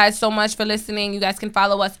thank you guys so much for listening. You guys can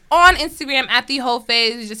follow us on Instagram at the Hoe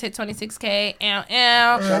Pha. You just hit 26K. Y'all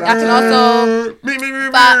can also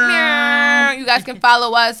you guys can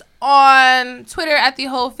follow us on Twitter at the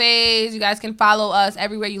Hoe Pha. You guys can follow us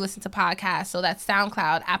everywhere you listen to podcasts. So that's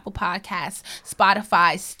SoundCloud, Apple Podcasts,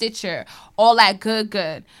 Spotify, Stitcher, all that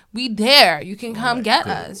good. We there. You can come get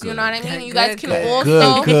us. You know what I mean? You guys can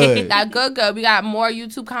also that good. We got more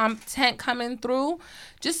YouTube content coming through.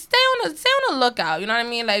 Just stay on the lookout. You know what I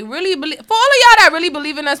mean? Like, really believe, for all of y'all that really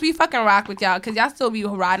believe in us, we fucking rock with y'all, because y'all still be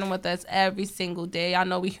riding with us every single day. Y'all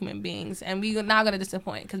know we human beings, and we not gonna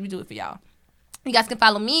disappoint, because we do it for y'all. You guys can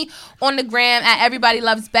follow me on the gram at Everybody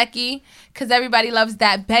Loves Becky, because everybody loves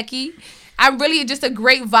that Becky. I'm really just a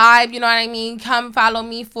great vibe, you know what I mean? Come follow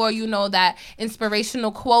me for, you know, that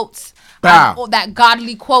inspirational quotes, that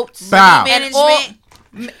godly quotes. management.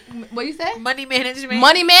 What you say? Money management.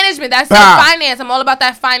 Money management. That's finance. I'm all about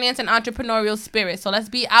that finance and entrepreneurial spirit. So let's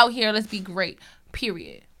be out here. Let's be great.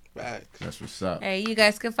 Period. Right. That's what's up. Hey, you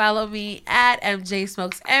guys can follow me at MJ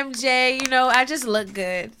Smokes MJ. You know, I just look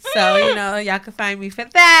good. So, you know, y'all can find me for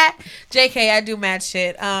that. JK, I do mad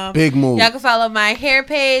shit. Big move. Y'all can follow my hair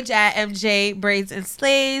page at MJ Braids and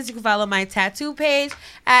Slays. You can follow my tattoo page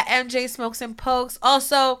at MJ Smokes and Pokes.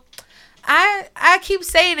 Also, I keep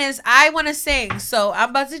saying is I want to sing, so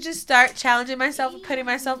I'm about to just start challenging myself and putting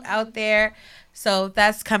myself out there. So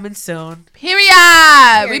that's coming soon.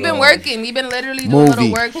 Period. We've been working. We've been literally doing little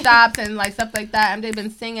workshops and like stuff like that. MJ's been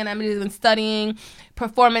singing. Emily's been studying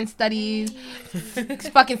performance studies.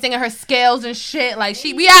 Fucking singing her scales and shit. Like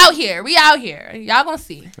we out here. Y'all gonna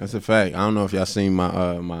see. That's a fact. I don't know if y'all seen my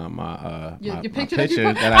your picture. My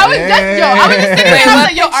picture that I was just thinking. I was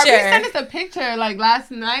like, yo, are we Picture. sending us a picture like last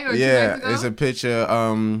night or 2 nights ago? It's a picture.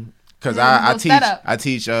 Cause Yeah, I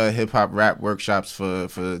teach hip hop rap workshops for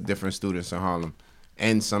different students in Harlem,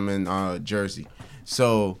 and some in Jersey.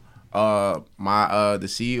 So the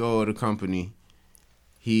CEO of the company,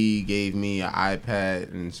 he gave me an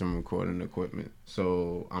iPad and some recording equipment.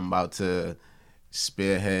 So I'm about to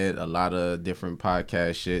spearhead a lot of different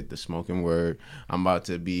podcast shit, the Smoking Word. I'm about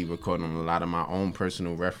to be recording a lot of my own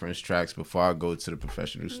personal reference tracks before I go to the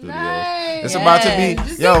professional studios. Nice. It's about to be,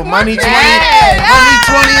 Just Money 20. Yes. Money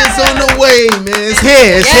 20 is on the way, man.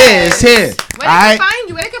 It's here. Where they can find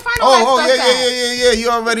you? Where they can find all that stuff at? Yeah. You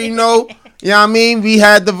already know. You know what I mean? We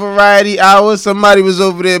had the variety hour. Somebody was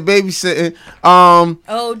over there babysitting.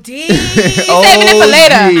 OD. Saving it for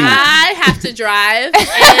later. I have to drive,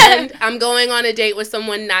 and I'm going on a date with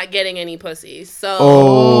someone not getting any pussy.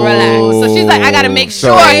 So relax. So she's like, I gotta make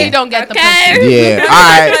sure he don't get the pussy. Yeah, all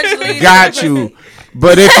right, got you.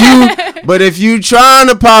 But if you trying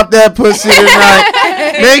to pop that pussy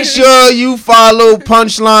tonight, make sure you follow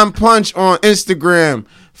Punchline Punch on Instagram,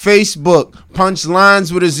 Facebook,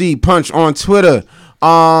 Punchlines with a Z, Punch on Twitter,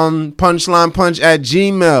 Punchline Punch at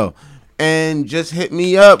Gmail. And just hit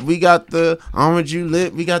me up. We got the orange you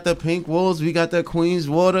lit. We got the pink wolves. We got the Queen's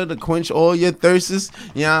water to quench all your thirsts.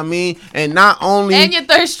 You know what I mean? And not only... And your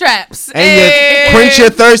thirst traps. And quench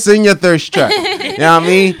your thirst and your thirst trap. You know what I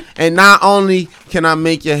mean? And not only can I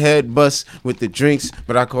make your head bust with the drinks,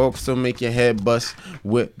 but I can also make your head bust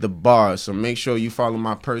with the bars. So make sure you follow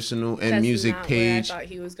my personal and music page. That's not where I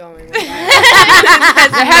thought he was going with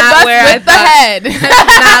that. The head bust with the head. Not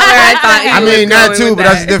where I thought he was I mean, going that too, with but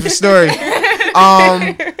that's a different story.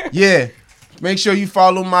 Yeah. Make sure you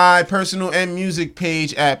follow my personal and music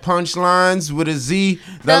page at Punchlines with a Z,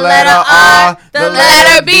 the letter R, the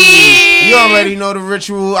letter B. You already know the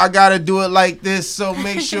ritual. I gotta do it like this, so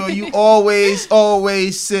make sure you always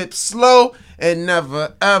sip slow and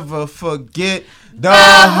never ever forget the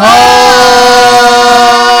hoe.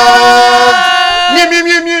 Mew, mew,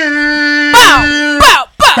 mew, mew. Bow,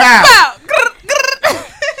 bow, Pow. bow.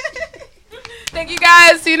 Thank you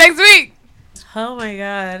guys. See you next week. Oh my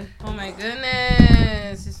God. Oh my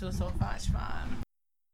goodness. This was so fun.